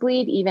gums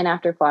bleed, even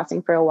after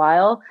flossing for a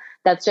while,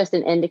 that's just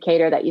an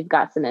indicator that you've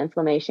got some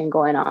inflammation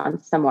going on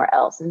somewhere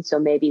else. And so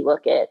maybe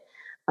look at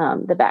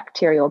the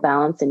bacterial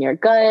balance in your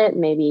gut.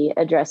 Maybe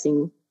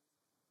addressing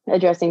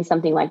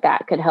something like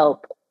that could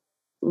help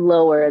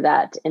lower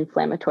that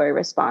inflammatory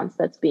response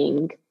that's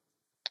being,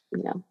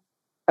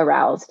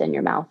 aroused in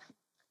your mouth.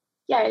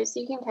 Yeah, so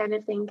you can kind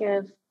of think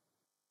of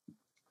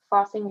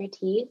flossing your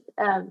teeth.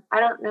 I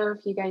don't know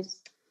if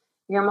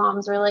your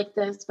moms were like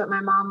this, but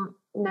my mom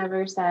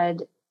never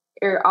said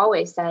or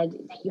always said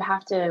that you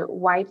have to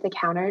wipe the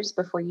counters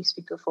before you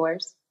sweep the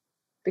floors.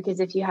 Because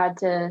if you had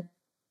to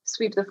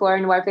sweep the floor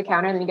and wipe the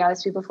counter, then you got to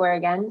sweep the floor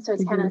again. So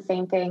it's kind of the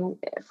same thing.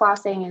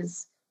 Flossing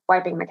is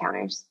wiping the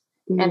counters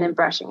and then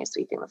brushing is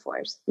sweeping the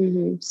floors.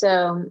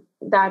 So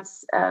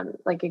that's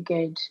like a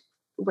good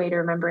way to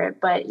remember it.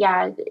 But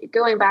yeah,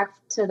 going back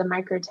to the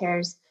micro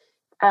tears,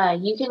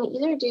 you can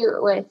either do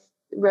it with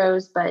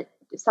rose, but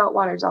salt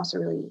water is also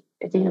really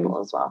attainable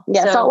as well.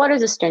 Yeah, so, salt water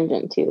is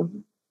astringent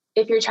too.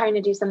 If you're trying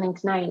to do something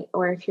tonight,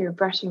 or if you're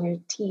brushing your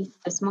teeth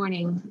this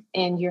morning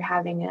and you're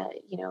having a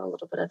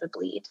little bit of a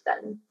bleed,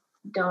 then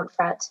don't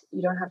fret.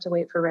 You don't have to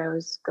wait for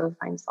rose. Go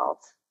find salt.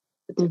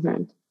 It's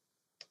different.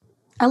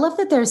 I love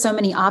that there are so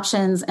many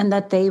options and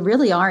that they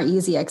really are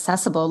easy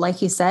accessible.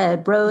 Like you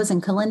said, rose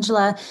and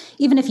calendula,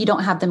 even if you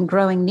don't have them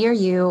growing near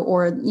you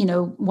or,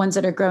 ones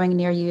that are growing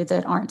near you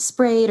that aren't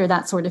sprayed or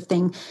that sort of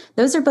thing,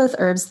 those are both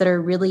herbs that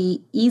are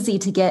really easy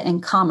to get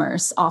in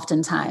commerce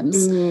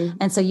oftentimes.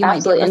 And so you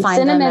might be able to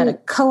find them at a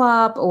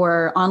co-op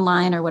or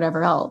online or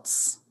whatever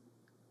else.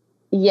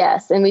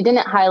 Yes. And we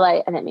didn't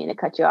highlight, I didn't mean to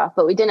cut you off,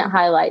 but we didn't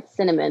highlight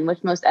cinnamon,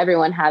 which most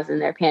everyone has in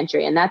their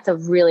pantry. And that's a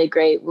really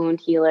great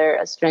wound healer,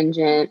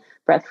 astringent,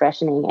 breath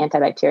freshening,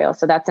 antibacterial.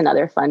 So that's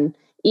another fun,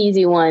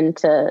 easy one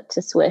to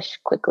swish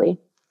quickly.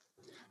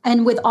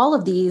 And with all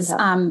of these,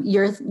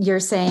 you're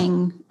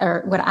saying,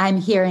 or what I'm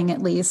hearing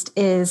at least,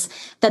 is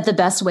that the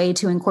best way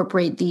to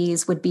incorporate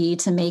these would be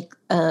to make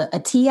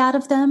a tea out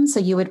of them.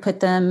 So you would put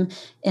them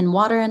in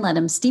water and let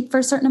them steep for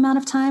a certain amount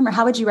of time? Or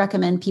how would you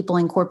recommend people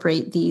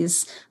incorporate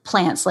these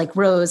plants like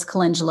rose,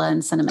 calendula,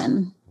 and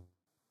cinnamon?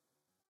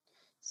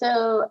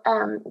 So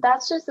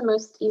that's just the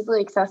most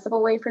easily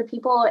accessible way for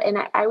people. And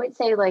I would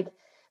say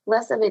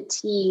less of a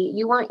tea.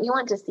 You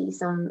want to see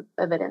some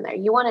of it in there.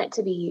 You want it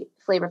to be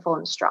flavorful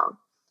and strong.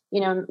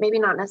 Maybe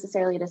not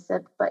necessarily to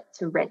sip, but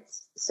to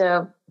rinse.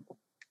 So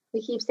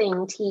we keep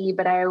saying tea,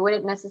 but I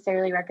wouldn't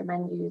necessarily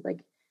recommend you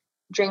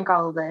drink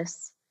all of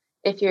this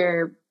if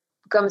your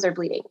gums are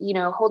bleeding.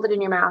 Hold it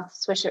in your mouth,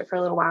 swish it for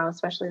a little while,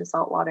 especially the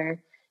salt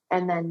water,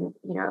 and then,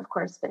 of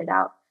course, spit it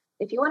out.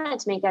 If you wanted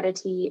to make a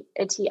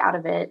tea out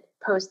of it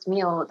post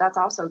meal, that's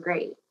also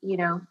great,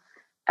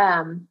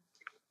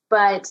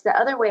 But the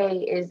other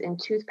way is in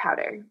tooth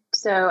powder.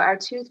 So our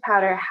tooth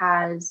powder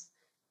has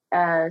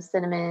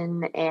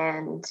cinnamon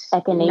and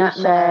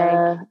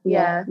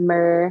echinacea,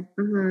 myrrh.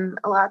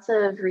 Lots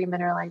of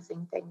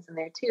remineralizing things in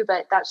there too,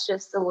 but that's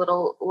just a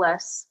little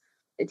less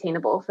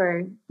attainable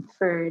for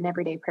an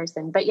everyday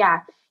person. But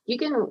yeah, you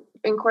can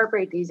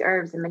incorporate these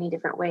herbs in many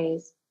different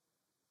ways.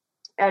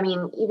 I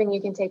mean, even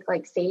you can take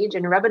like sage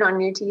and rub it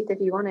on your teeth if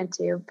you wanted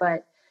to.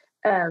 But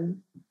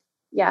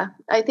yeah,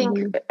 I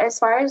think as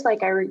far as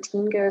like our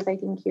routine goes, I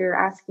think you're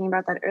asking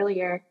about that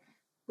earlier.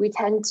 We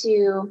tend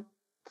to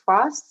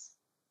floss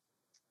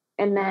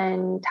and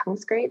then tongue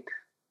scrape,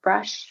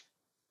 brush,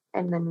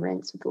 and then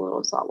rinse with a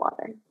little salt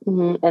water.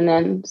 And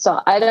then,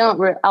 so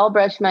I'll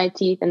brush my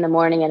teeth in the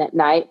morning and at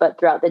night, but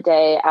throughout the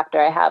day,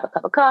 after I have a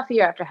cup of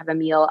coffee or after I have a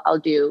meal, I'll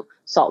do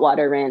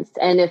saltwater rinse.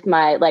 And if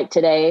like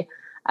today,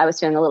 I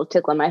was feeling a little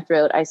tickle in my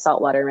throat, I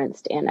saltwater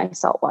rinsed and I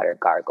saltwater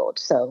gargled.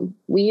 So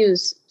we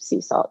use sea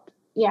salt.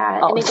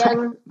 Yeah. And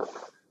again,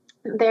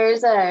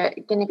 there's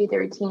going to be the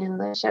routine in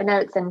the show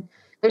notes, and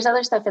there's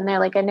other stuff in there.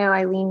 Like I know,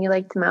 Eileen, you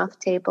like to mouth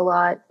tape a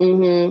lot.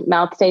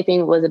 Mouth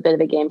taping was a bit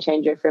of a game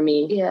changer for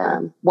me.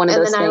 Yeah. One of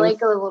those things. And then I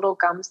like a little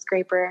gum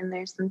scraper in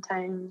there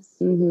sometimes.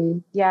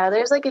 Yeah.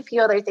 There's like a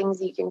few other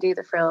things you can do,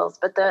 the frills,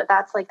 but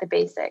that's like the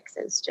basics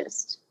is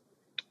just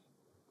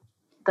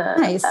the,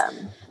 nice.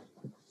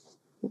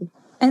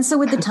 And so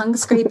with the tongue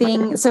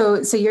scraping,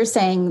 so you're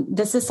saying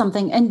this is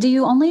something, and do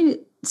you only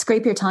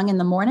scrape your tongue in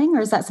the morning, or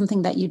is that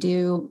something that you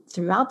do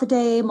throughout the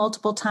day,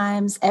 multiple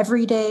times,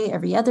 every day,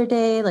 every other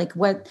day? Like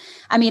what,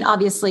 I mean,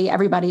 obviously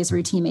everybody's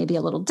routine may be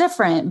a little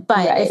different,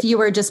 but if you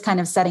were just kind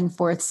of setting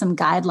forth some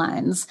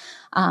guidelines.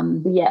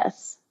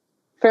 Yes.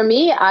 For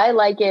me, I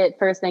like it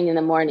first thing in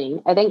the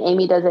morning. I think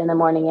Amy does it in the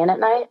morning and at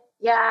night.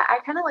 Yeah. I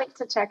kind of like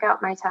to check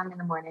out my tongue in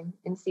the morning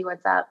and see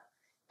what's up,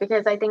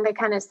 because I think that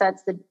kind of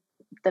sets the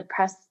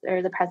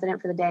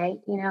precedent for the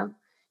day,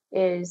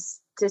 is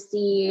to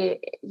see,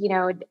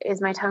 is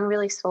my tongue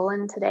really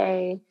swollen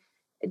today?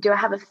 Do I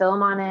have a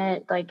film on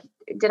it? Like,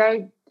 did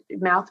I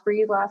mouth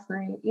breathe last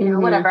night?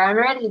 Whatever. I'm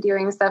already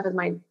doing stuff with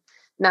my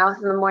mouth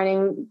in the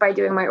morning by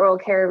doing my oral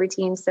care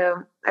routine.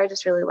 So I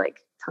just really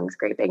like tongue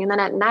scraping. And then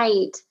at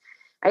night,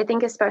 I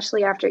think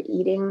especially after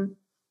eating,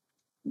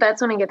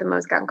 that's when I get the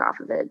most gunk off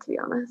of it, to be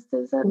honest,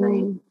 is at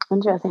night.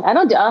 Interesting.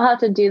 I'll have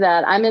to do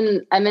that. I'm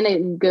in a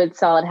good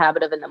solid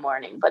habit of in the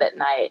morning, but at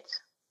night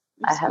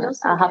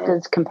I'll have to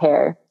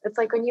compare. It's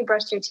like when you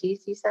brush your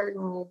teeth, you said, and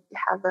you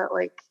have that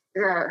like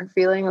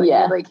feeling like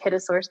you like hit a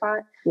sore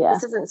spot. Yeah.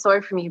 This isn't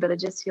sore for me, but it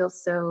just feels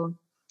so,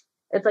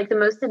 it's like the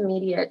most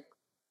immediate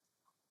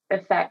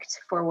effect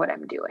for what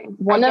I'm doing.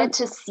 I get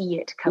to see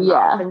it come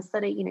off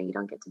instead of, you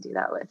don't get to do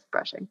that with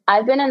brushing.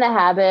 I've been in the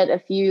habit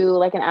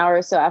like an hour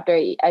or so after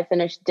I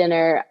finish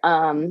dinner,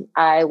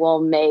 I will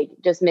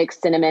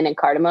mix cinnamon and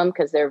cardamom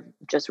because they're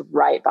just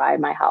right by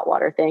my hot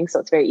water thing.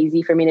 So it's very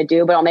easy for me to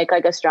do, but I'll make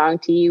like a strong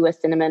tea with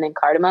cinnamon and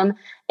cardamom,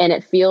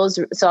 and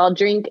so I'll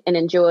drink and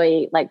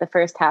enjoy like the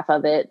first half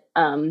of it,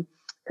 because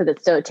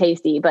it's so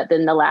tasty. But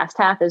then the last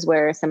half is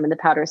where some of the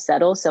powder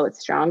settles, so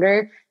it's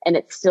stronger and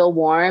it's still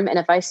warm. And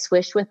if I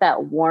swish with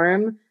that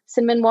warm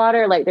cinnamon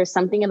water, like there's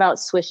something about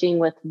swishing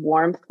with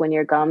warmth when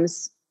your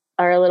gums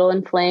are a little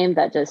inflamed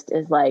that just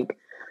is like,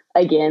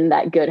 again,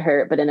 that good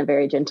hurt, but in a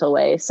very gentle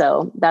way.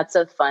 So that's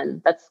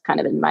kind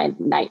of in my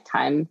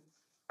nighttime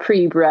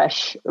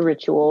pre-brush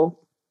ritual.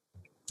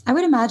 I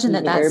would imagine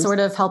that sort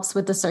of helps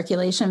with the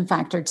circulation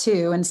factor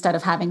too, instead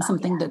of having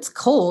something that's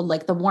cold,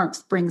 like the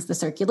warmth brings the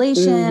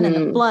circulation and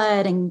the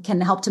blood and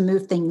can help to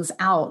move things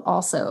out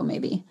also,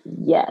 maybe.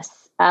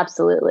 Yes,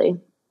 absolutely.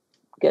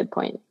 Good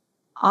point.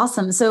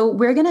 Awesome. So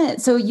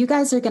you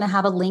guys are going to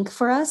have a link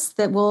for us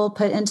that we'll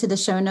put into the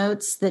show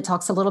notes that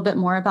talks a little bit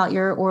more about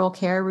your oral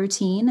care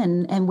routine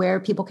and where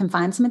people can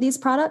find some of these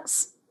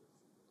products.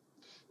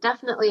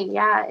 Definitely.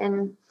 Yeah.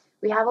 And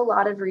we have a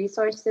lot of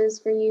resources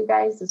for you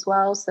guys as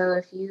well. So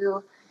if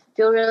you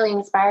feel really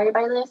inspired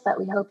by this, that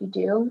we hope you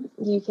do,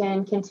 you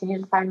can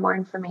continue to find more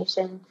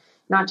information,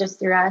 not just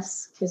through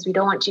us, because we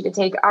don't want you to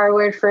take our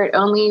word for it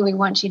only. We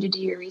want you to do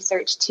your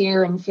research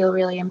too and feel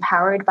really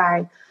empowered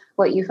by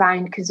what you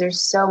find, because there's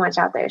so much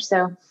out there.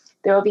 So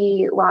there will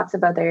be lots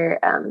of other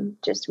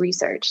just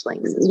research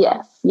links as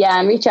well. Yeah.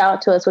 And reach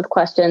out to us with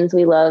questions.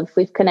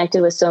 We've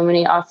connected with so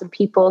many awesome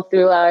people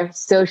through our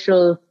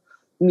social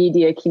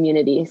media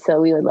community. So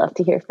we would love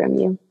to hear from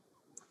you.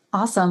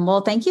 Awesome.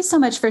 Well, thank you so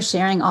much for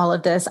sharing all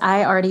of this.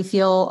 I already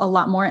feel a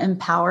lot more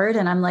empowered,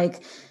 and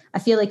I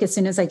feel like as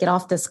soon as I get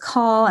off this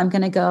call, I'm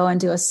going to go and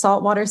do a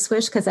saltwater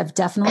swish, because I've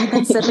definitely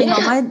been sipping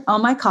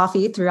on my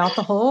coffee throughout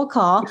the whole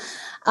call.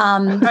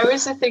 I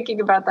was just thinking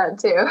about that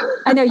too.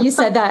 I know you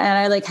said that,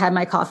 and I had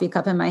my coffee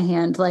cup in my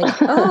hand,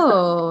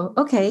 oh,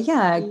 okay.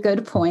 Yeah.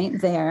 Good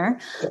point there.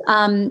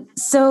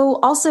 So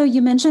also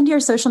you mentioned your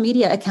social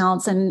media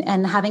accounts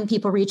and having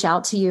people reach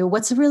out to you.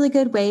 What's a really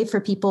good way for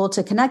people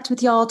to connect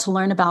with y'all, to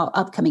learn about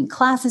upcoming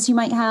classes you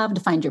might have,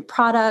 to find your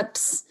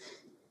products?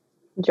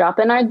 Drop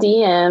in our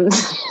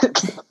DMs.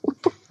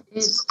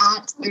 It's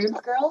at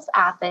Herb Girls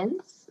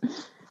Athens.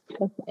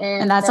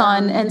 And that's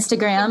on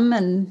Instagram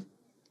and...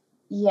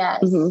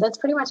 Yes, that's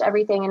pretty much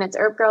everything. And it's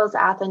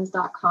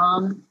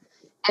herbgirlsathens.com.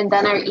 And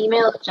then our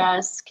email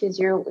address, because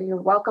you're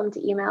welcome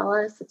to email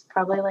us. It's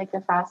probably like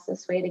the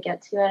fastest way to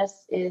get to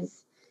us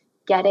is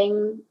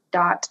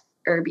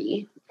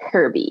getting.herbie.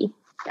 Herbie.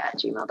 At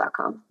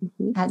gmail.com.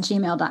 At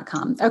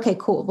gmail.com. Okay,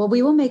 cool. Well,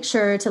 we will make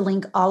sure to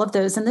link all of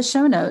those in the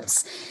show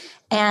notes.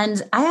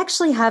 And I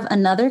actually have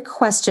another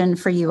question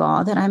for you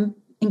all that I'm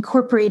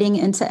incorporating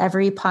into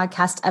every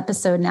podcast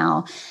episode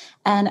now.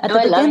 And at the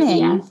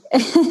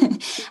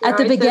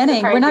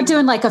beginning, we're not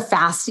doing like a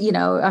fast,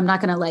 I'm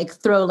not going to like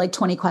throw like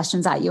 20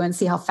 questions at you and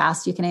see how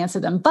fast you can answer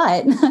them.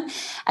 But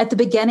at the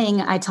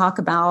beginning, I talk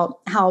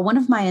about how one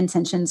of my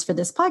intentions for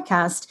this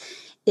podcast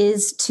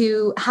is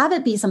to have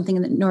it be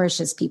something that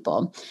nourishes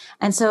people.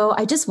 And so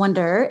I just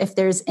wonder if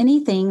there's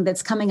anything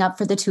that's coming up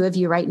for the two of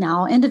you right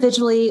now,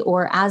 individually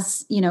or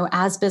as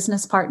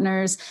business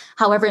partners,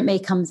 however it may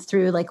come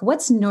through, like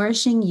what's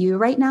nourishing you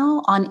right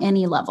now on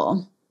any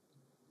level?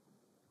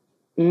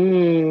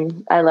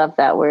 I love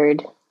that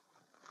word.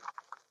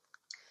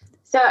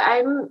 So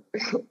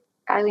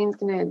Eileen's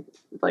going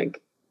to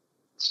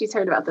she's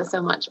heard about this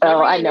so much.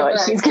 Oh, I know what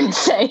she's going to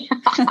say.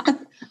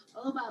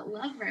 All about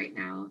love right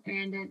now,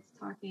 and it's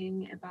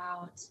talking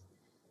about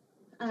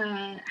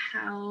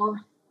how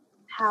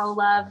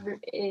love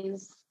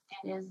is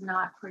and is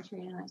not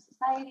portrayed in our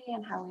society,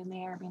 and how we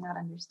may or may not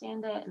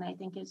understand it. And I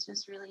think it's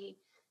just really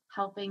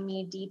helping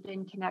me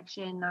deepen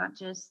connection, not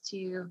just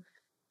to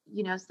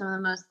some of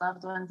the most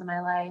loved ones in my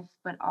life,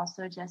 but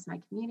also just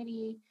my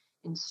community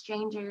and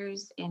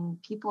strangers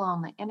and people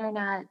on the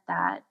internet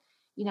that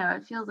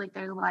it feels like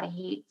there's a lot of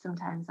hate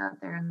sometimes out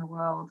there in the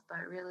world, but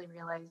really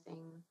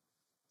realizing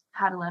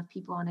how to love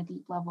people on a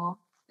deep level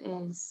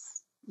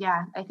is,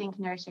 I think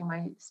nourishing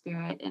my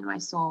spirit and my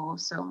soul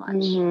so much.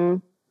 Mm-hmm.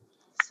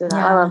 So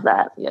I love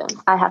that. Yeah,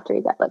 I have to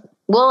read that book.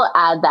 We'll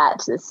add that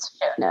to the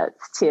show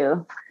notes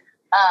too,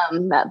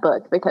 that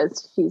book,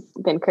 because she's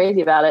been crazy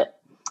about it.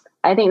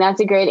 I think that's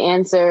a great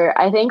answer.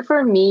 I think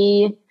for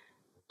me,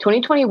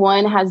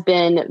 2021 has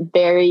been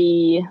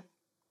very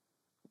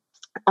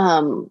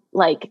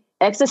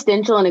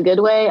existential in a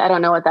good way. I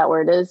don't know what that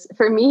word is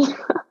for me.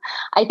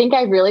 I think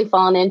I've really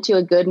fallen into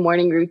a good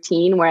morning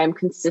routine where I'm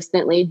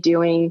consistently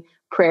doing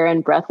prayer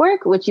and breath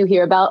work, which you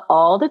hear about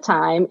all the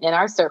time in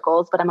our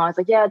circles. But I'm always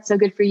like, yeah, it's so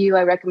good for you.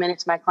 I recommend it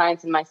to my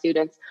clients and my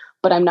students,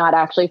 but I'm not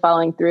actually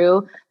following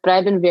through. But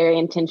I've been very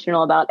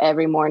intentional about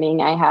every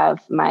morning. I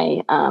have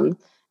my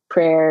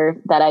prayer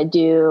that I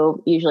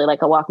do, usually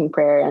like a walking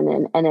prayer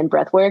and then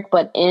breath work.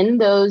 But in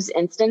those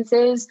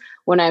instances,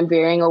 when I'm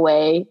veering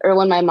away or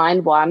when my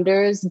mind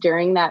wanders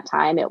during that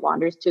time, it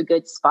wanders to a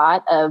good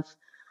spot of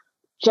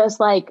just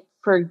like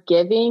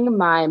forgiving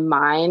my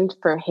mind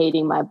for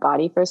hating my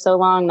body for so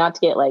long, not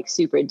to get like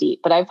super deep,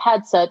 but I've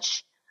had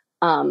such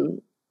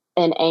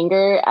an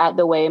anger at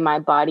the way my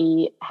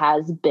body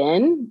has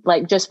been,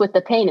 like just with the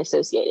pain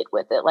associated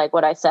with it. Like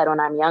what I said when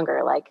I'm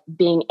younger, like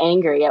being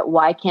angry at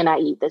why can't I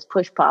eat this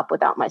push pop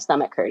without my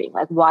stomach hurting?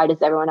 Like, why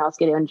does everyone else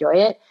get to enjoy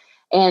it?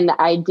 And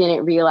I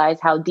didn't realize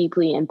how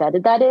deeply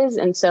embedded that is.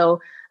 And so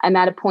I'm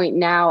at a point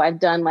now, I've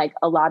done like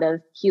a lot of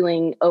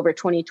healing over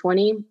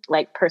 2020,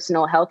 like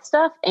personal health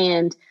stuff.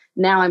 And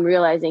now I'm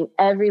realizing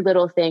every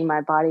little thing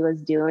my body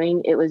was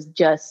doing, it was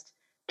just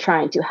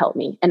trying to help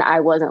me and I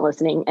wasn't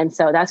listening. And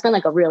so that's been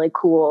like a really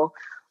cool,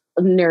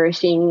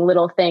 nourishing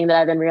little thing that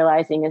I've been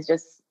realizing is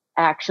just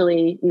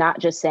actually not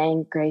just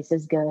saying grace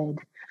is good,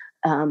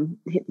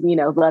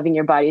 loving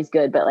your body is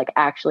good, but like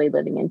actually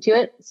living into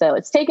it. So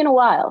it's taken a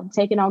while,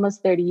 taken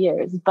almost 30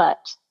 years,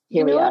 but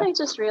here we are. What I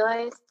just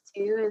realized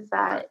too is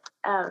that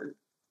I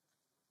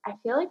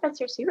feel like that's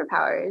your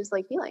superpower is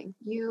like healing.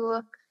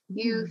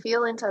 You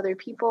feel into other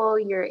people,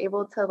 you're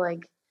able to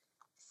like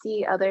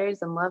see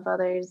others and love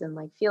others and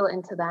like feel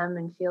into them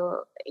and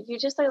you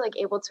just are like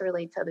able to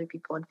relate to other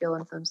people and feel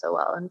into them so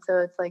well. And so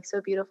it's like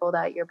so beautiful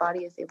that your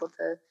body is able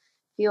to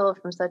feel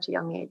from such a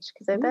young age,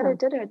 because I bet it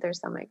did hurt their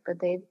stomach, but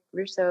they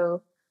were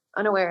so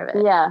unaware of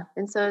it. Yeah.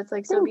 And so it's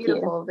like so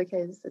beautiful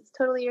because it's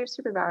totally your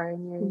superpower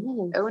and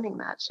you're owning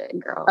that shit,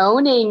 girl.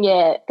 Owning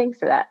it. Thanks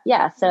for that.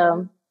 Yeah.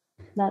 So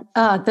those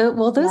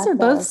are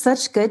both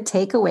such good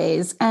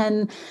takeaways.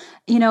 And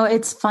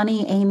it's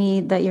funny,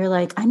 Amy, that you're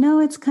like, I know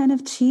it's kind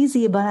of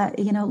cheesy, but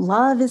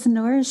love is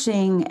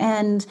nourishing.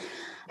 And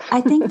I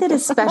think that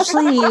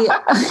especially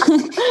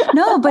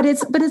no, but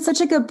it's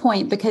such a good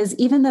point, because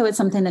even though it's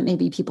something that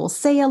maybe people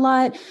say a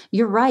lot,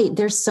 you're right.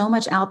 There's so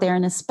much out there,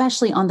 and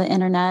especially on the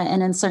internet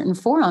and in certain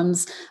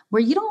forums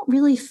where you don't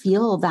really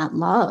feel that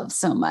love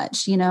so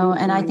much,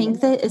 and I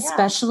think that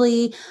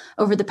especially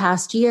over the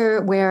past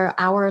year where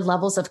our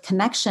levels of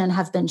connection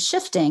have been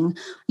shifting,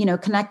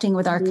 connecting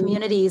with our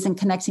communities and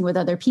connecting with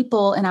other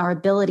people and our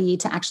ability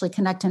to actually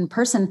connect in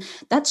person,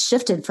 that's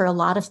shifted for a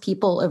lot of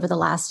people over the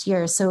last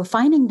year. So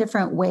finding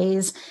different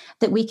ways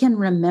that we can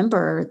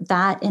remember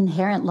that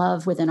inherent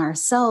love within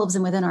ourselves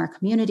and within our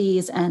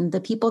communities and the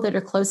people that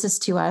are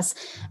closest to us,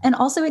 and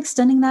also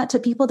extending that to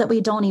people that we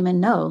don't even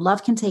know.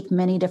 Love can take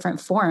many different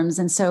forms.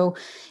 And so,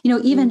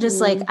 even just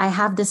like I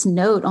have this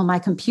note on my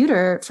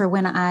computer for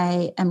when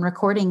I am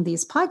recording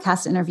these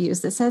podcast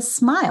interviews that says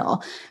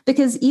smile,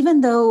 because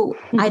even though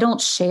I don't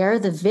share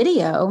the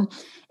video,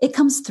 it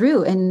comes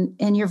through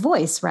in your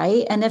voice,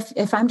 right? And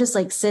if I'm just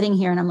like sitting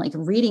here and I'm like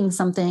reading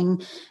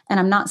something and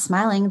I'm not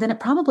smiling, then it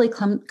probably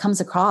comes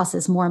across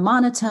as more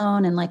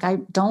monotone and like I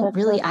don't That's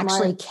really so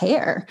actually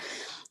care,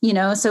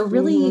 So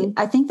really,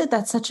 I think that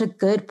that's such a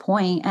good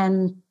point.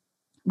 And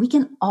we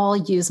can all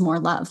use more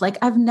love. Like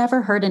I've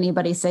never heard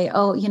anybody say,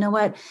 oh, you know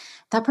what?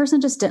 That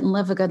person just didn't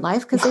live a good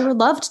life because they were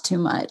loved too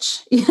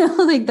much.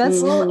 Like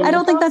that's, I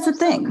don't think that's a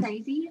thing. So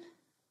crazy.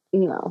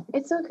 No,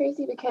 it's so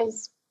crazy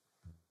because,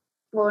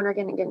 well, we're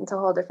going to get into a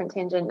whole different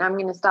tangent. And I'm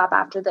going to stop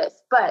after this.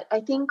 But I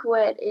think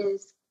what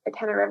is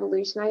kind of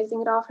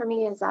revolutionizing it all for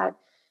me is that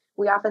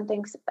we often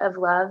think of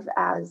love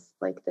as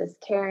like this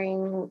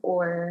caring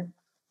or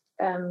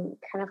kind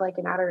of like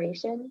an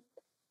adoration.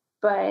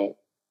 But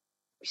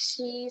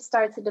she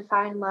starts to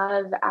define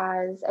love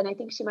as, and I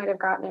think she might have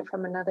gotten it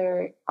from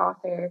another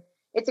author.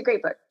 It's a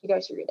great book. You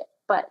guys should read it.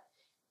 But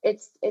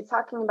it's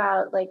talking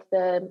about like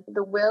the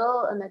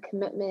will and the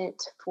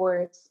commitment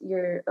for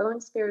your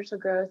own spiritual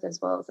growth as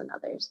well as in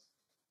others.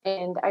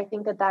 And I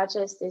think that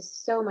just is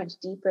so much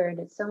deeper and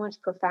it's so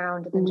much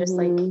profound than just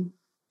like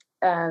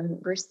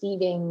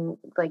receiving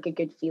like a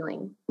good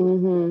feeling.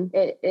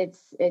 It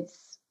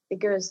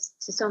goes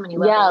to so many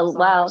levels.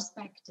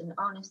 Respect and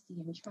honesty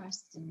and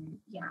trust and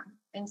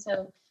and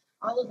so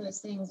all of those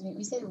things,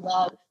 we say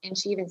love, and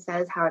she even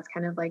says how it's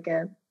kind of like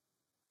a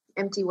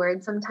empty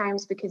word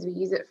sometimes because we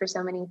use it for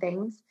so many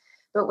things.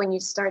 But when you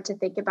start to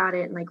think about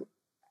it, and like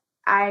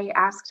I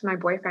asked my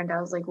boyfriend,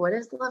 I was like, what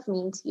does love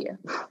mean to you?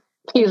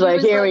 He's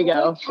like, here we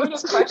go. Kind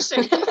of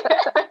question.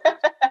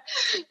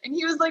 And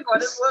he was like,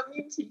 what does love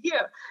mean to you?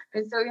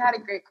 And so we had a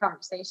great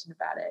conversation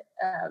about it.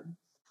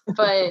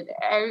 But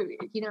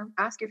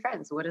ask your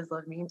friends, what does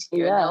love mean to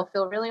you? And they'll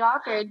feel really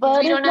awkward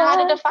because we don't know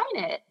how to define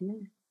it.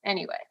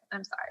 Anyway,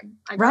 I'm sorry.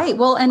 Right.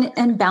 Well,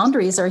 and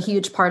boundaries are a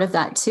huge part of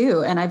that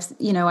too. And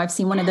I've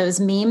seen one of those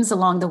memes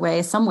along the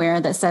way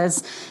somewhere that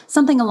says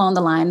something along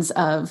the lines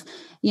of,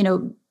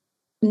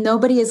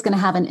 nobody is going to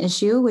have an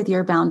issue with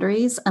your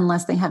boundaries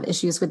unless they have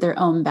issues with their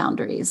own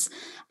boundaries.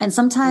 And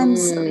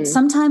sometimes,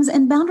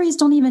 and boundaries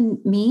don't even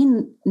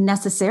mean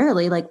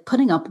necessarily like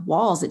putting up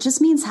walls. It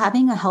just means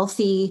having a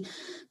healthy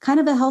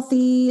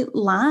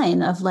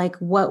line of like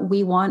what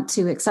we want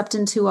to accept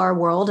into our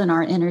world and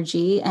our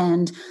energy,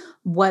 and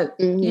what,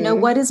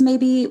 what is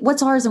maybe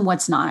what's ours and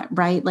what's not,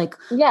 right? Like,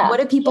 what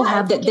do people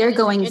have that they're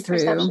going through?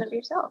 Perception of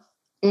yourself.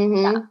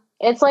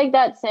 It's like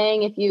that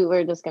saying, if you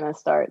were just going to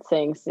start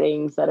saying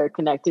things that are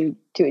connected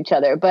to each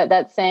other, but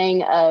that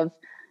saying of,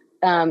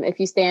 if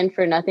you stand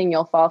for nothing,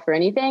 you'll fall for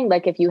anything.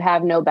 Like if you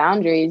have no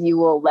boundaries, you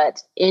will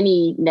let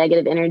any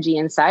negative energy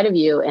inside of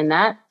you. And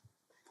that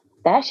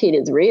shit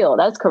is real.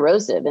 That's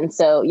corrosive. And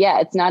so,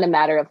 it's not a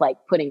matter of like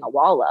putting a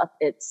wall up.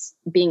 It's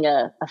being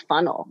a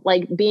funnel,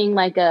 like being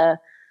like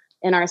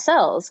in our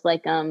cells,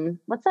 like,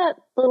 what's that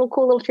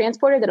cool little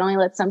transporter that only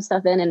lets some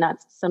stuff in and not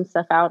some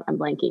stuff out? I'm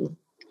blanking.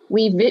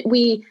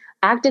 We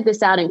acted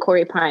this out in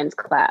Corey Pine's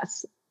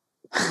class.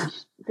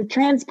 The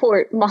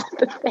transport moth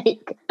thing.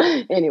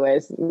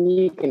 Anyways,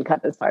 you can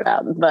cut this part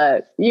out,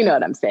 but you know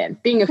what I'm saying.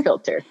 Being a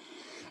filter.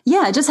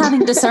 Yeah, just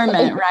having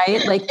discernment,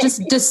 right? Like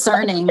just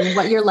discerning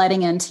what you're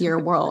letting into your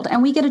world.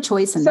 And we get a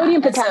choice in sodium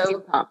that.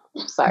 Potassium pump.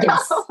 Sorry.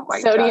 Yes.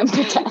 Sodium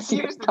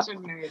potassium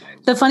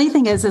pump. The funny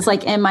thing is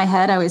like in my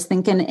head, I was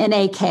thinking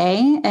NaK,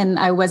 and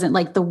I wasn't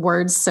like the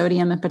words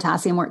sodium and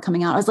potassium weren't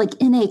coming out. I was like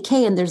NaK,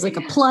 and there's like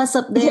a plus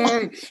up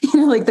there.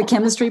 Like the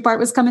chemistry part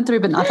was coming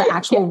through, but not the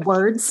actual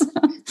words.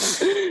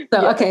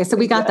 So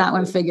we got that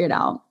one figured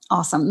out.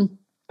 Awesome.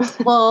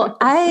 Well,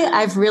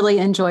 I've really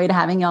enjoyed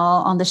having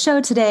y'all on the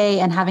show today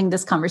and having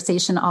this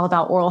conversation all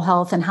about oral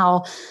health and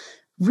how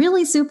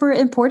really super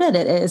important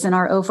it is in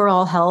our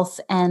overall health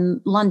and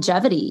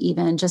longevity,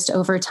 even just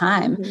over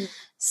time.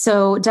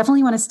 So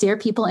definitely want to steer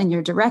people in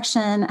your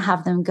direction,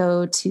 have them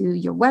go to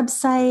your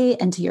website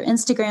and to your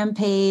Instagram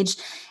page.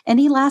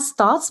 Any last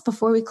thoughts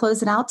before we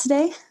close it out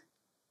today?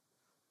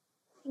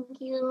 Thank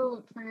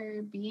you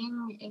for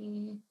being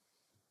a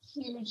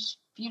huge,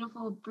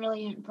 beautiful,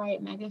 brilliant,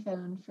 bright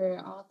megaphone for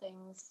all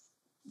things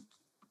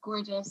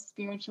gorgeous,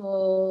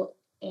 spiritual,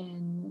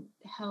 and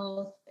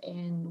health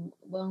and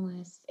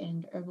wellness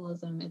and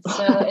herbalism.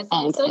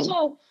 It's such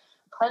a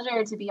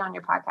pleasure to be on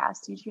your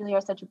podcast. You truly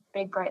are such a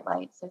big, bright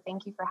light. So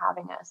thank you for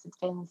having us. It's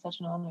been such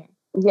an honor.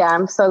 Yeah,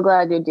 I'm so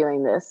glad you're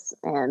doing this,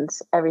 and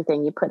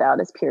everything you put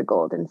out is pure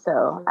gold. And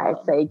so I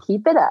say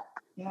keep it up.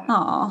 Yeah.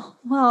 Oh,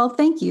 well,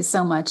 thank you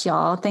so much,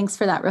 y'all. Thanks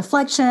for that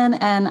reflection.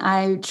 And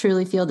I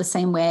truly feel the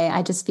same way.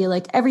 I just feel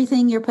like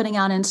everything you're putting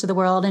out into the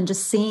world and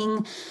just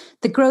seeing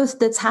the growth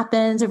that's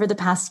happened over the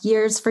past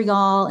years for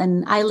y'all,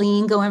 and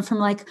Eileen going from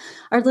like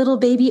our little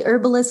baby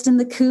herbalist in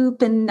the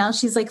coop, and now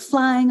she's like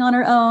flying on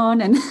her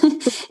own. And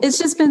it's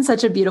just been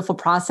such a beautiful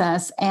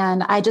process.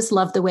 And I just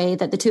love the way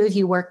that the two of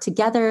you work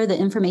together, the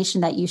information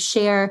that you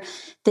share,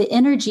 the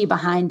energy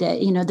behind it,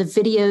 the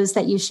videos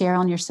that you share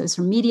on your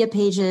social media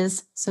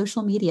pages,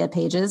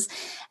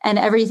 and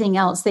everything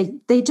else.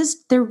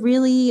 They're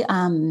really,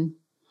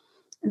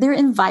 they're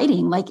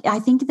inviting. Like, I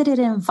think that it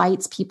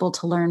invites people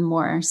to learn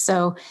more.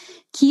 So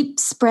keep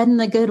spreading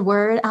the good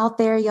word out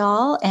there,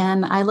 y'all.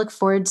 And I look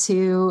forward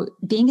to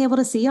being able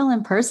to see y'all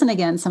in person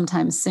again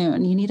sometime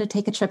soon. You need to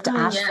take a trip to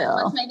Asheville. Yeah.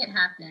 Let's make it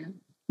happen.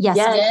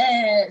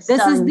 Yes.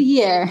 This is the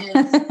year.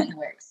 It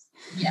works.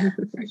 Yeah,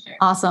 for sure.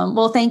 Awesome.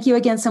 Well, thank you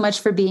again so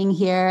much for being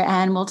here,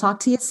 and we'll talk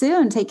to you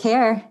soon. Take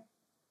care.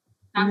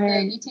 Sounds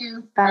good. You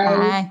too.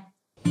 Bye.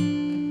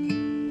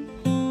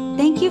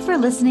 Thank you for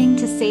listening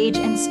to Sage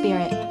and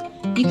Spirit.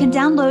 You can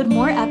download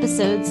more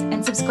episodes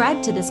and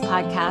subscribe to this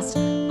podcast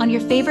on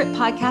your favorite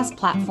podcast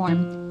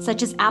platform,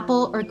 such as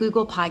Apple or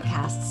Google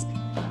Podcasts.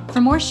 For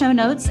more show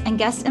notes and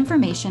guest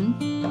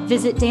information,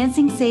 visit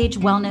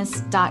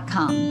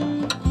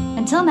dancingsagewellness.com.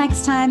 Until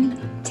next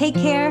time, take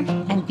care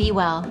and be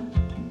well.